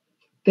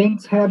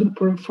 Thanks heaven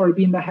for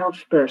being a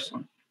healthy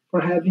person,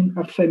 for having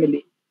a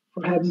family,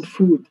 for having yes,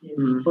 food,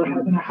 for Mm.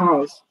 having a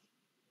house.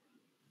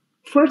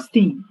 First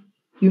thing,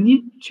 you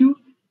need to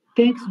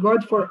thank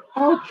God for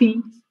all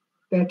things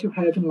that you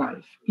have in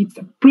life. It's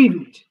a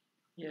privilege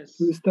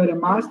to yes, study a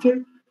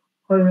master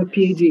or a yes,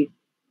 PhD.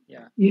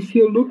 yeah, If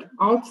you look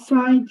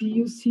outside,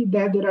 you see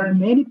that there are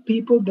many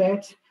people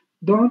that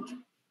don't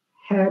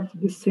have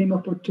the same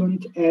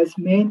opportunity as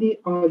many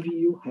of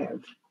you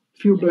have.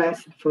 Feel yeah,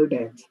 blessed for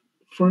that.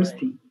 First right,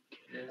 thing.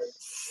 yes,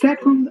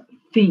 Second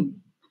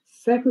thing,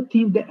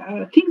 things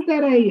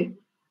that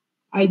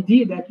I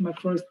did at my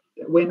first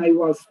when I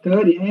was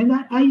studying, and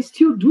I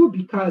still do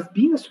because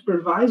being a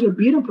supervisor,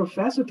 being a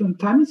professor,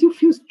 sometimes you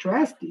feel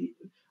stressed.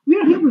 We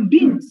are human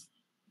beings.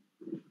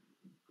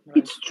 right,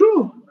 It's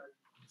true.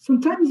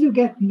 Sometimes you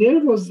get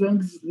nervous,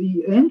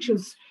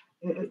 anxious.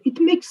 It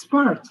makes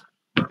part.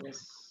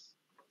 yes,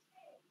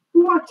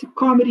 Watch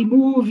comedy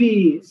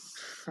movies.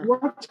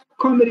 Watch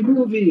comedy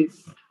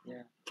movies.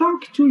 yeah,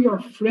 Talk to your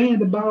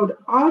friend about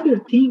other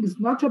things,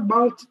 not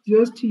about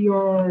just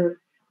your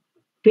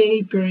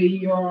paper,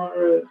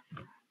 your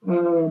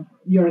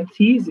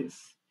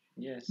thesis,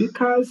 yes,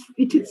 because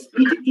it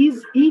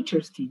is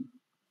interesting.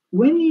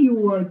 When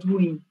you are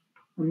doing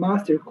a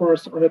master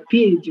course or a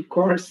PhD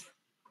course,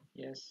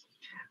 yes,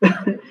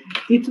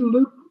 it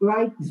look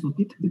like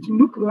it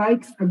look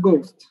like a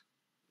ghost.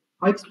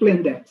 I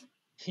explain that.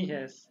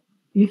 yes,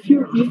 If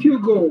you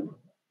go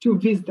to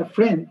visit a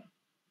friend,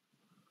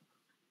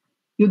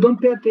 you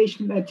don't pay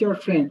attention at your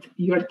friend.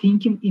 You are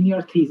thinking in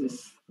your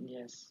thesis.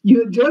 yes,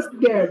 You're just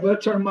there,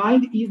 but your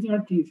mind is in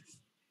your thesis.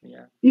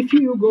 yeah, If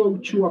you go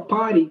to a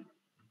party,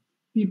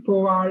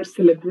 people are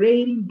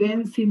celebrating,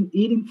 dancing,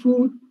 eating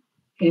food,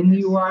 and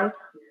you yes, are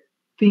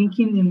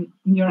thinking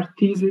in your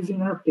thesis in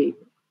your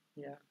paper.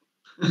 yeah,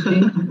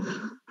 Okay,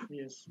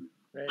 yes,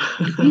 very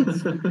right,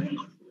 it's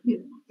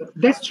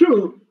that's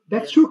true.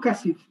 That's yes, true,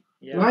 Kashif.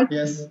 yeah, Right?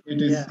 Yes,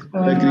 it yeah, is.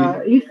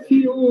 Agree. If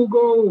you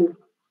go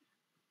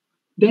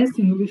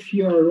dancing with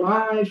your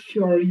wife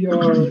or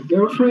your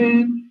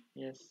girlfriend,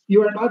 yes,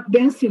 you are not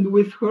dancing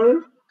with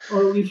her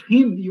or with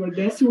him. You are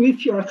dancing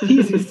with your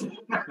thesis.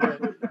 yes,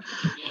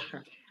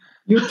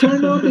 You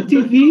turn on the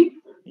TV.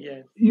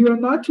 yes, You are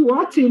not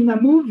watching a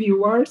movie.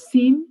 You are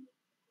seeing.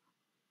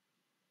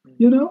 mm,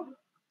 You know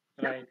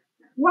right,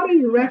 what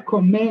I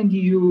recommend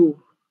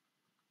you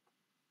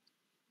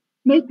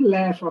make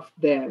laugh of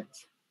that.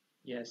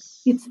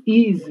 yes, It's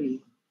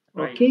easy.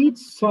 right, Okay,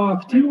 it's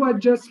soft. You are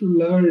just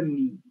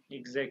learning.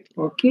 exactly,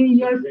 Okay,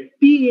 your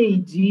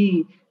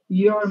PhD,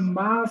 your yes,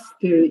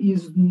 master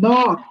is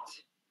not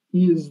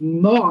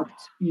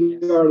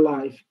yes, your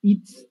life.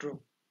 It's true,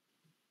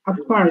 a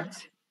part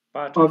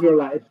part of of it, your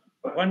life.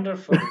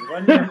 Wonderful,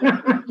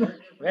 wonderful.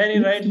 Very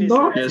It's rightly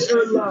not said. Yes.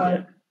 your Yeah.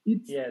 life.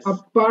 It's a Yes.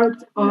 part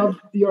of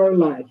your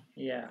life.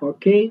 Yeah.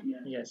 Okay?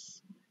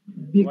 Yes.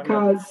 Wonderful.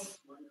 Because,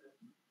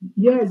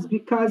 yes,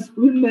 because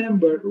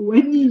remember,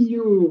 when Yes.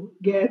 you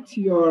get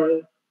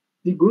your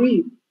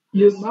degree,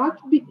 you Yes. not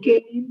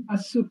became a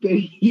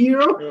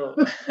superhero. True.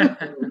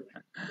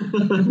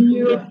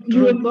 you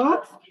you True.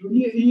 not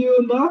you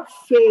not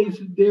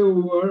save the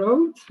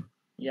world.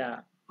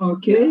 Yeah.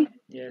 Okay?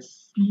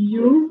 Yes.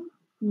 You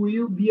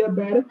will be a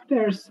better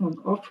person,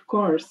 of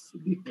course,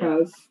 Yeah.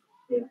 because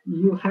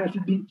you have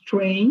been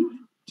trained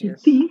to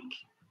Yes. think,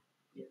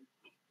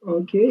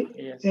 okay,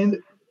 Yes. and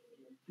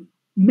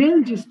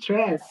manage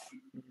stress.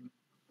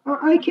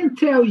 I can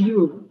tell you,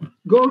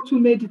 go to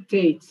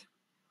meditate,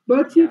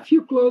 but Yeah. if you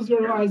close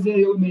your eyes and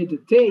you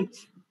meditate,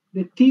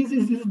 the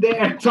thesis is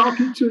there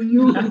talking to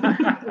you.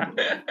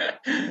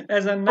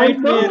 As a I know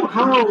nightmare.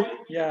 how.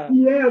 Yeah.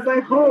 Yes, I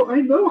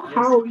know Yes.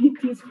 how it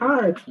is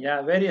hard,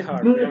 Yeah. Very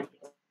hard. but Very.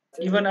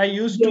 Even I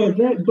used yeah,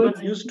 to but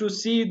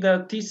see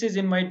the thesis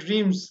in my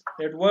dreams.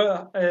 That were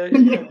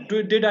yeah,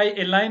 did I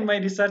align my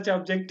research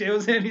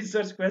objectives and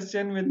research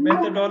question with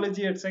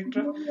methodology, etc.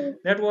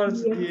 That was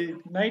yes, the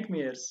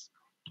nightmares.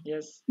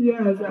 Yes.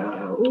 yes.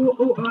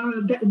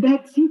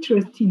 That's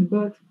interesting.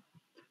 But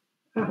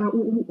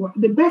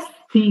the best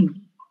thing,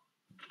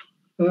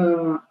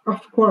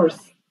 of course,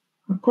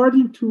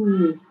 according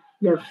to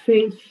your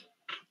faith,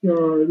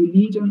 your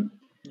religion,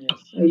 Yes.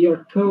 your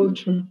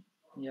culture,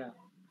 Yeah.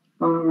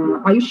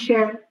 I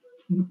share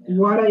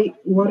Yeah.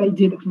 what I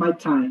did at my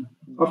time.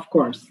 Mm. Of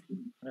course,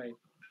 Right.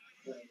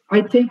 I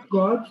thank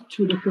God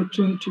to the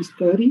opportunity to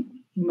study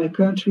in my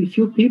country.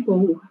 Few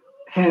people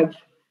have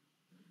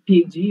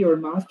PhD or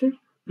master.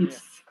 Yeah.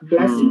 It's a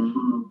blessing.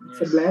 Hmm.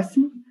 It's a Yes.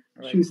 blessing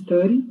to Right.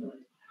 study.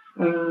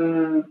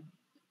 Uh,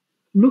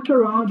 Look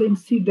around and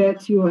see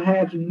that you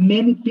have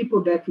many people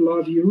that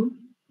love you.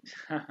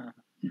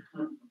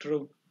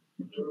 True.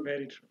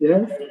 Very true.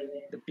 Yes.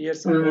 The peer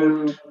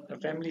support, Uh, the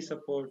family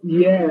support.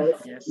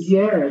 yes. Yes.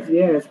 Yes.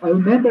 Yes. I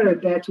remember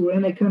that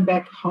when I come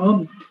back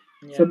home,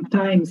 Yeah.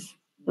 sometimes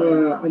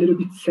a little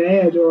bit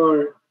sad or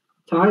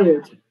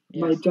tired.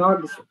 My Yes.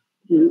 dogs,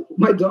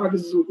 my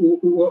dogs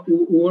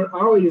were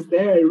always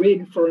there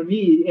waiting for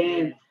me,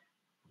 and Yes.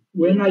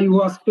 when I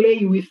was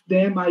playing with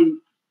them, I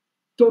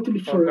totally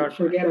Forgot.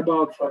 forget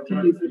about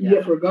things. Yeah,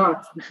 Yeah. forgot.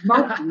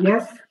 Not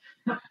yes,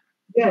 yes.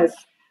 Yes.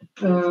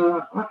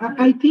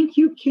 I think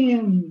you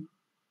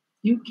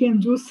can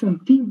do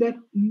something that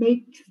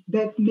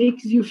makes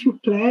you feel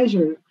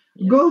pleasure.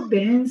 Go Yes.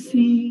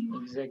 dancing,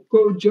 Exactly.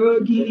 go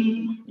jogging,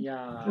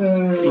 Yeah.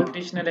 uh,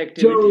 Recreational go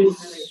activities.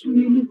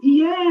 swimming.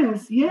 Yes,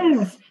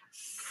 yes, Yes.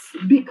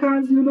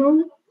 because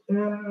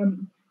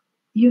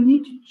you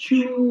need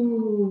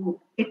to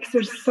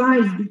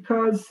exercise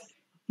because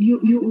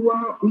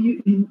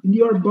in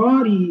your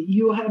body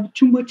you have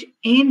too much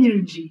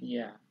energy,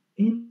 Yeah.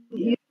 and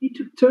you need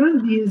to turn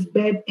this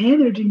bad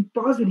energy in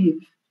positive.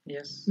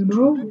 Yes.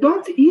 True.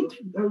 Don't eat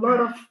a lot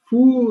of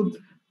food,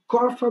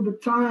 cough all the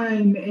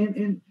time,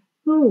 and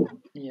no,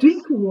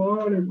 drink Yes.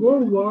 water, go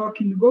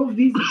walking, go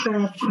visit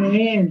a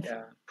friend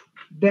Yeah.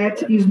 that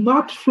is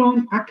not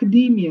from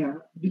academia, Yeah.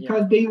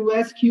 because they will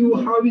ask you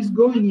how is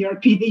going your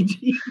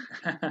PhD.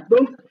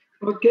 Don't,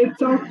 okay,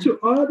 talk to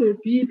other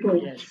people,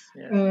 Yes.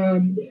 Yes.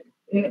 um,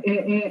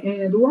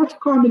 and watch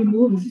comedy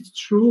movies. It's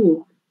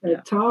true.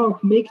 Yeah.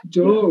 Talk, make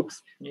jokes,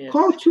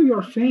 call Yes. to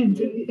your friends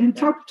and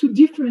Yeah. talk to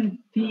different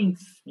things.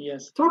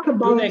 Yes. Talk Do the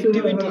about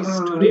activities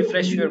to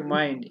refresh your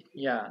mind.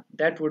 Yeah.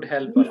 That would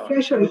help a lot.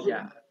 refresh. Yeah.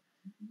 Yeah.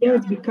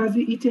 Yes, because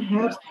it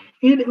helps.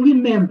 And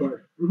remember,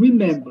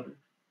 Yes.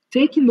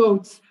 take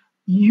notes.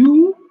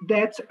 You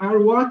that are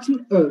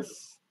watching us,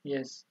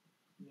 Yes.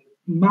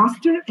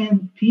 master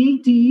and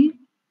PhD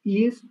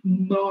is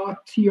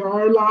not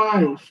your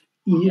life.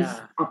 Is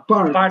Yeah. a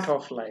part, Part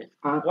of life.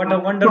 What a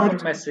a wonderful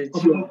part of message.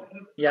 your.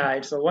 Yeah,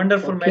 it's a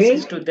wonderful Okay.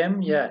 message to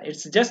them. Yeah,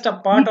 it's just a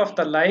part of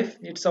the life.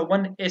 It's a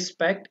one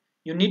aspect.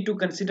 You need to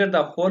consider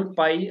the whole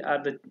pie or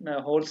the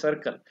whole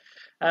circle.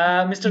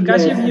 Mr.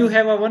 Kashif, you Yes.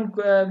 have a one.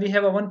 We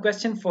have a one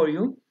question for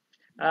you.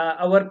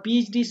 Our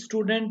PhD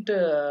student,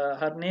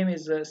 her name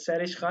is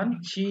Sarish Khan.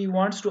 She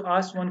wants to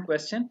ask one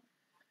question.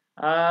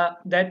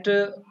 That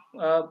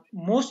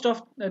most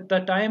of the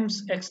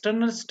times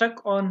external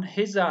stuck on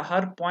his or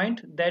her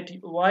point that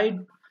why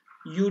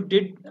you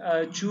did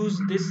choose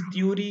this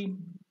theory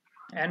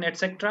and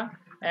etc,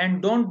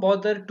 and don't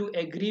bother to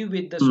agree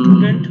with the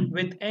student Hmm.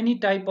 with any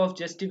type of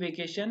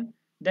justification,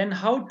 then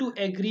how to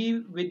agree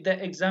with the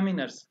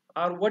examiners,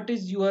 or what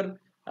is your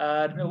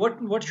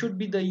what should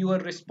be the your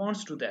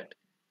response to that?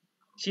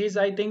 She is,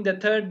 I think, the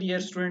third year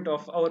student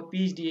of our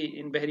PhD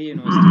in Bahri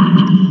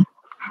University.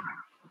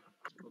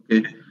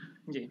 Okay.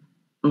 Ji.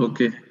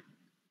 Okay.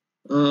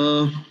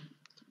 Uh,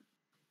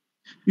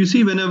 you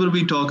see, whenever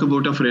we talk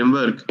about a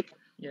framework,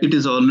 it Yes.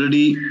 is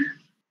already,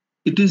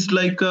 it is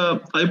like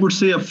I would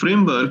say a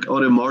framework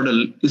or a model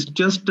is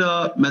just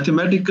a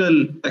mathematical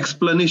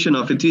explanation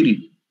of a theory.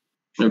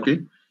 Sure. Okay.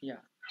 Yeah.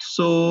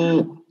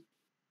 So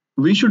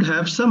we should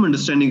have some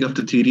understanding of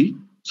the theory.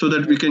 so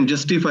that we can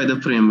justify the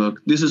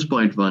framework. This is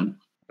point one.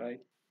 Right.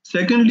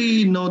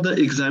 Secondly, now the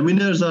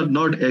examiners are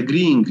not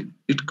agreeing.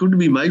 It could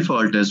be my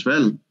fault as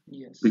well,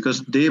 Yes.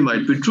 because they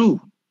might be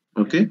true.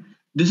 Okay,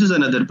 this is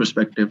another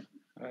perspective.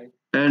 Right.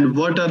 And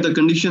what are the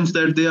conditions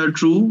that they are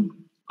true?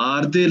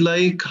 Are they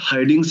like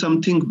hiding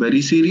something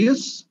very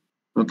serious?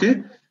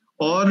 Okay,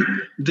 or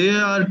they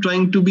are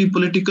trying to be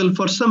political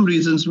for some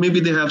reasons. Maybe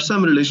they have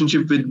some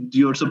relationship with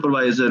your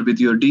supervisor, with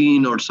your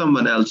dean, or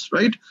someone else,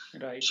 right?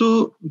 Right.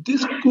 So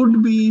this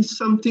could be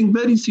something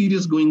very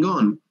serious going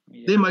on.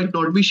 They might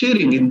not be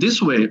sharing in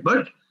this way,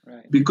 but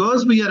Right.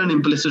 because we are an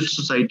implicit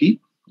society,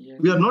 Yes.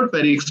 we are not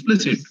very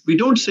explicit. We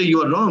don't say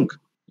you are wrong.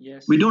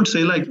 Yes. We don't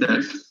say like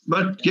that.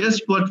 But yes,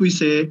 what we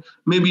say,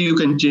 maybe you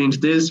can change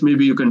this,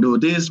 maybe you can do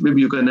this,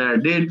 maybe you can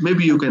add it,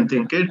 maybe you can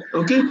think it.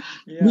 Okay,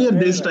 we are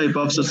this type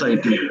of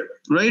society,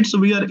 right? So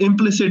we are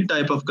implicit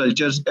type of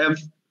cultures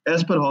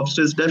as per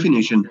Hofstede's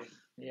definition.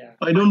 Yeah.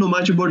 I don't know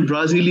much about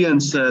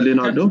Brazilians,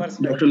 Leonardo,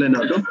 Dr.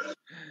 Leonardo.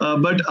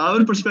 But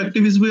our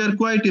perspective is we are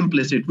quite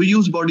implicit. We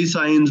use body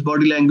signs,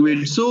 body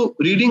language. So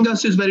reading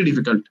us is very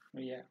difficult.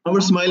 Yeah. Our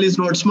smile is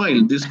not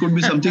smile. This could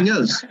be something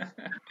else.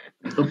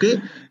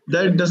 Okay,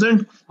 that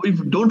doesn't, we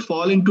don't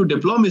fall into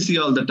diplomacy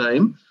all the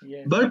time.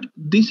 Yes. But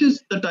this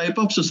is the type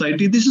of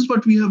society. This is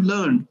what we have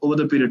learned over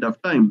the period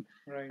of time.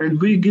 Right.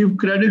 And we give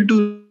credit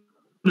to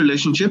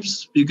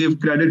relationships. We give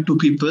credit to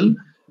people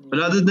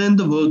rather than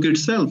the work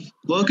itself.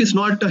 Work is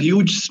not a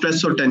huge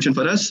stress or tension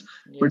for us,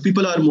 but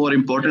people are more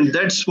important.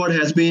 That's what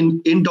has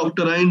been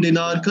indoctrined in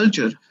our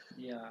culture.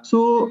 Yeah.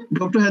 So,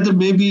 Dr. Heather,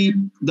 maybe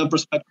the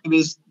perspective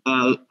is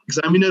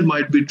examiner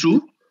might be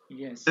true,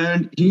 Yes.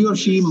 and he or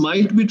she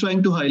might be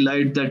trying to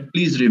highlight that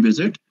please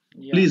revisit,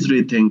 please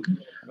rethink.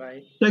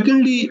 Right.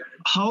 Secondly,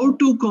 how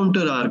to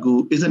counter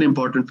argue is an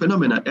important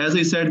phenomena. As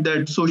I said,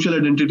 that social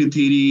identity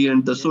theory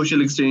and the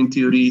social exchange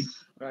theory,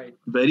 Right.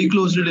 very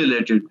closely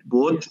related.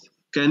 Both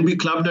can be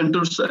clubbed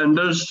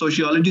under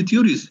sociology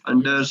theories,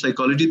 under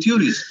psychology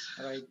theories.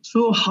 Right.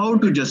 So how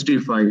to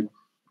justify?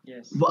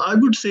 Yes. Well, I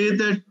would say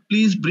that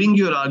please bring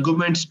your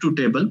arguments to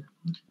table.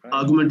 Right.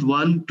 Argument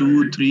 1,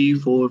 2, 3,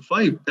 4,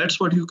 5. That's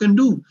what you can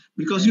do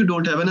because you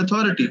don't have an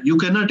authority. You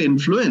cannot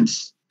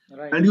influence.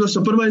 Right. And your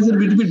supervisor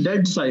will be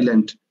dead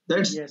silent.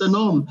 That's the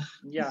norm.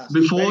 Yeah.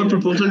 Before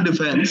proposal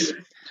defense,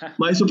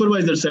 my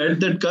supervisor said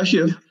that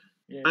Kashif,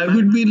 I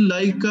would be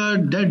like a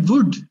dead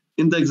wood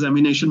in the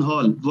examination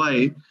hall.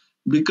 Why?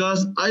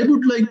 Because I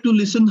would like to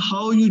listen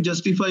how you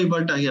justify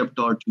what I have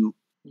taught you.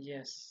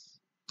 Yes.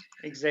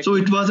 Exactly. So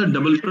it was a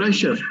double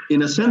pressure.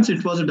 In a sense,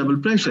 it was a double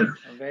pressure.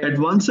 At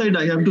one side,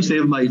 I have to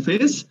save my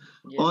face.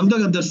 On the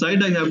other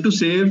side, I have to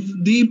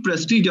save the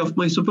prestige of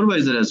my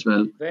supervisor as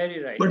well.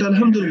 Very right. But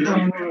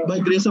Alhamdulillah, by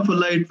grace of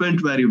Allah, it went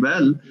very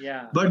well.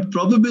 Yeah. But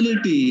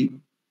probability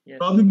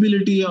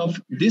of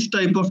this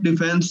type of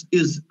defense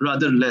is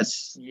rather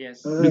less.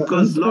 Yes.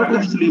 Because lot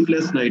of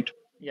sleepless night.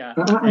 Yeah.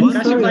 And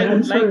Kashif, I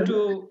would like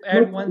to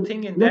add one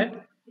thing in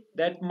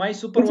that my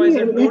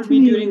supervisor told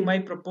me during my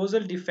proposal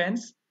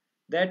defense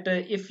that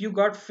if you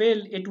got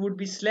failed, it would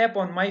be slap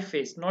on my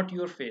face, not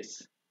your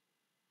face.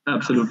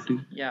 Absolutely.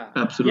 Yeah.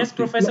 Absolutely. Yes,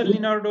 Professor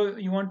Leonardo,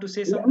 you want to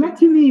say something?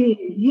 Let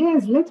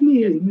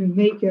me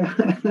make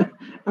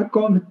a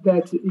comment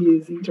that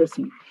is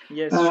interesting.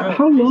 Yes, sure.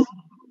 How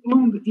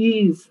long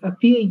is a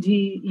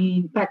PhD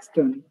in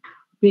Pakistan?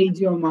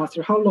 PhD or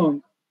master? How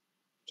long?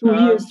 2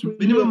 years, 3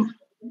 years?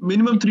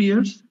 Minimum 3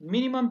 years.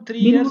 Minimum 3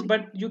 years,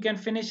 but you can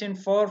finish in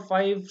 4,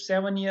 5,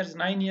 7 years,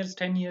 9 years,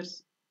 10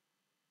 years.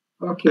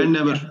 Okay. And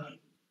never.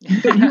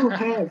 You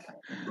have,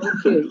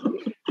 okay,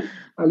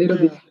 a little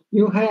bit.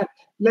 You have,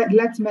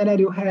 let's manage,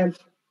 you have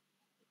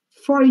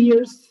 4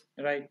 years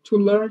to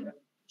learn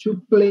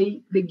to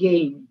play the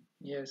game.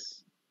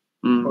 Yes.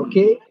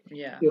 Okay?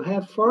 Yeah. You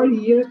have 4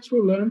 years to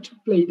learn to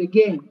play the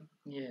game.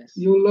 Yes.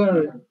 You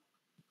learn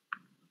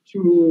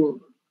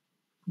to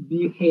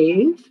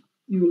behave,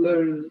 you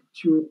learn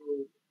to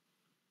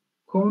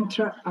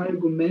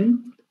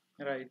counter-argument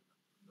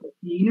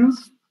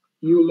opinions,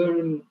 you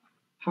learn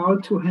how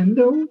to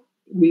handle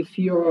with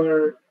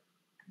your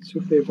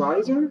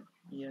supervisor,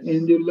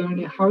 and you learn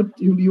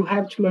you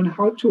have to learn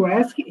how to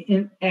ask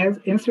and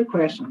answer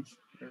questions.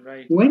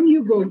 Right. When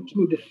you go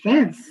to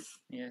defense,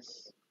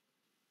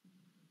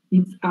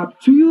 it's up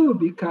to you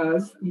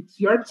because it's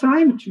your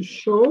time to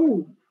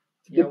show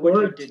the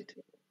what you did.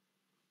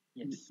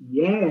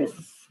 Yes,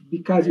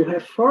 because you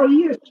have 4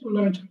 years to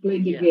learn to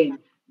play the game.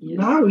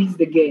 Now is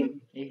the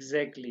game.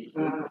 Exactly.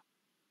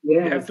 You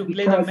have to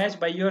play the match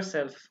by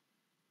yourself.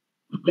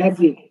 That's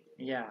it.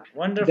 Yeah,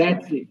 wonderful.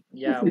 That's it.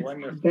 Yeah,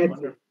 wonderful. That's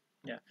wonderful.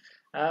 Yeah.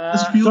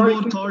 Just few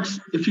more thoughts.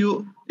 If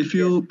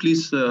you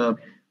please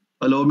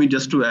allow me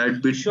just to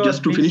add bit,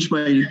 just to finish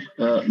my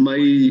my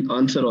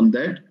answer on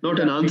that. Not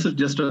an answer,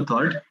 just a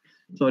thought.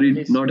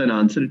 Sorry, not an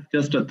answer,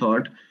 just a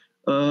thought.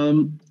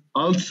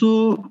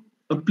 Also,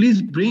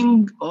 please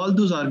bring all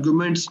those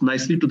arguments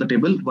nicely to the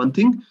table. One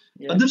thing.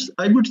 Others,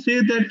 I would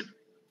say that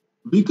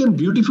we can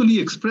beautifully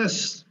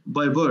express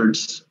by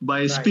words,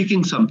 by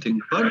speaking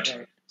something,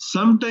 but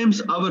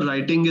sometimes our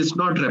writing is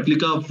not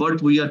replica of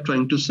what we are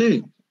trying to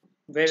say.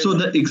 Very So true.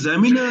 the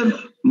examiner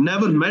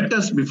never met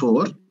us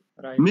before.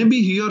 Right.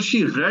 Maybe he or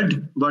she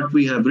read what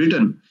we have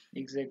written.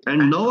 Exactly.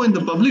 And now in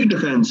the public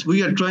defense,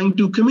 we are trying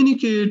to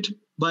communicate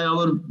by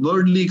our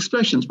wordly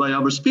expressions, by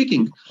our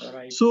speaking.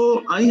 Right.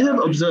 So I have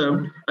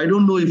observed, I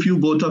don't know if you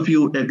both of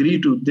you agree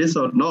to this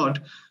or not,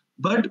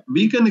 but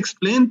we can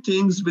explain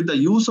things with the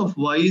use of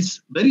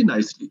voice very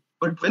nicely.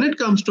 But when it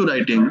comes to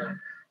writing,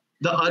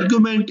 the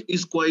argument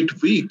is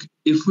quite weak.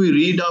 If we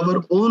read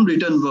our own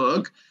written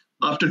work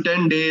after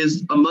 10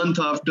 days, a month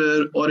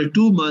after, or a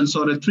 2 months,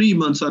 or a 3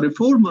 months, or a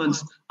 4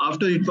 months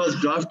after it was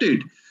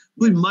drafted,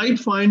 we Yes. might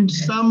find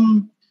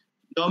some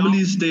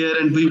anomalies there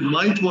and we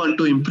might want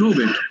to improve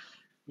it.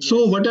 So,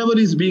 Yes. whatever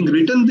is being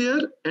written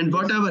there and Yes.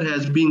 whatever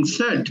has been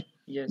said,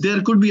 Yes.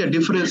 there could be a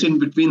difference in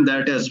between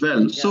that as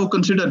well. Yeah. So,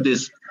 consider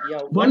this.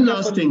 Yeah, One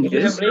last wonderful. thing You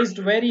have is, raised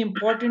very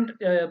important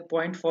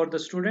point for the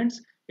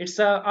students. It's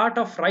a art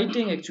of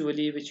writing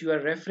actually, which you are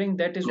referring.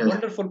 That is yes,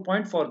 wonderful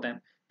point for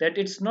them. That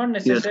it's not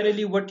yes,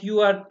 necessarily what you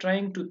are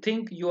trying to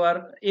think. You are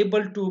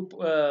able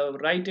to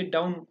write it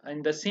down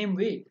in the same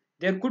way.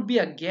 There could be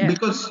a gap.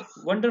 because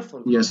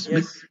Wonderful. yes,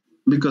 Yes.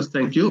 because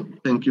thank you.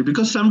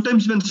 Because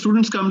sometimes when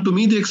students come to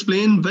me, they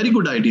explain very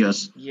good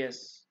ideas,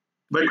 Yes.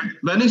 but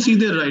when I see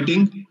their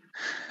writing,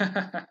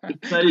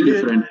 it's very The-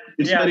 different.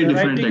 It's yeah, very the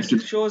different writing actually.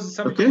 shows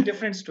something Okay,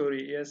 different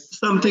story. Yes.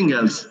 something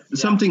else, Yeah.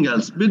 something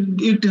else. But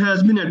it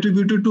has been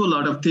attributed to a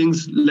lot of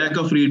things: Yeah. lack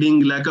of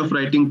reading, lack of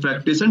writing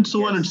practice, and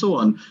so on and Yes. so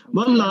on.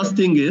 One last Wonderful.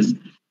 thing is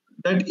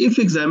that if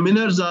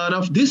examiners are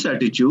of this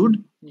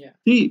attitude, Yeah.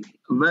 see,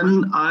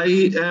 when I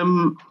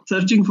am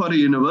searching for a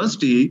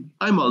university,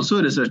 I'm also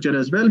a researcher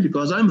as well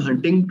because I'm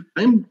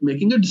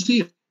making a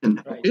decision.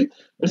 Okay, Right.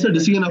 it's a Right.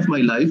 decision of my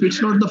life.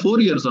 It's not the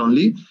 4 years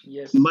only.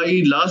 Yes. My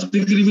last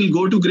degree will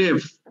go to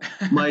grave.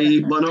 My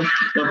one of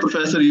the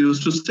professor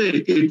used to say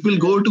it will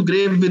go Yes. to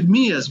grave with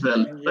me as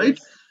well, right?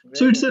 Yes.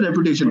 So Very it's a true.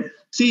 reputation.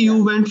 See, Yeah.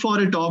 you went for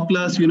a top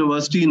class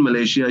university in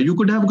Malaysia. You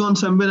could have gone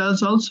somewhere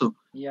else also,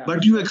 Yeah.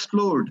 but you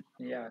explored,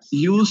 Yes.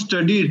 you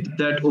studied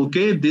that,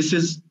 okay, this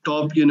is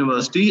top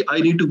university,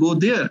 I need to go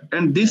there,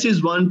 and this Right.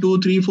 is one, two,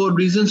 three, four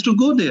reasons to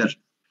go there.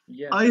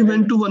 Yes. I Very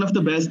went to true. one of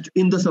the best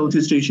in the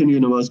Southeast Asian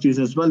universities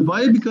as well. Why?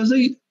 Because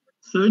I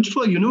searched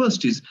for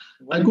universities.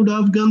 I could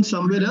Wonderful. have gone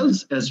somewhere else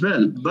as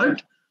well. Yeah.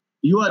 But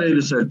you are a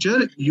researcher,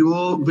 you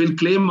will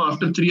claim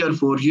after 3 or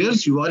 4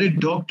 years you are a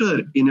doctor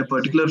in a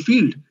particular Exactly.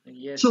 field.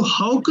 So, Yes.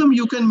 how come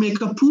you can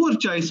make a poor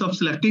choice of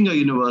selecting a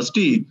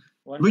university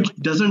which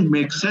Wonderful. doesn't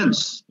make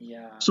sense?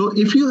 Yeah. So,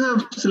 if you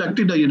have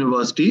selected a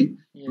university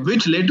Yes.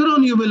 which later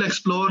on you will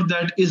explore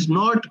that is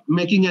not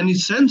making any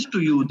sense to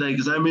you, the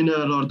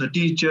examiner or the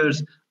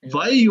teachers,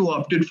 why Right. you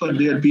opted for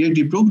their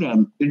PhD program,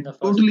 In it's the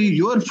first totally place.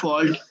 your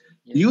fault.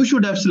 You Yes.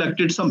 should have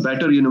selected some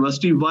better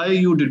university. Why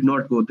you did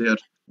not go there?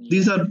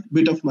 These Yeah. are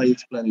bit of my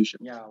explanation.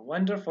 Yeah.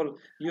 Wonderful.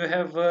 You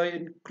have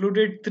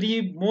included three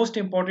most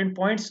important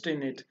points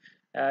in it.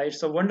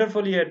 It's a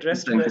wonderfully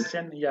addressed Thank you.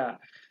 question. Yeah.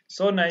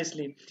 So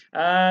nicely.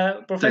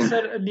 Thank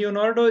Professor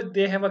Leonardo,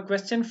 they have a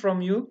question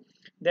from you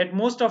that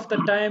most of the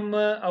time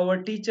our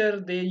teacher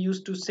they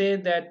used to say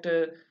that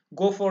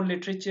go for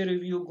literature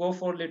review, go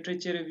for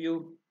literature review.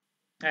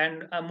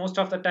 And most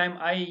of the time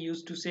I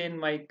used to say in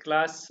my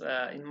class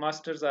in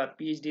masters or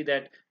phd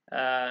that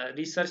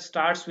research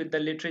starts with the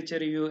literature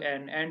review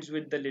and ends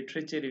with the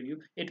literature review.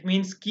 It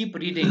means keep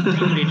reading,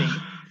 keep reading.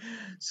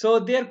 So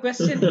their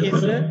question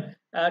is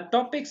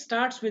topic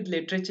starts with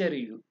literature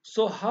review,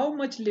 so how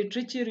much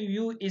literature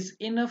review is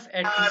enough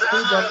at the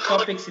stage of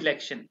topic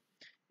selection?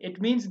 It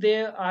means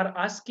they are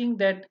asking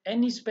that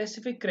any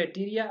specific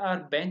criteria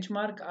or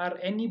benchmark or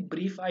any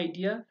brief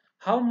idea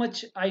how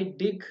much I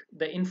dig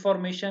the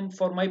information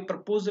for my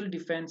proposal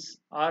defense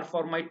or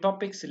for my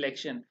topic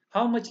selection.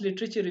 How much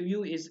literature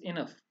review is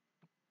enough?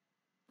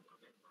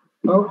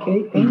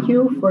 Okay, thank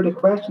you for the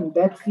question.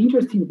 That's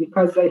interesting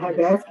because I have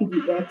Yes. asked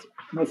that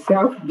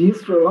myself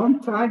this for a long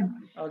time.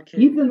 Okay.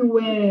 Even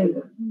when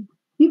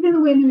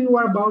even when we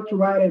were about to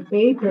write a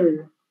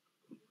paper,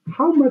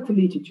 how much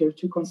literature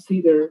to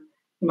consider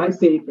in my Yes.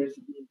 papers?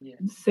 Yeah.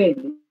 The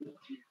same.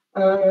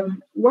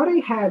 What I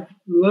have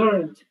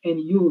learned and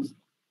used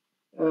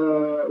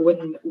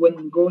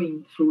when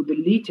going through the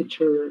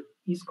literature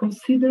is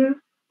consider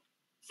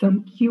some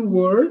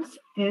keywords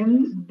and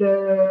the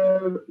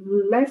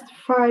last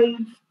 5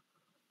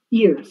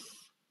 years,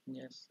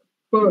 Yes.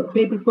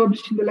 paper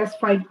published in the last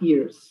 5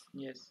 years.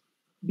 Yes.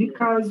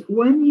 Because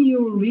when you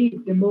read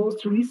the most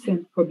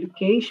recent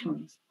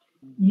publications,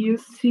 you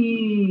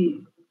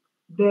see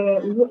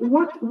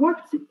what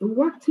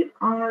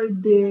are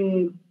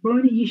the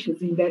burning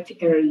issues in that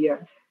area.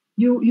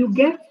 You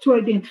get to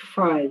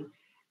identify.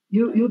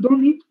 You Right.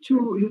 don't need to.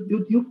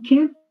 You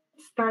can't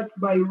start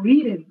by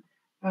reading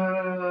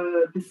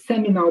the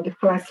seminal, the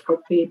classical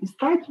paper.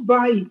 Start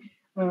by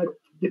uh,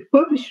 the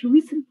published,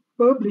 recent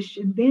published,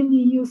 and then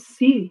you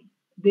see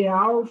the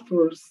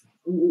authors,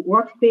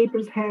 what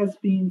papers has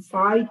been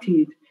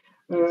cited.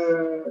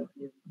 Yes.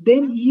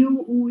 Then you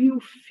will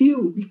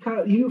feel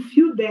because you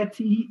feel that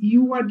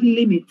you are the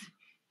limit.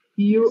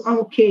 You Yes.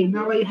 okay?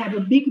 Now I have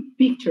a big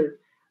picture.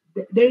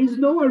 There is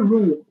no a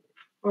rule.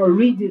 or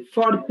read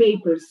 40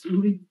 papers.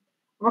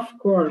 Of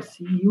course,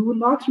 you will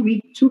not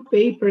read 2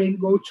 papers and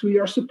go to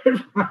your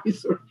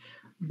supervisor,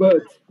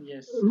 but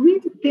Yes.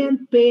 read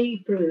 10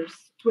 papers,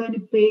 20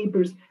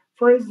 papers.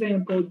 For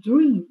example,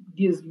 during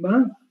this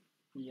month,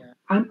 Yeah.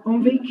 I'm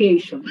on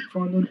vacation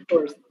from the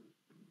university,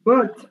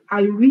 but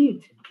I read,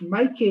 in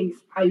my case,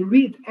 I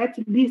read at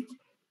least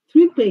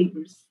 3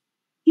 papers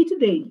each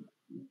day,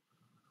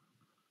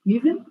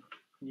 even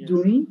Yes.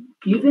 during,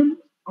 even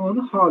on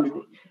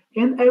holiday.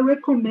 And I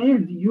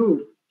recommend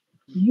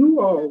you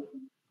all,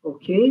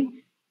 okay,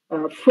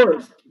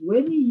 first,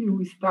 when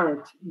you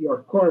start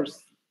your course,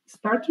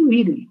 start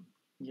reading,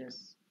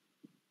 Yes.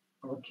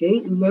 okay?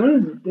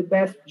 Learn the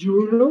best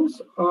journals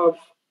of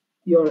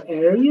your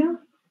area,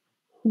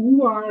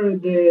 who are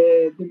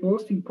the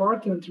most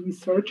important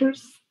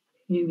researchers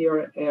in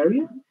your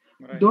area.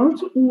 Right.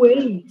 Don't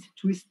wait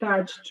to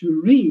start to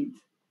read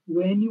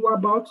when you are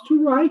about to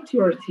write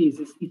your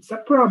thesis. It's a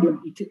problem.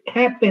 It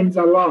happens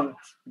a lot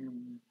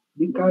Mm.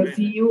 because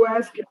you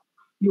ask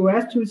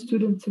to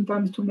students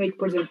sometimes to make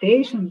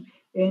presentations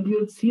and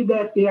you'll see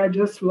that they are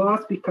just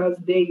lost because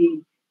they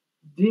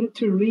didn't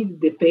read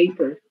the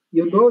paper.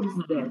 You Yes. notice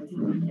that.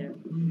 Yeah.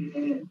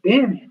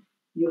 Then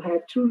you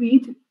have to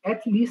read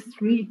at least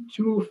 3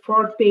 to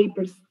 4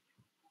 papers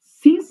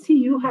since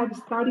you have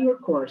started your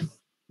course.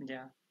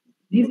 Yeah.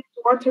 This is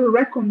what I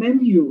recommend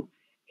you.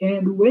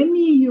 And when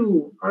you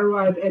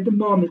arrive at the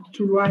moment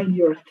to write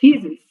your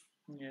thesis,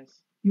 Yes.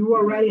 you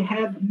already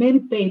have many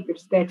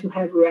papers that you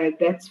have read.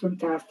 That's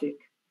fantastic.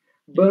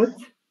 But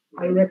Yes.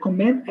 I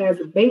recommend as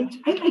a bench,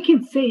 I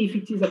can't say if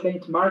it is a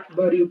benchmark,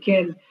 but you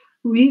can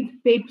read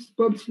papers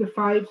published the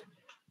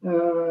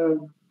uh,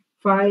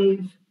 five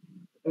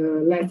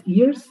last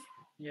years.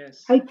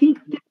 Yes. I think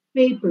the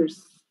papers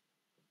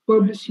Right.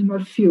 published in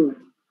our field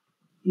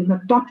in a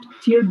top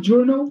tier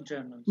journal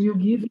Journals. will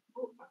Yeah. give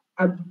you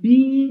a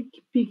big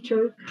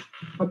picture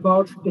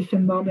about the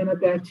phenomena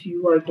that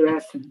you are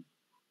addressing.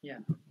 Yeah.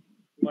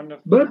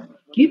 Wonderful. But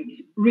keep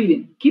Yes.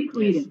 reading. Keep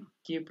reading.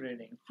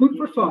 Food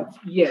for thought,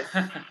 yes.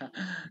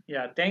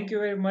 Yeah. Thank you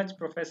very much,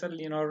 Professor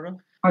Leonardo.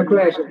 My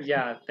pleasure.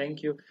 Yeah.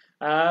 Thank you.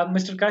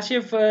 Mr.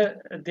 Kashif,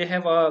 they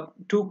have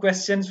two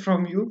questions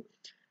from you.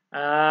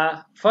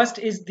 First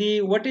is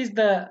the what is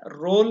the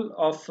role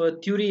of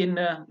theory in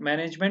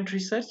management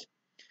research?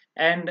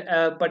 And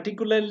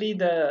particularly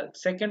the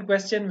second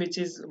question, which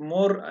is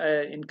more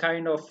in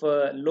kind of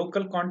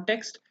local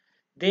context,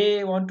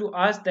 they want to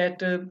ask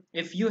that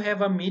if you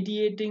have a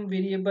mediating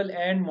variable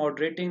and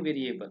moderating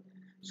variable,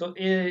 so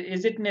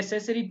is it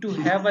necessary to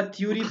have a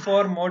theory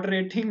for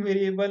moderating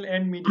variable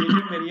and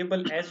mediating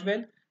variable as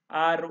well,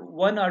 or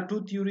one or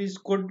two theories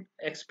could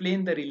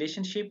explain the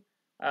relationship?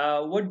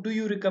 What do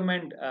you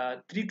recommend,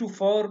 3 to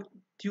 4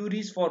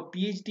 theories for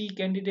PhD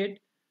candidate,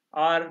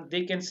 or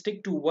they can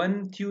stick to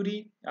one theory?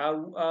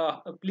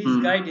 Please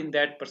Hmm. guide in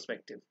that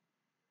perspective.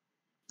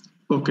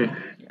 Okay.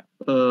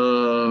 Yeah.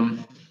 Uh,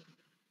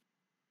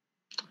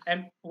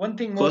 And one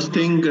thing more, First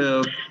thing,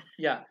 yeah,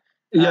 yeah,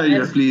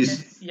 yeah, as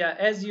please. yeah,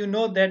 as you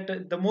know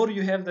that the more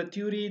you have the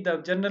theory, the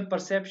general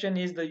perception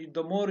is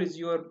the more is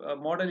your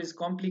model is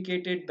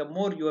complicated, the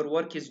more your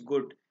work is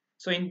good.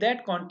 So in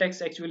that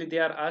context, actually, they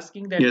are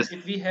asking that Yes.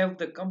 if we have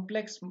the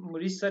complex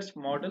research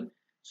model,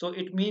 so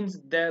it means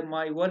that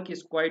my work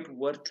is quite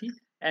worthy,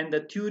 and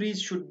the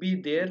theories should be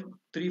there,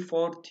 3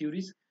 4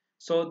 theories.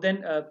 So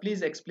then,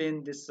 please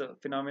explain this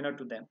phenomena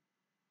to them.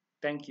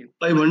 Thank you.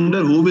 I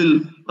wonder who will.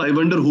 I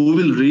wonder who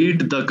will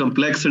read the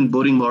complex and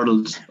boring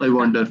models. I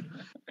wonder.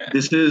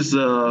 This is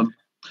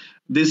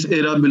this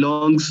era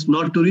belongs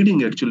not to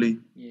reading actually.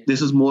 This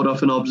Yes. is more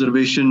of an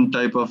observation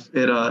type of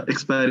era,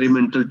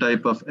 experimental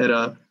type of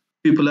era.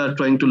 People are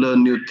trying to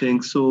learn new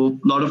things, so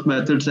a lot of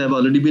methods have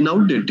already been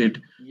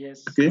outdated.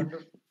 Yes. Okay.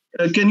 Wonderful.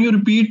 Can you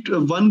repeat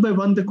one by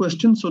one the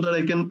question so that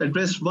I can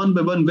address one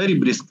by one very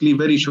briskly,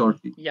 very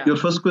shortly? Yeah. Your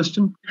first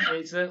question?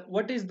 Is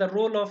what is the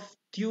role of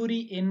theory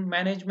in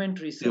management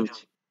Yeah. research?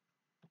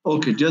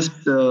 Okay, just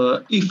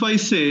if I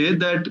say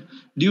that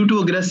due to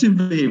aggressive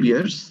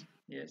behaviors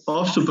Yes.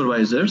 of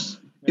supervisors,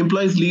 Right.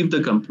 employees leave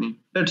the company.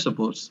 Let's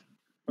suppose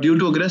due Right.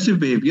 to aggressive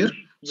behavior.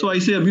 So I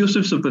Yes. say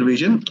abusive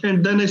supervision,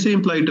 and then I say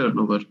employee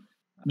turnover.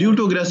 Due Right.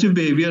 to aggressive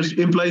behaviors,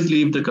 employees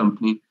leave the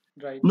company.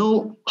 Right. Now,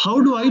 how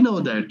do I know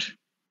that?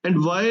 And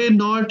why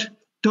not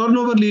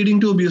turnover leading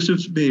to abusive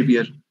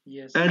behavior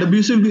Yes. and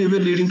abusive behavior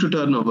leading to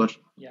turnover?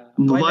 Yeah.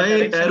 Why the Why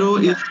direction? arrow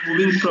is Yeah.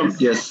 moving from,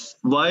 yes,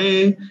 why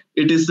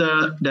it is the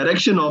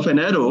direction of an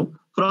arrow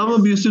from Yes.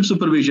 abusive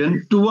supervision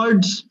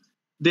towards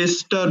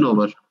this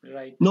turnover.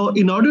 Right. Now,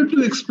 in order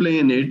to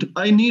explain it,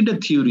 I need a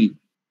theory.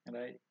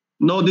 Right.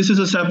 No, this is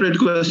a separate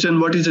question.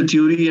 What is a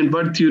theory and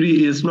what theory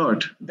is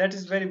not? That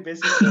is very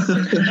basic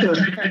question.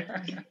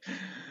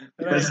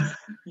 Right. Yes.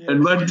 And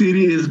Yes. what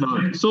theory is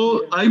not. So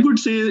Yes. I would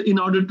say, in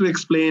order to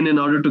explain, in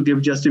order to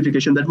give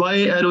justification, that why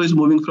arrow is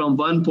moving from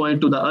one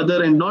point to the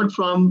other and not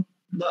from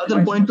the other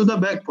Vice point to the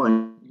versa. back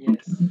point.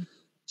 Yes.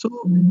 So,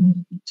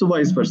 so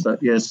vice versa.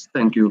 Yes,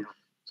 thank you.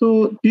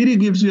 So theory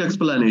gives you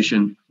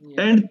explanation,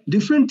 Yeah. and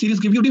different theories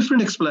give you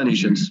different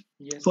explanations.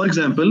 For Yes.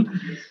 example,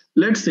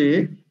 let's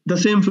say the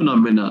same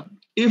phenomena.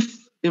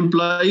 If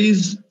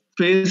employees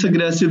face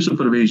aggressive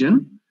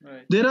supervision,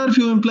 Right. there are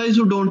few employees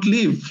who don't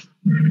leave.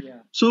 Yeah.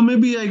 So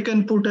maybe I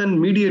can put an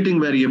mediating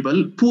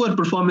variable, poor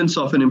performance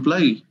of an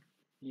employee.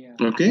 Yeah.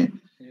 Okay.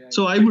 Right.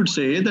 So I would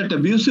say that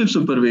abusive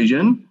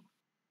supervision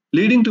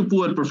leading to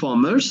poor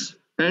performers,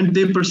 and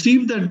they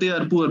perceive that they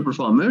are poor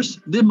performers,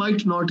 they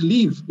might not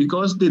leave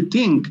because they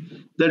think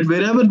that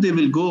wherever they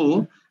will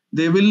go,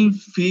 they will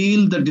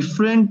feel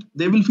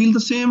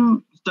the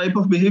same type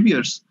of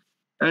behaviors,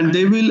 and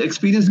they will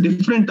experience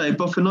different type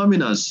of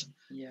phenomena.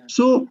 Yeah.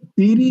 So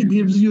theory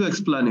gives you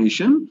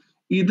explanation.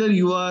 Either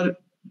you are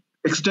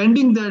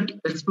extending that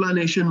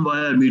explanation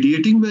via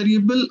mediating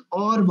variable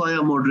or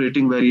via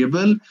moderating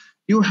variable.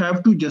 You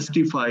have to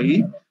justify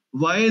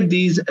why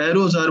these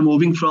arrows are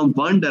moving from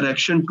one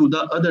direction to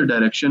the other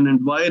direction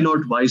and why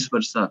not vice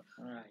versa.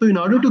 Right. So in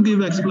order to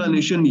give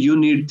explanation, you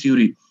need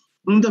theory.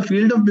 In the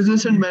field of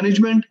business and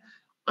management,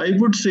 I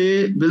would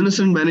say business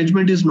and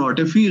management is not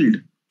a field.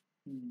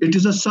 It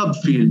is a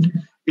subfield.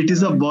 It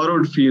is a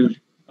borrowed field.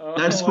 Oh,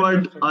 That's what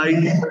wonderful. I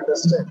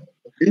understand.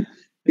 Okay?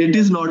 It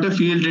is Yes. not a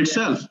field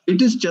itself.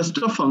 It is just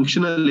a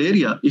functional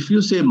area. If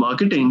you say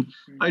marketing,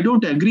 I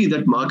don't agree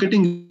that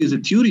marketing is a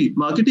theory.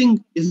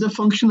 Marketing is a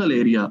functional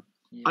area.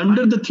 Yeah.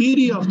 Under the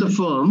theory of the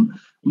firm,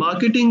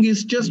 marketing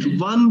is just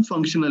one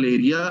functional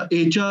area,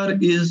 HR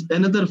is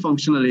another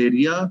functional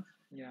area,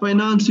 Yeah.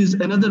 finance is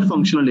another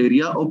functional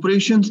area,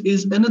 operations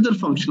is another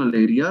functional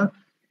area.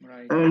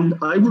 Right. And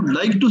I would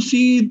like to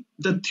see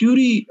the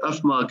theory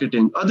of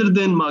marketing, other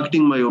than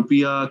marketing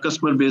myopia,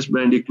 customer-based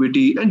brand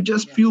equity, and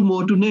just Yeah. few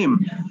more to name.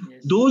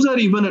 Yes. Those are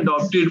even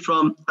adopted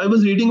from, I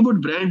was reading about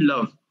brand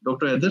love,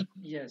 Dr. Heather,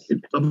 Yes.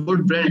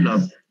 about brand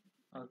love.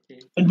 Okay.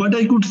 And what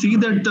I could see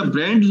that the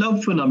brand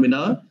love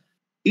phenomena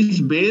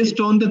is based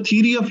on the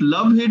theory of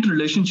love-hate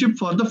relationship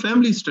for the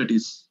family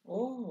studies.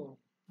 Oh,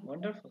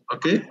 wonderful.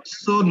 Okay,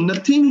 so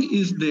nothing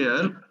is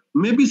there.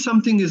 Maybe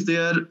something is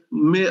there.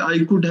 May I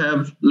could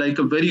have like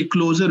a very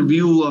closer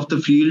view of the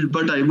field,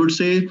 but I would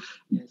say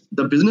Yes.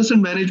 the business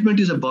and management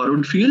is a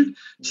borrowed field.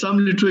 Some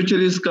literature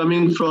is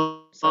coming from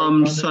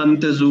Sant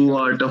Psychology. Tzu,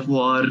 Art of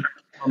War,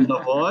 from the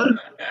war,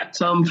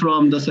 some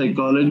from the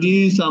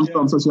psychology, some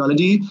from Yeah.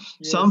 sociology,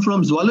 some Yes.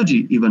 from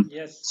zoology, even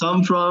Yes.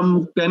 some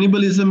from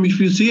cannibalism. If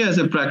you see as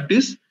a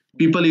practice, Yeah.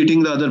 people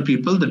eating the other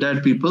people, the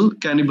dead people,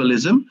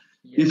 cannibalism.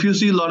 If Yes. you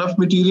see a lot of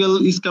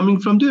material is coming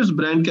from this,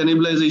 brand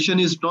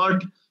cannibalization is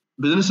not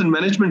business and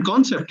management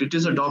concept. It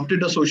is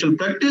adopted a social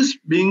practice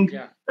being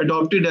Yeah.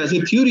 adopted as a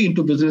theory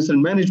into business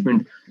and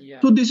management. Yeah.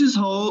 So this is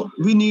how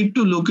we need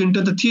to look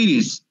into the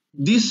theories.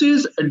 This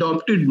is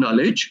adopted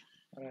knowledge,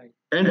 Right.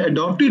 and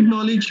adopted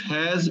knowledge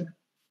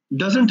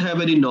doesn't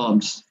have any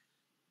norms.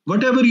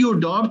 Whatever you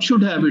adopt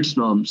should have its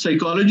norms.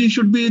 Psychology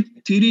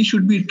theory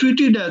should be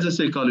treated as a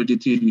psychology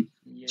theory.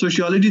 Yes.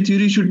 Sociology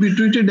theory should be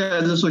treated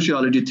as a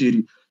sociology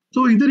theory.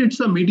 So either it's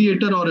a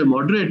mediator or a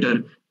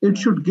moderator, it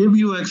should give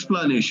you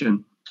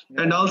explanation.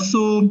 And Right.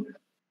 also,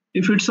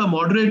 if it's a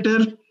moderator,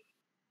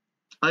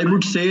 I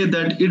would say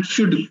that it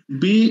should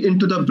be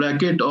into the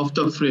bracket of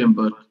the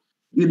framework.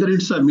 Either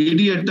Yes. it's a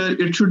mediator,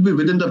 it should be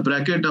within the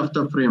bracket of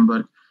the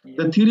framework. Yeah.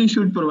 The theory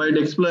should provide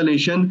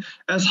explanation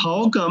as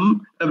how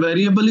come a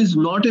variable is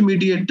not a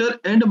mediator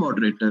and a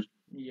moderator,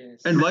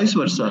 Yes. and vice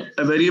versa.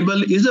 A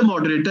variable is a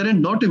moderator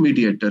and not a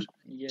mediator.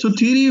 Yes. So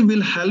theory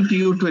will help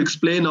you to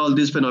explain all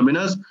these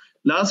phenomena.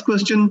 Last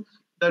question,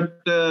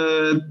 that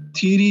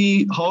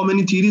theory, how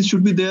many theories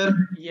should be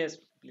there? Yes,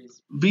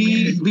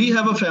 please. We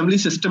have a family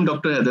system,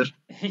 Dr. Heather.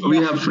 We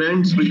Yeah. have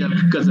friends, we have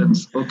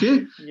cousins.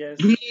 Okay. Yes.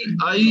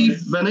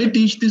 When I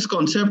teach this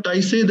concept, I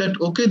say that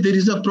okay, there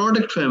is a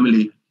product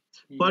family.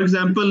 For Yes.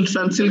 example,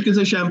 Sunsilk is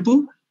a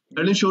shampoo,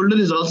 Head and Shoulder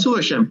is also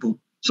a shampoo.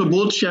 So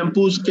both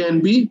shampoos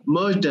can be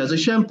merged as a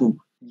shampoo.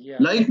 Yeah.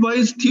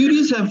 Likewise,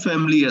 theories have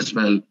family as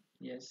well.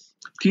 Yes.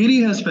 Theory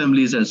has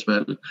families as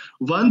well.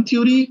 One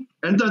theory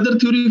and the other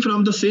theory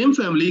from the same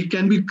family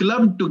can be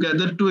clubbed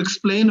together to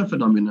explain a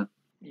phenomena.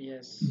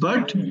 Yes.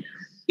 But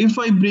if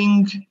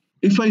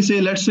I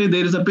say, let's say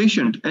there is a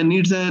patient and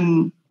needs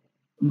an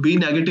B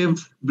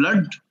negative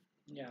blood,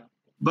 Yeah.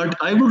 but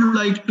I would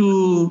like to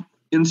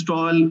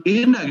install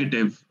A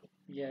negative,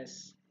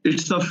 Yes.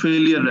 it's a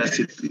failure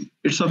recipe.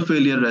 It's a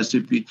failure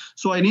recipe.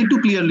 So I need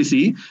to clearly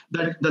see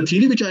that the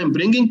theory which I am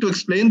bringing to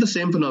explain the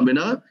same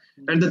phenomena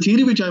and the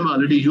theory which I'm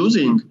already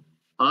using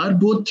are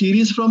both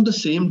theories from the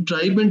same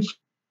tribe and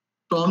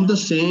from the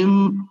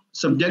same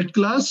subject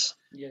class.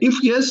 Yes.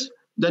 If yes,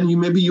 then you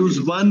maybe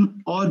use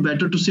one, or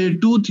better to say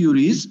two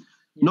theories,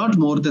 not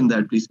more than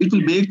that, please. It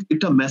will make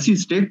it a messy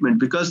statement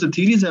because the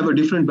theories have a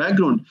different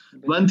background.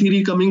 One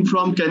theory coming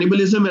from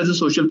cannibalism as a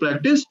social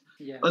practice,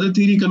 Yeah. other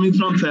theory coming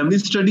from family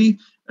study.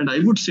 And I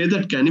would say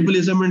that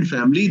cannibalism and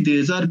family,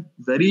 these are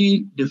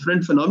very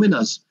different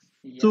phenomena.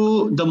 Yeah.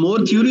 So the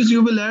more theories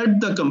you will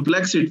add, the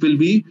complex it will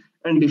be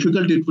and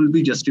difficult it will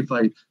be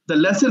justified. The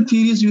lesser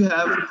theories you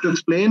have to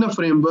explain a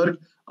framework,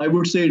 I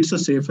would say it's a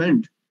safe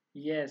end.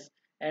 Yes.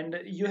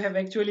 And you have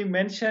actually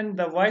mentioned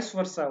the vice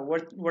versa.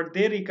 What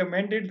they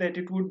recommended, that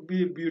it would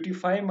be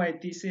beautify my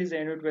thesis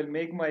and it will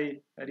make my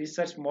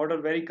research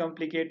model very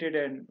complicated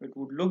and it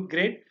would look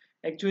great.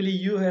 Actually,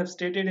 you have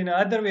stated in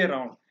other way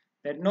around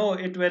that no,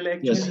 it will Yes.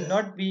 actually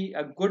not be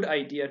a good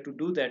idea to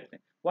do that.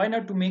 Why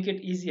not to make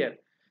it easier?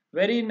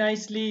 Very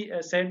nicely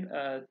said.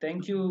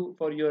 Thank you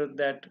for your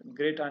that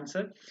great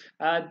answer.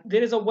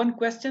 There is a one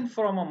question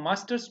from a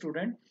master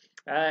student,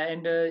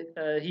 and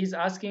he's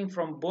asking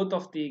from both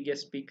of the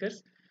guest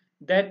speakers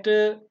that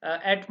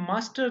at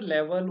master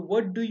level,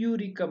 what do you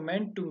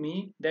recommend to me,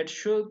 that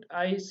should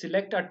I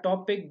select a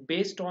topic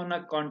based on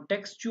a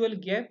contextual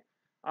gap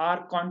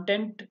or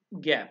content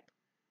gap?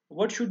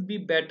 What should be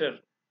better?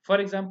 For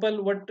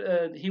example, what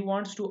he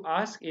wants to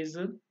ask is,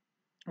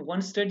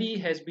 one study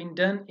has been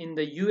done in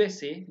the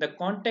USA, the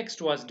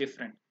context was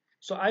different.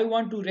 So I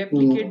want to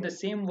replicate Mm. the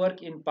same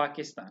work in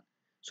Pakistan.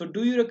 So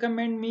do you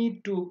recommend me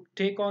to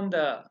take on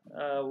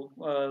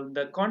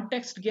the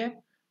context gap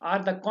or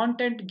the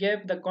content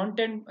gap? The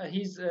content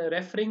he's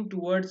referring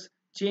towards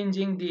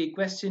changing the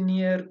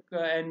questionnaire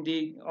and the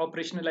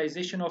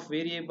operationalization of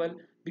variable,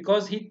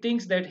 because he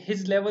thinks that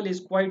his level is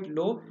quite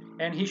low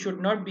and he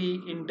should not be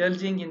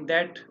indulging in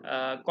that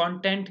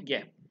content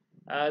gap.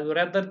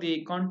 Rather, the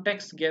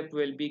context gap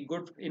will be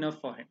good enough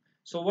for him.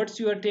 So, what's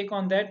your take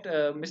on that,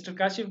 Mr.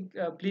 Kashif?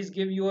 Please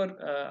give your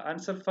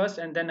answer first,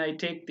 and then I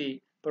take the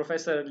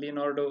Professor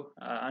Leonardo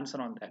answer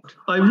on that.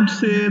 I would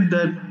say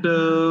that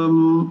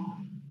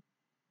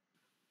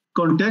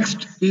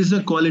context is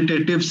a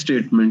qualitative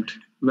statement.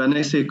 When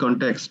I say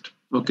context,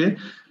 okay,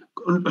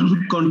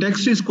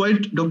 context is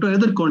quite, Dr.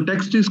 Heather,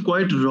 context is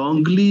quite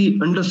wrongly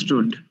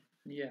understood.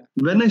 Yeah,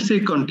 When I say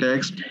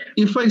context,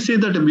 if I say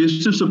that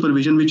abusive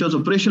supervision, which was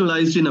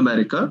operationalized in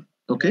America, right,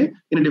 okay,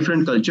 in a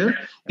different culture,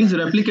 is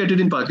right, replicated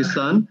in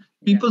Pakistan,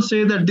 yeah, people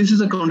say that this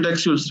is a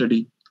contextual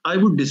study. I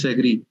would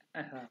disagree,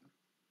 uh-huh,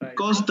 right.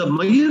 because the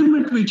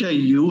measurement which I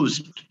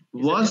used Is a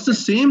was the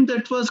different. same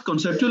that was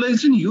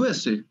conceptualized in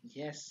USA.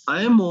 Yes,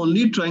 I am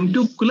only trying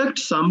to collect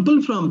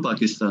sample from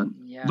Pakistan.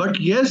 yeah, But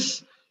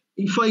yes,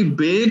 if I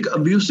bake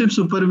abusive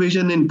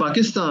supervision in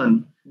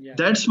Pakistan, yeah,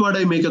 that's what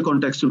I make a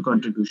contextual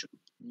contribution.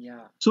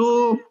 yeah, So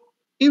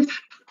if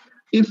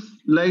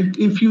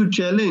if you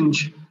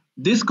challenge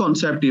this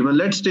concept, even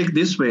let's take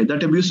this way,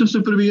 that abusive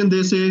supervision,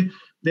 they say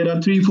there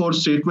are three, four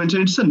statements,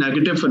 and it's a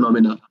negative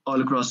phenomena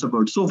all across the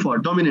board so far,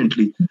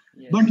 dominantly.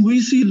 But yes, we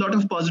see a lot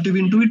of positive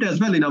into it as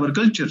well in our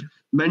culture.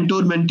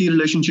 Mentor-mentee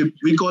relationship.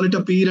 We call it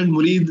a peer and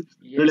murid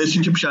yes,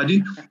 relationship, Shadi.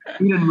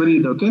 Peer and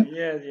murid, okay?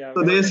 yes, yeah,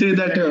 So well they say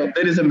that explained.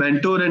 there is a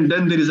mentor and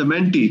then there is a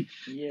mentee.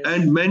 And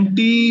Yes,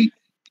 mentee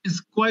is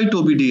quite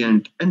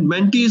obedient. And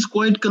mentee is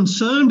quite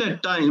concerned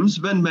at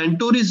times when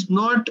mentor is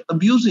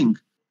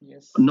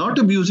yes, not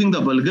abusing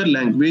the vulgar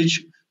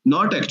language,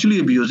 not actually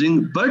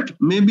abusing, but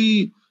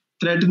maybe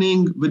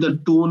threatening with a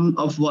tone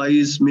of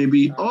voice,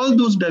 maybe right, all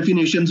those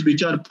definitions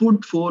which are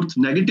put forth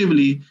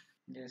negatively,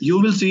 you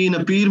yes, will see in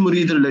a peer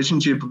murid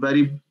relationship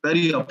very,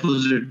 very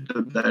opposite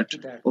of that. to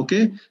that,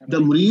 Okay. The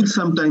right, murid,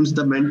 sometimes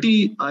the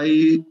mentee,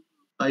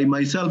 I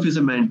myself is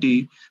a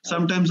mentee. okay,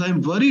 Sometimes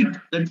I'm worried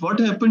that what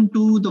happened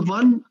to the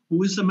one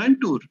who is a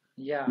mentor?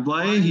 yeah,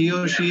 Why he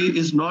or she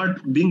is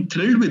not being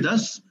thrilled with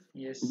us?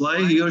 yes,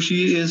 Why he or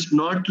she is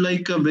not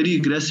like very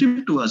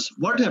aggressive to us?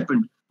 What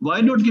happened? Why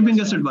not yes,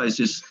 giving us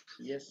advices?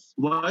 yes,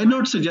 Why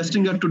not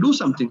suggesting us to do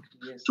something?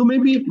 yes, So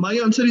maybe my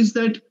answer is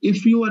that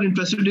if you are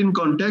interested in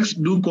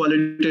context, do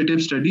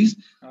qualitative studies.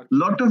 okay,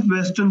 Lot of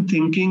Western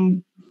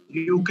thinking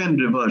you can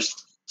reverse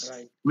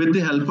right, with the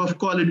help of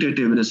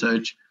qualitative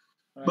research.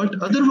 right, But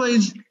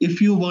otherwise,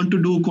 if you want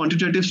to do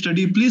quantitative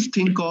study, please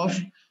think of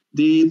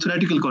the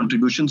theoretical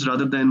contributions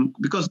rather than,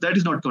 because that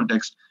is not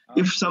context.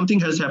 If okay, something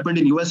has happened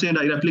in USA and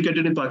I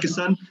replicated in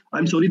Pakistan,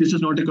 I'm yes, sorry, this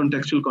is not a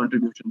contextual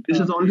contribution. This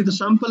is only okay. the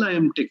sample I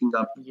am taking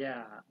up.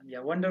 Yeah, yeah,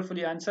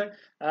 wonderfully answered.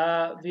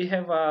 We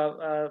have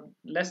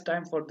less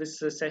time for this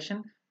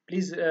session.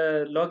 Please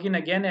log in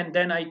again, and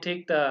then I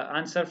take the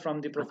answer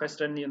from the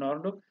Professor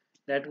Leonardo.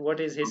 That what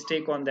is his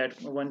take on that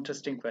one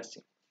interesting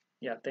question?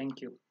 Yeah,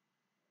 thank you.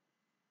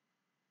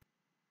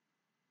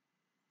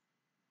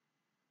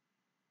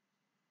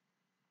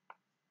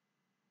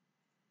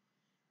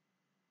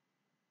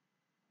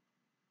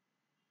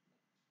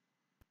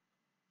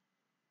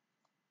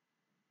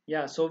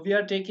 Yeah, so we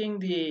are taking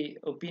the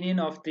opinion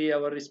of the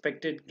our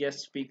respected guest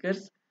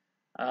speakers.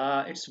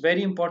 It's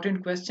very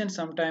important question.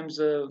 Sometimes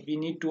we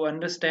need to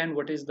understand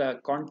what is the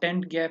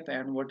content gap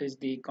and what is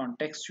the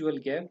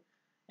contextual gap.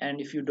 And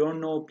if you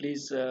don't know,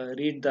 please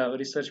read the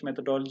research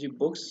methodology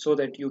books so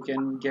that you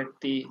can get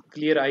the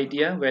clear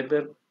idea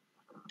whether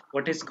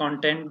what is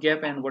content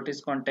gap and what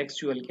is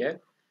contextual gap.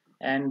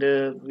 And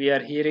we are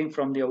hearing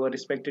from our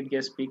respected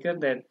guest speaker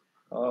that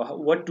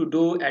what to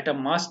do at a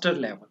master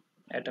level.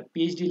 At a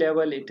PhD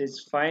level, it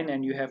is fine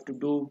and you have to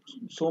do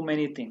so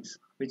many things,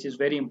 which is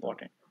very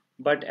important.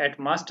 But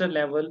at master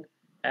level,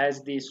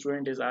 as the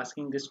student is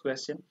asking this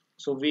question,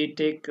 so we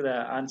take the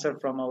answer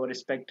from our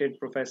respected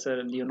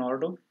Professor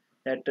Leonardo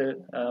that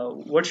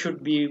what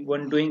should be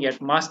one doing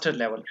at master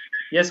level.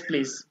 Yes,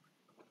 please.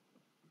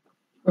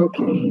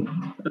 Okay.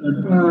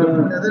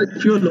 Dr. Heather,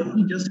 if you allow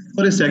me just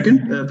for a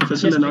second, Professor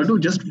Yes, please. Leonardo,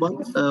 just one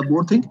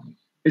more thing.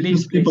 It will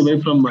Please, slip please.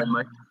 away from my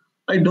mind.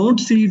 I don't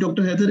see,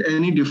 Dr. Heather,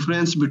 any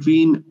difference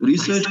between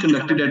research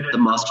conducted at the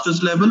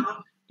master's level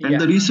and Yeah.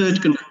 the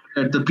research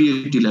conducted at the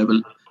PhD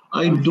level.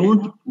 I Okay.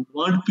 don't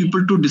want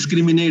people to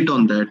discriminate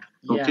on that.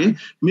 Yeah. Okay,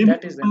 maybe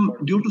That is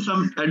important. due to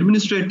some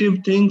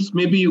administrative things,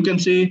 maybe you can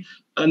say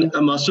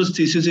a master's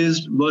thesis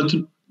is worth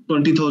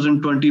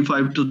 20,000,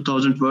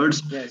 25,000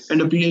 words, Yes.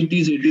 and a PhD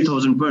is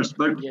 80,000 words.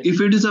 But Yes.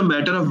 if it is a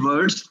matter of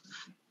words,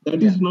 that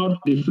Yeah. is not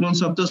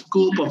difference of the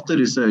scope of the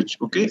research,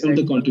 okay, and the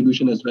Exactly.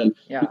 contribution as well.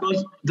 Yeah.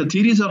 Because the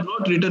theories are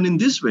not written in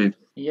this way.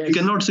 We Yes.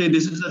 cannot say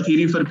this is a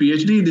theory for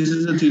PhD, this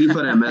is a theory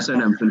for MS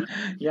and MPhil.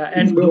 Yeah. It's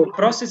And No.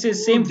 process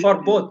is same for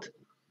both.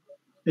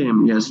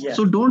 same, yes. Yeah.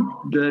 So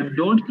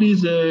don't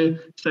please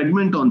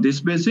segment on this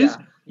basis.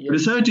 Yeah. Yes.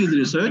 Research is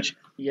research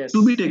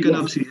to be Yes. taken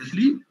up Yes.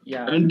 seriously,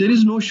 Yeah. and there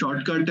is no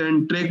shortcut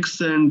and tricks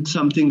and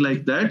something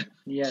like that. So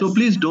Yes.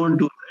 please don't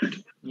do that.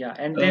 Yeah,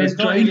 and there is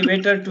no Try to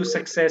elevator to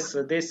success.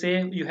 They say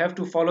you have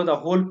to follow the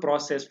whole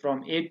process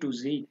from A to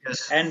Z.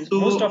 yes. And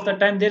most of the So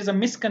time, there is a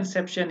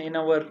misconception in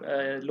our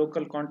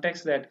local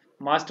context that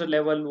master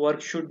level work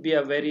should be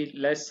a very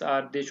less, or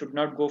they should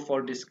not go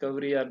for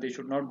discovery, or they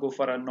should not go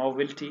for a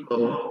novelty.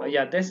 no,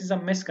 Yeah, this is a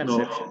no.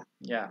 misconception.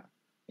 Yeah,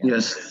 yeah.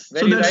 Yes. So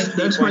Very rightly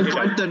that's my pointed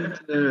out. point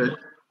that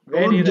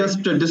Very don't right.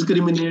 just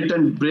discriminate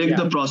and break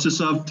Yeah. the process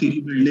of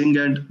theory building.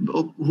 And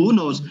who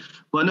knows?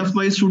 One of Yes.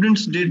 my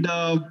students did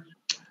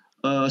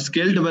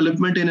skill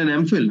development in an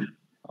MPhil.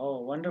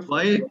 Oh, wonderful.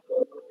 Why?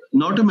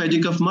 Not a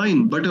magic of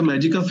mine, but a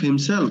magic of Yes.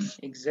 himself.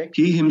 He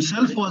Exactly.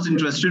 himself was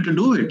interested to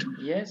do it.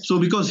 Yes. So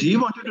because he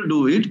wanted to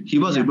do it, he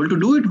was Yeah. able to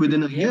do it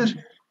within a year. Yes.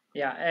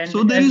 Yeah, and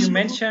So there as you is no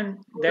mentioned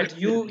that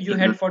you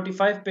had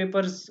 45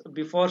 papers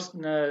before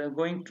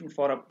going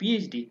for a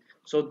PhD.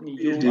 So you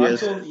PhD,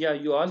 yes. also, yeah,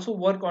 you also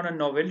work on a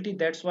novelty.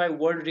 That's why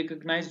world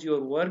recognized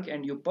your work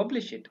and you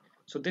publish it.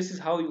 So this is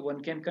how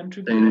one can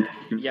contribute.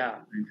 Thank you. Yeah,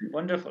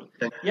 wonderful.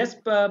 Thank Yes,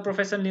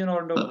 Professor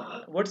Leonardo, you.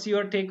 what's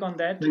your take on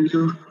that? Thank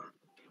you.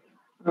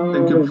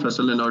 Thank you, Um,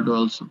 Professor Leonardo,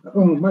 also.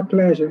 oh, my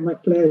pleasure, my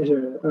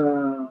pleasure.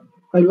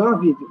 I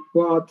love it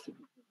what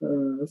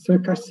Sir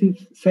Kashif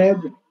said.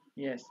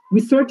 Yes.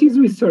 Research is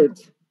research.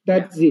 Yeah,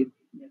 That's it.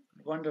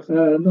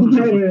 wonderful. No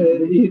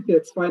matter if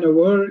it's final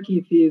work,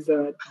 if it's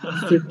a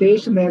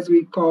dissertation, as we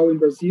call in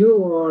Brazil,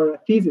 or a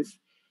thesis.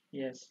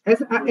 Yes.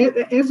 As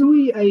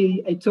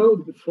I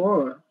told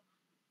before,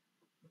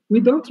 we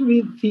don't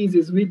read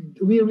thesis, we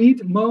read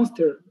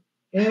monster.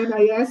 And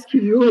I ask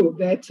you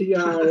that you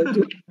are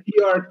doing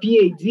your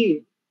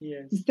PhD.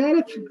 Yes. Instead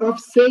of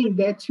saying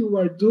that you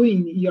are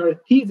doing your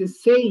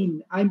thesis,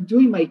 saying I'm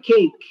doing my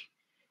cake,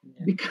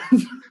 Yeah.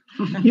 because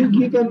you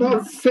give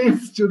another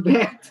sense to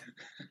that.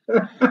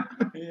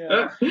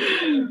 Yeah.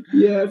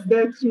 Yes,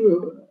 that's true.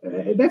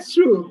 That's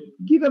true.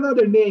 Give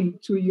another name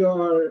to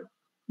your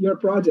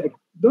project.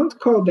 Don't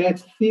call that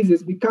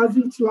thesis, because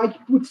it's like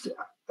puts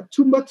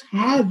too much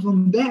head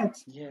on that.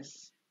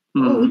 Yes.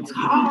 Oh, Hmm. it's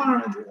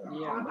hard.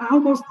 Yeah. I'm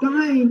almost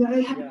dying.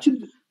 I have Yeah. to.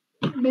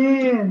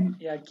 Man,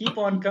 Yeah. Keep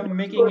on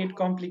making it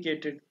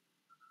complicated.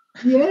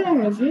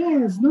 yes,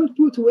 yes. Don't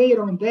put weight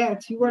on that.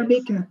 You are Yes.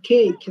 making a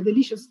cake, a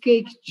delicious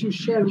cake to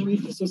share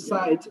with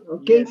society.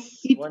 Okay, Yes.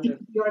 it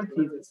Wonderful. your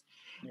thesis.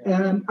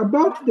 Yeah.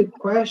 About the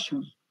question,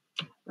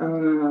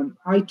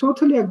 I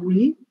totally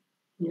agree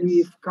with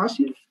Yes.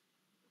 Kashif.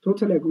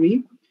 Totally agree.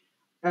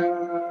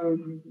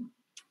 Um,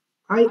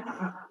 I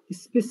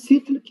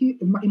specifically,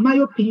 in my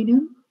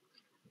opinion,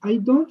 I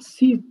don't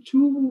see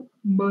too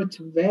much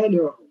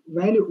value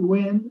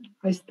when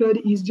a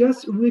study is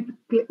just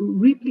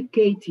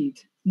replicated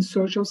in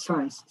social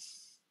sciences.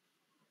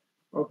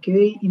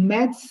 Okay, in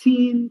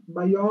medicine,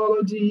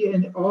 biology,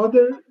 and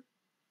other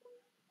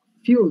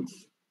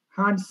fields,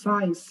 hard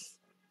science,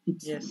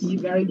 it's Yes.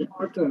 very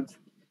important,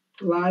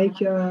 like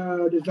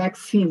the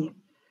vaccine.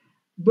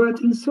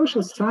 But in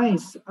social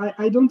science,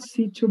 I don't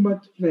see too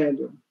much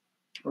value.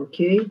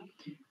 Okay,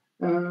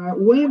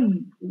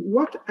 when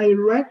what I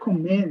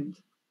recommend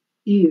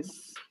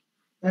is,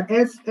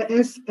 as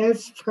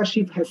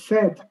Kashif has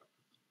said,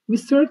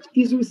 research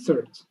is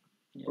research.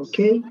 Yes.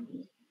 Okay,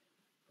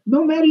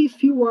 no matter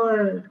if you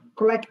are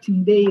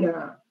collecting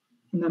data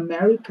in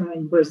America,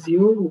 in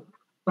Brazil,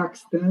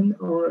 Pakistan,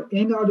 or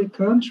any other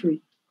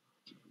country,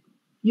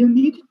 you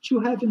need to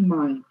have in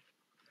mind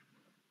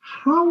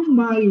how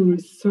my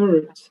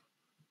research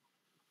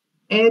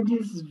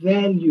adds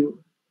value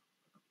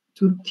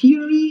to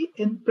theory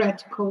and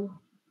practical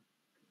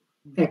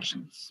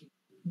actions.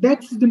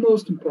 That's the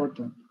most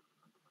important,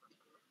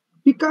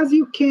 because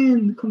you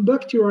can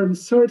conduct your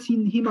research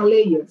in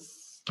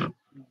Himalayas.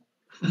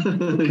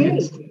 Okay,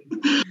 Yes.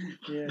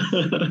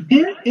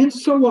 Yes. and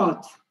so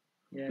what?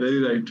 Yes. Very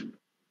right.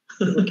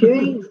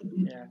 Okay,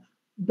 Yeah.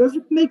 does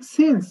it make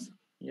sense?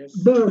 Yes.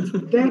 But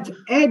that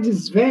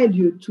adds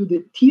value to the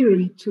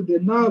theory, to the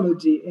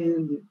knowledge,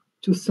 and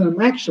to some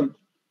action.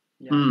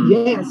 Yeah. Hmm.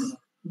 Yes,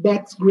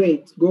 that's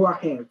great. Go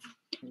ahead.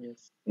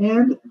 Yes.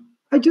 And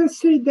I just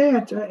say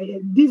that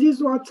this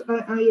is what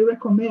I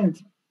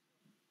recommend.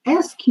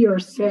 Ask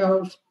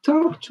yourself,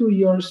 talk to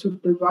your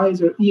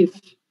supervisor if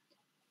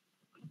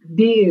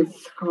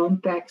this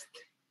context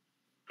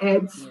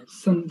adds Yes.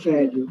 some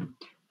value.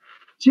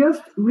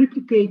 Just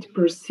replicate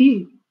per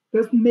se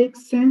doesn't make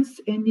sense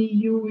and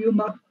you will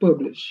not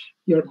publish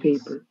your Yes.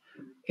 paper.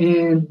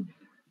 And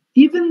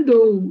even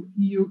though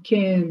you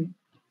can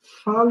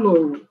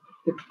follow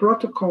the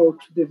protocol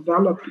to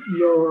develop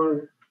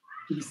your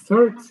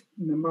research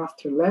in a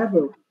master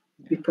level,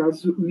 Yeah. because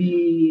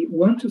we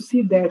want to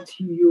see that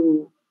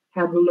you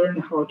have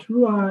learned how to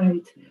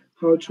write,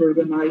 how to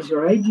organize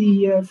your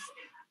ideas,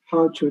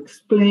 how to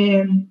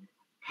explain,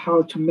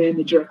 how to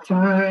manage your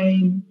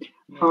time,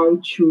 Yeah. how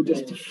to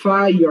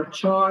justify your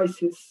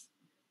choices.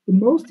 The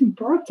most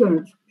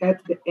important at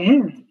the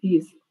end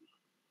is,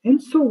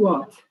 and so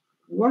what?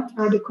 What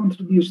are the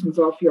contributions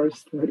of your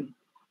study?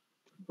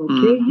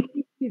 Okay, Mm.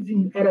 if it's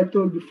in, as I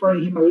told before,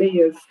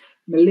 Himalayas,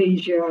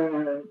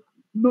 Malaysia,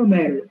 no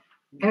matter.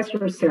 Ask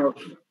yourself,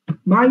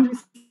 my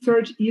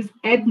research is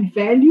adding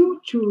value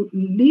to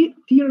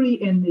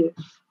theory and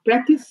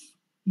practice?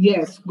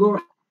 Yes, go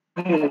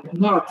ahead.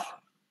 Not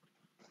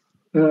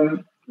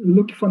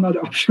look for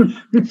another option.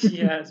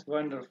 Yes,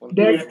 wonderful.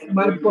 That's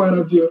my point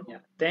of view. Yeah,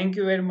 thank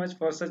you very much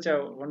for such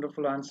a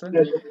wonderful answer.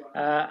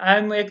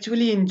 I'm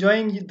actually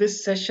enjoying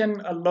this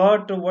session a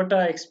lot. What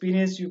a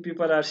experience you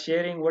people are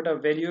sharing, what a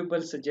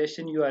valuable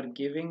suggestion you are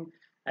giving.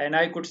 And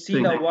I could see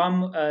Thank the you.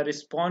 warm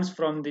response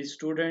from the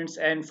students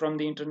and from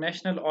the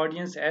international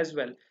audience as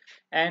well.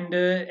 And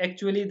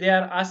actually, they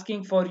are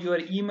asking for your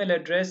email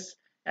address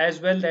as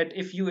well. That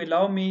if you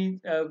allow me,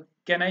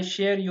 can I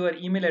share your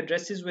email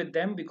addresses with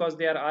them because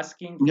they are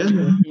asking for Yes,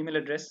 your email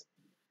address?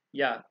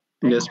 Yeah,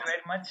 thank yes. you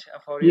very much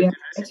for your Yeah,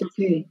 that's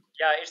generosity. okay.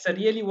 Yeah, it's a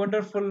really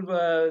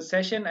wonderful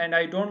session, and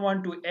I don't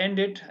want to end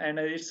it. And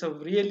it's a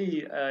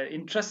really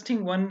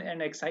interesting one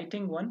and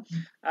exciting one.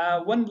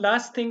 One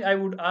last thing I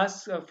would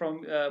ask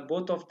from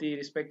both of the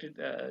respected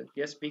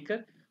guest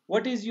speaker: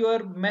 what is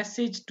your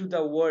message to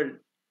the world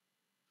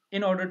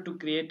in order to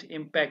create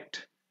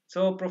impact?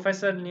 So,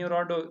 Professor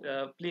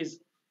Leonardo, please,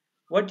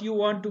 what you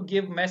want to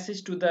give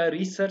message to the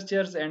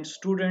researchers and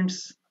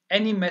students?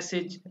 Any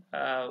message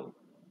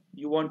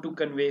you want to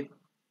convey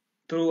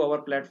through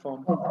our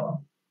platform?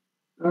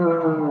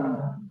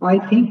 I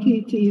think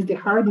it is the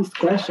hardest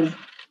question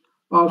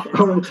of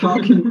our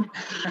talking.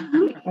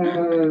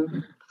 Uh,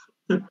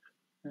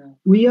 Yeah.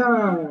 we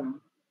are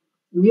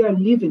we are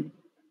living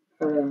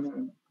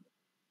uh,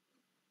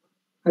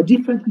 a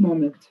different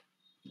moment,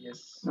 Yes.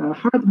 a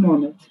hard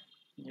moment.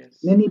 Yes.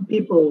 Many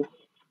people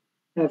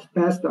have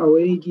passed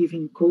away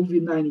given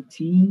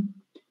COVID-19,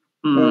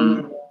 uh,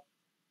 Mm.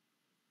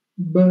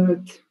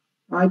 but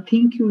I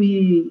think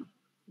we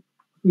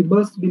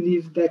must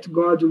believe that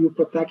God will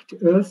protect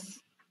us.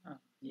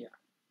 Yeah.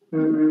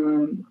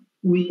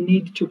 We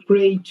need to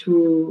pray to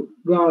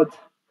God,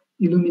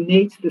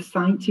 illuminate the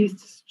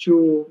scientists to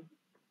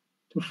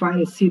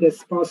find as soon as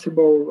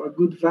possible a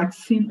good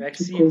vaccine to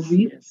Vaccines.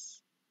 COVID.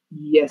 Yes.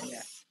 Yeah.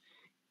 Yes.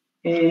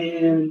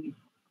 And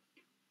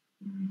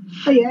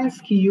I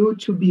ask you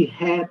to be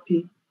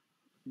happy,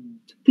 Mm.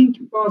 to think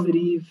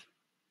positive,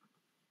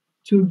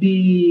 to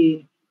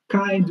be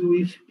kind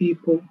with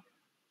people,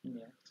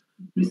 Yes.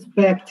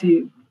 respect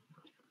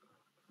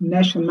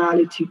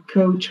nationality,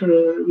 culture,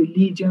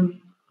 religion,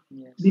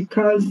 Yes.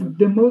 because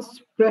the most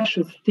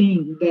precious thing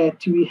that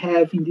we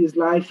have in this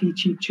life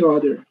is each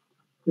other.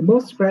 The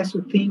most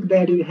precious thing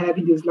that we have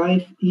in this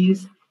life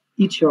is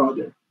each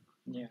other.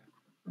 Yeah.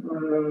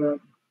 Uh,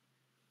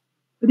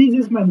 this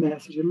is my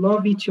message.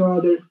 Love each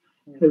other,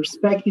 Yeah.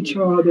 respect each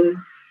other,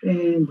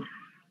 and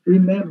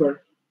remember,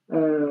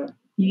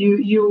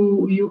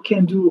 you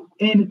can do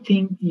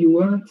anything you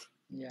want.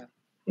 Yeah.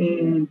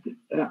 And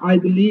I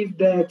believe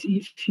that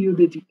if you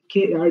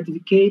are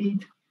dedicated,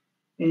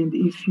 and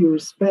if you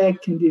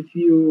respect, and if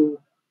you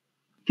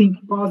think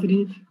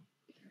positive,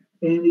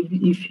 and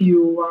if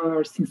you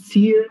are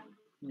sincere,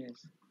 Yes.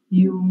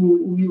 you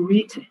will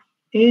reach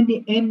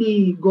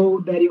any goal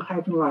that you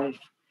have in life.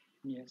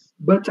 Yes.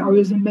 But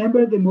always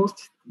remember the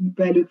most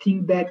valuable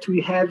thing that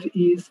we have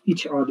is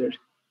each other.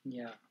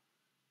 Yeah.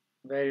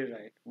 Very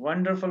right.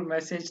 Wonderful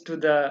message to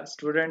the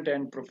student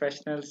and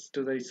professionals,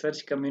 to the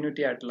research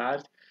community at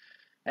large.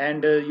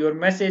 And your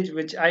message,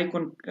 which I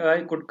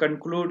could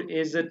conclude,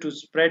 is to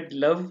spread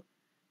love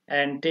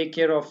and take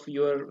care of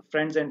your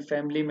friends and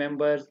family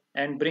members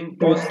and bring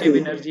That's positive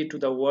it. energy to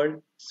the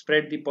world.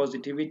 Spread the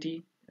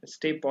positivity,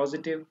 stay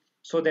positive,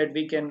 so that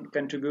we can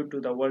contribute to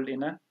the world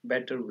in a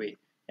better way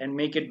and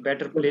make it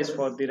better place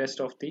for the rest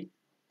of the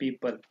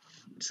people.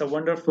 It's a For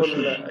wonderful,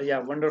 sure. yeah,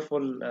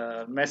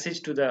 wonderful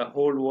message to the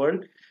whole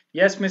world.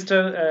 Yes,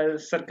 Mr.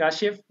 Sir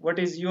Kashif, what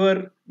is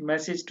your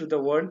message to the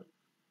world?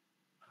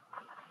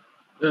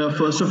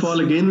 First of all,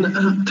 again,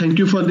 thank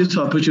you for this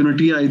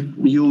opportunity.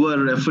 You were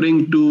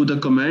referring to the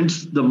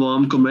comments, the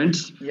warm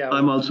comments. Yeah.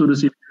 I'm also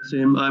receiving the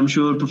same. I'm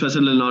sure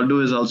Professor Leonardo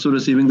is also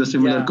receiving the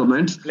similar Yeah,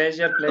 comments.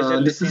 pleasure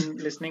This is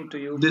listening to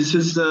you.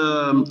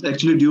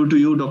 actually due to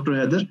you, Dr.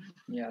 Heather.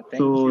 Yeah, thank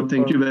So you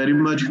thank for. you very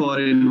much for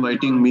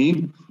inviting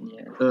me.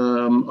 Yeah,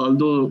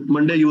 Although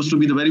Monday used to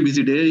be the very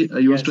busy day, I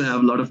used to Yes,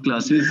 have a lot of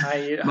classes.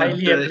 I But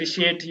highly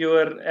appreciate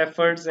your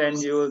efforts,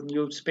 and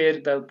you spare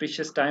the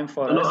precious time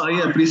for no, us. I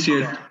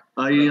appreciate. Yeah,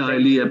 I yeah. Thank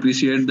highly you,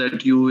 appreciate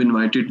that you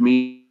invited me,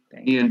 and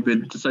with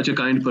thank you. such a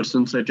kind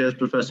person such as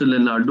Professor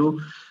Leonardo.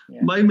 My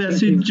Yeah, Thank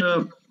message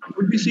you.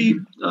 would be: see,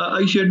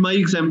 I shared my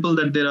example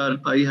that there are.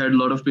 I had a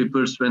lot of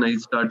papers when I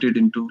started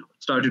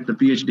the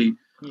PhD.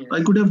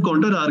 I yes, could have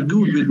counter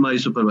argued with my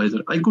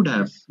supervisor. I could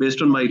have, yes,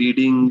 based on my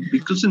reading,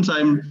 because since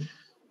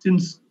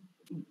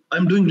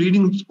I'm doing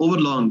readings over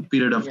long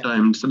period of yeah,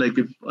 time. So like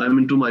if I'm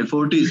into my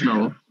 40s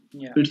now,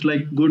 yeah. it's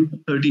like good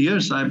 30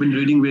 years. I've been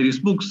reading various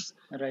books,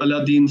 Right.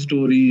 Aladdin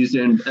stories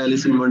and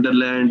Alice in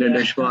Wonderland and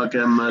Yeah. Ashfaq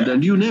Ahmad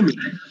and you name it.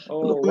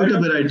 So Oh, quite a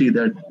wonderful. variety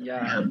that I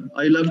Yeah, have.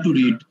 I love to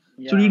read.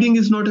 So yeah, reading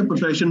is not a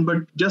profession,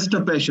 but just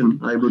a passion,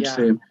 I would yeah,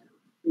 say.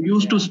 We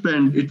used to yeah.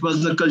 spend, it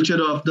was the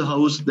culture of the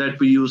house that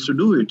we used to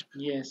do it.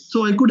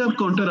 So Yes, I could have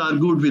counter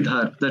argued with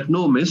her that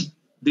no, miss,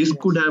 this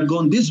could yes, have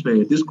gone this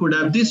way, this could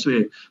have yeah, this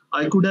way.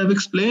 I could have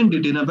explained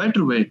it in a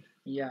better way.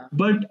 yeah,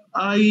 But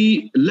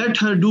I let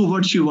her do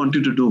what she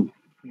wanted to do.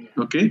 yeah.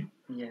 Okay.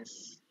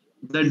 Yes,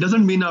 That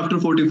doesn't mean after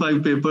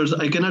 45 papers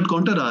I cannot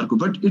counter argue,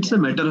 but it's yeah. a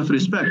matter of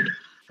respect.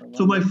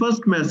 So my Wonderful.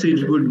 first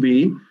message would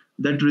be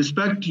that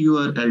respect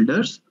your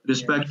elders,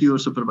 respect Yes, your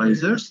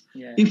supervisors.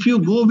 yeah, If you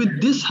go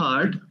with this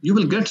heart, you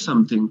will get yes,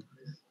 something.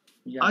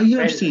 yeah. I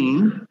have Very right.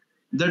 seen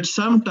that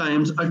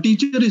sometimes a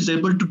teacher is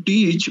able to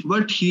teach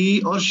what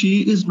he or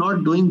she is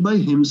not doing by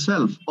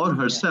himself or Yeah,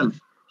 herself.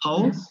 How?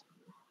 yes,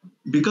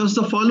 Because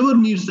the follower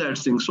needs that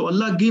thing. So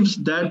Allah gives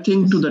that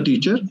thing to yes, the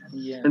teacher,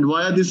 yeah, and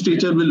via this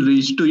teacher will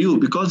reach to you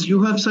because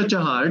you have such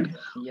a heart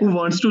who yeah,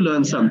 wants to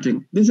learn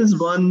something. This is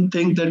yes, one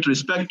thing, that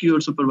respect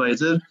your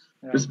supervisor,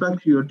 right.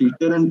 respect your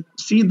teacher, and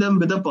see them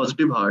with a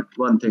positive heart.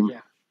 One thing.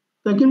 Yeah,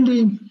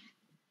 Secondly,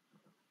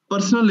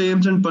 personal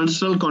aims and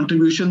personal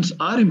contributions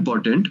are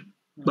important,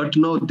 but right.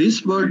 no,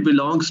 this word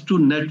belongs to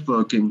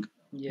networking.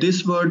 This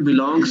Yes, word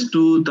belongs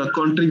to the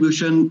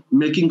contribution,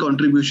 making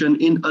contribution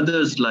in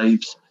others'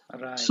 lives.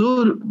 right.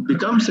 So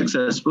become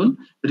successful,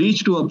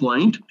 reach to a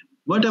point,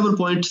 whatever Yes,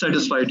 point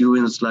satisfied you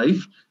in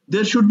life,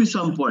 there should be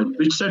some point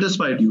which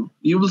satisfied you.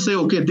 You will say,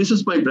 okay, this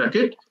is my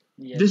bracket.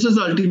 This yes, is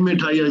the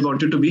ultimate high I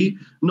wanted to be.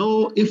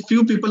 No, if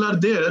few people are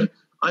there,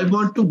 I yes,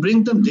 want to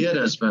bring them there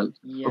as well.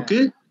 yeah,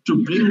 Okay,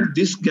 to bring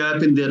this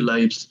gap in their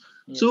lives.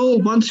 yes, So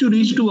once you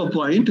reach to a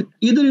point,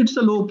 either it's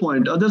a low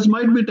point, others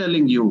might be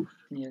telling you.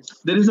 yes.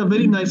 There is a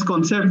very nice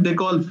concept they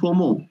call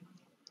FOMO,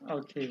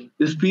 Okay.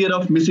 is fear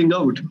of missing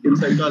out in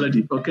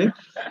psychology. Okay,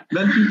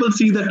 when people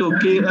see that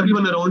okay,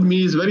 everyone around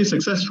me is very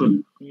successful,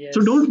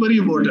 so Yes, don't worry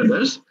about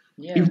others.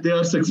 If yeah, they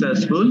are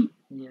successful,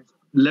 yes,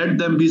 let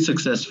them be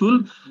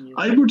successful.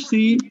 I yes. would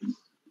see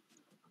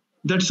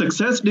that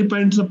success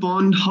depends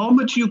upon how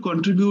much you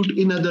contribute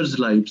in others'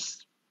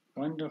 lives.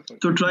 Wonderful.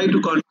 So try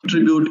to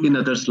contribute in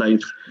others'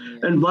 lives. Yeah.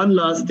 And one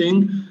last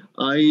thing,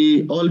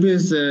 I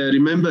always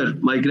remember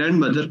my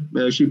grandmother.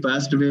 She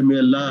passed away. May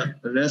Allah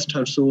rest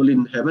her soul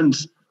in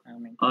heavens. I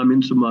mean,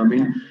 Amin summa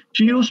amin.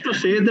 She yeah. used to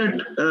say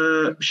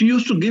that she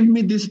used to give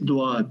me this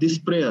dua, this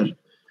prayer,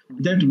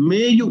 Mhm. that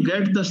may you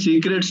get the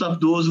secrets of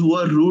those who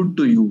are rude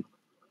to you.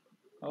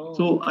 Oh,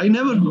 So I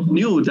never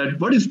knew that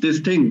what is this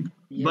thing.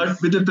 But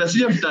yes, with the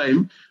passage of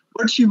time,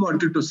 what she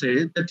wanted to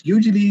say that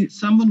usually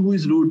someone who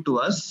is rude to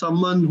us,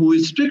 someone who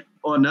is strict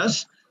on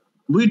us,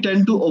 we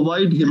tend to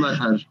avoid him or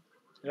her.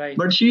 right.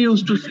 But she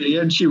used to say,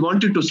 and she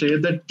wanted to say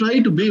that try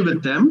to be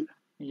with them,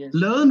 Yes,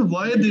 learn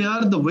why they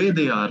are the way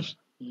they are. So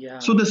yeah,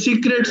 the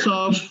secrets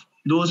of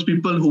those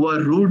people who are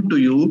rude to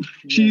you,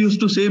 she yes, used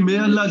to say, may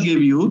Allah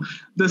give you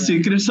the yeah.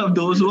 secrets of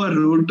those who are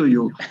rude to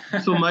you.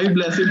 So my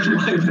blessing to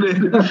my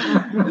friend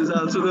is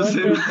also the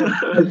same. Wonderful.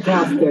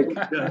 Fantastic.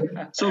 Yeah.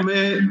 So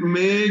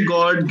may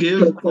God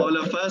give all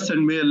of us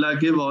and may Allah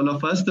give all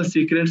of us the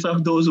secrets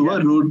of those who are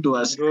Yeah, rude to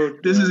us.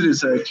 rude to This is us.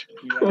 research.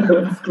 Yeah.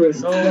 That's great.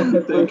 So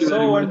Thank you very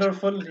so much.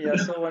 wonderful. Yeah,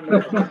 so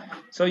wonderful.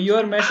 So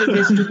your message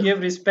is to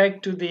give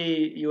respect to the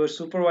your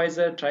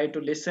supervisor. Try to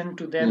listen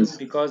to them Yes.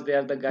 because they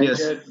are the Yes.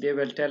 guider. They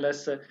will tell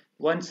us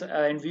once,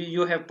 and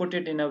you have put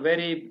it in a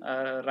very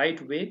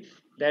right way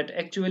that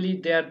actually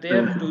they are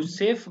there Right. to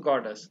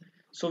safeguard us.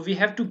 So we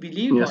have to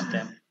believe Yes. on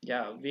them.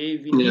 Yeah,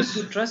 we need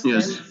to Yes. trust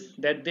them Yes.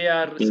 that they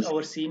are Yes.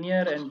 our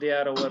senior and they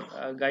are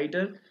our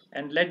guider,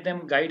 and let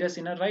them guide us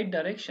in a right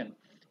direction.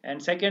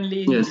 And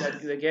secondly, Yes.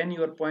 again,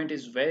 your point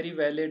is very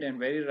valid and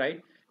very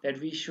right that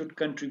we should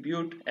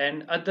contribute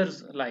and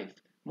others' life.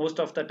 Most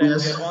of the time,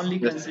 we Yes. are only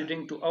Yes.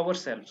 considering to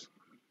ourselves.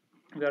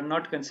 We are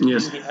not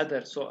considering Yes. the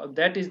other. So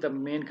that is the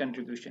main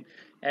contribution.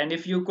 And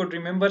if you could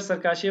remember,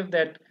 Sarkashev,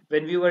 that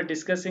when we were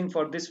discussing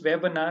for this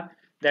webinar,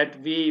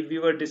 that we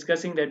were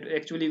discussing that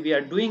actually we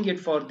are doing it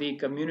for the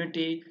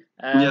community,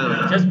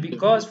 Yeah. just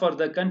because for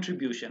the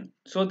contribution,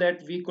 so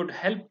that we could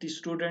help the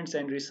students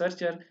and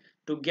researchers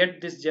to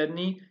get this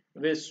journey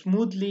very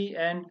smoothly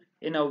and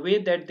in a way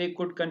that they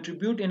could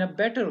contribute in a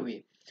better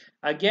way.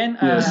 Again,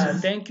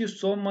 Yes. thank you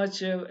so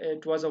much.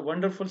 It was a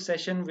wonderful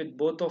session with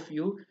both of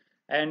you.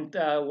 And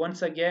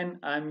once again,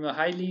 I'm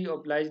highly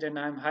obliged and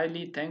I'm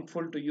highly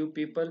thankful to you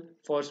people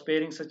for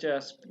sparing such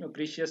a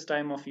precious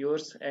time of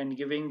yours and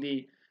giving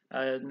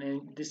uh,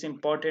 this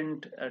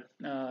important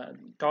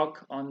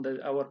talk on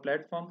our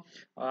platform.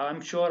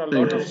 I'm sure a lot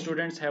Thank of you.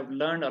 students have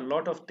learned a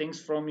lot of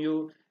things from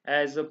you,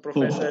 as Hope.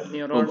 Professor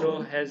Leonardo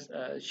Hope. has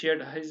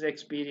shared his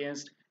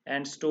experience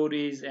and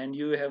stories, and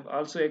you have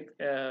also,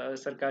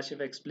 Sir Kashif,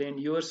 explained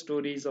your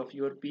stories of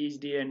your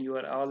PhD and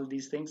your all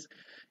these things.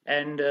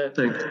 And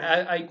Thank you.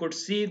 I could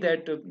see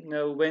that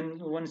when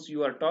once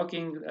you are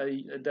talking,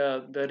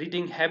 the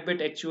reading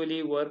habit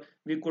actually were,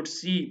 we could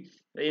see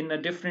in the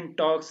different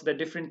talks the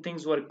different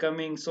things were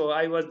coming. So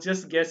I was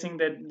just guessing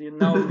that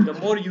now the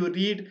more you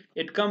read,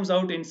 it comes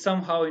out in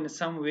somehow in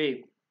some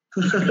way.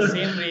 The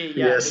same way,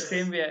 yeah, the Yes.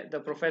 same way the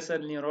Professor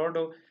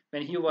Leonardo,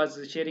 when he was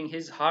sharing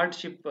his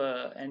hardship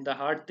and the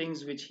hard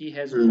things which he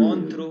has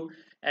gone Hmm. through.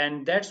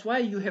 And that's why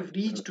you have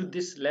reached to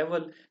this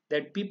level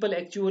that people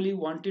actually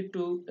wanted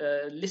to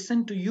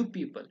listen to you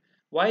people.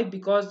 Why?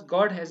 Because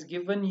God has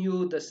given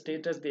you the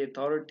status, the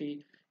authority,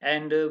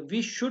 and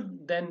we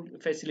should then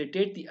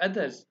facilitate the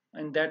others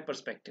in that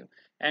perspective.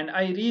 And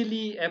I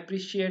really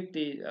appreciate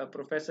the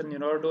Professor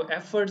Leonardo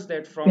efforts,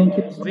 that from Thank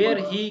you so where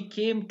much. he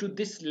came to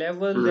this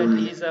level, that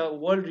he Hmm. is a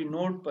world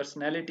renowned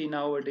personality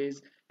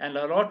nowadays, and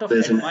a lot of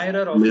Amazing.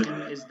 admirer of him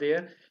Amazing. is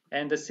there.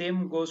 And the same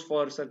goes for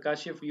Sir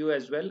Kashif, you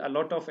as well. A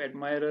lot of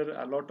admirer,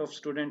 a lot of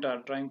student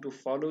are trying to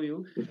follow you.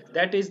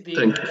 That is the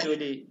Thank you.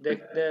 actually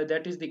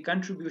that is the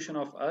contribution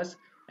of us.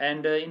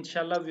 And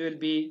inshallah, we will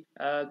be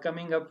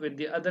coming up with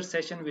the other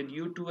session with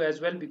you too as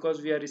well,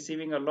 because we are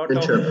receiving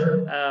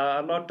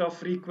Inshallah. a lot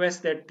of requests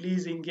that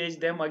please engage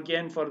them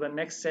again for the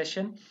next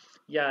session.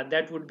 Yeah,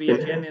 that would be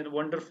again Inshallah. a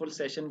wonderful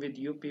session with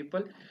you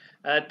people.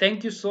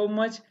 Thank you so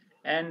much.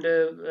 And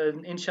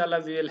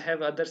inshallah, we will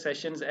have other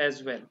sessions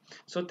as well.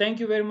 So thank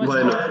you very much,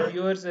 Why all the not?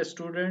 viewers,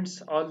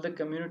 students, all the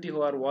community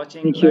who are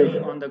watching Thank live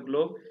you. on the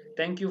globe.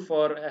 Thank you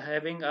for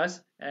having us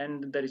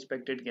and the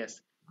respected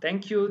guests.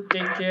 Thank you.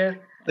 Take care.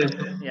 Thank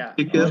And you. yeah,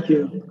 Take care. Thank okay.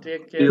 you.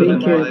 Take See care. you Bye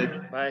Take then. care.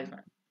 bye. Bye.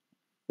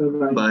 Bye.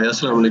 Bye bye. Bye.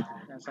 Assalamu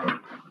alaikum. Assalamu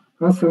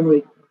alaikum. Assalamu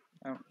alaikum.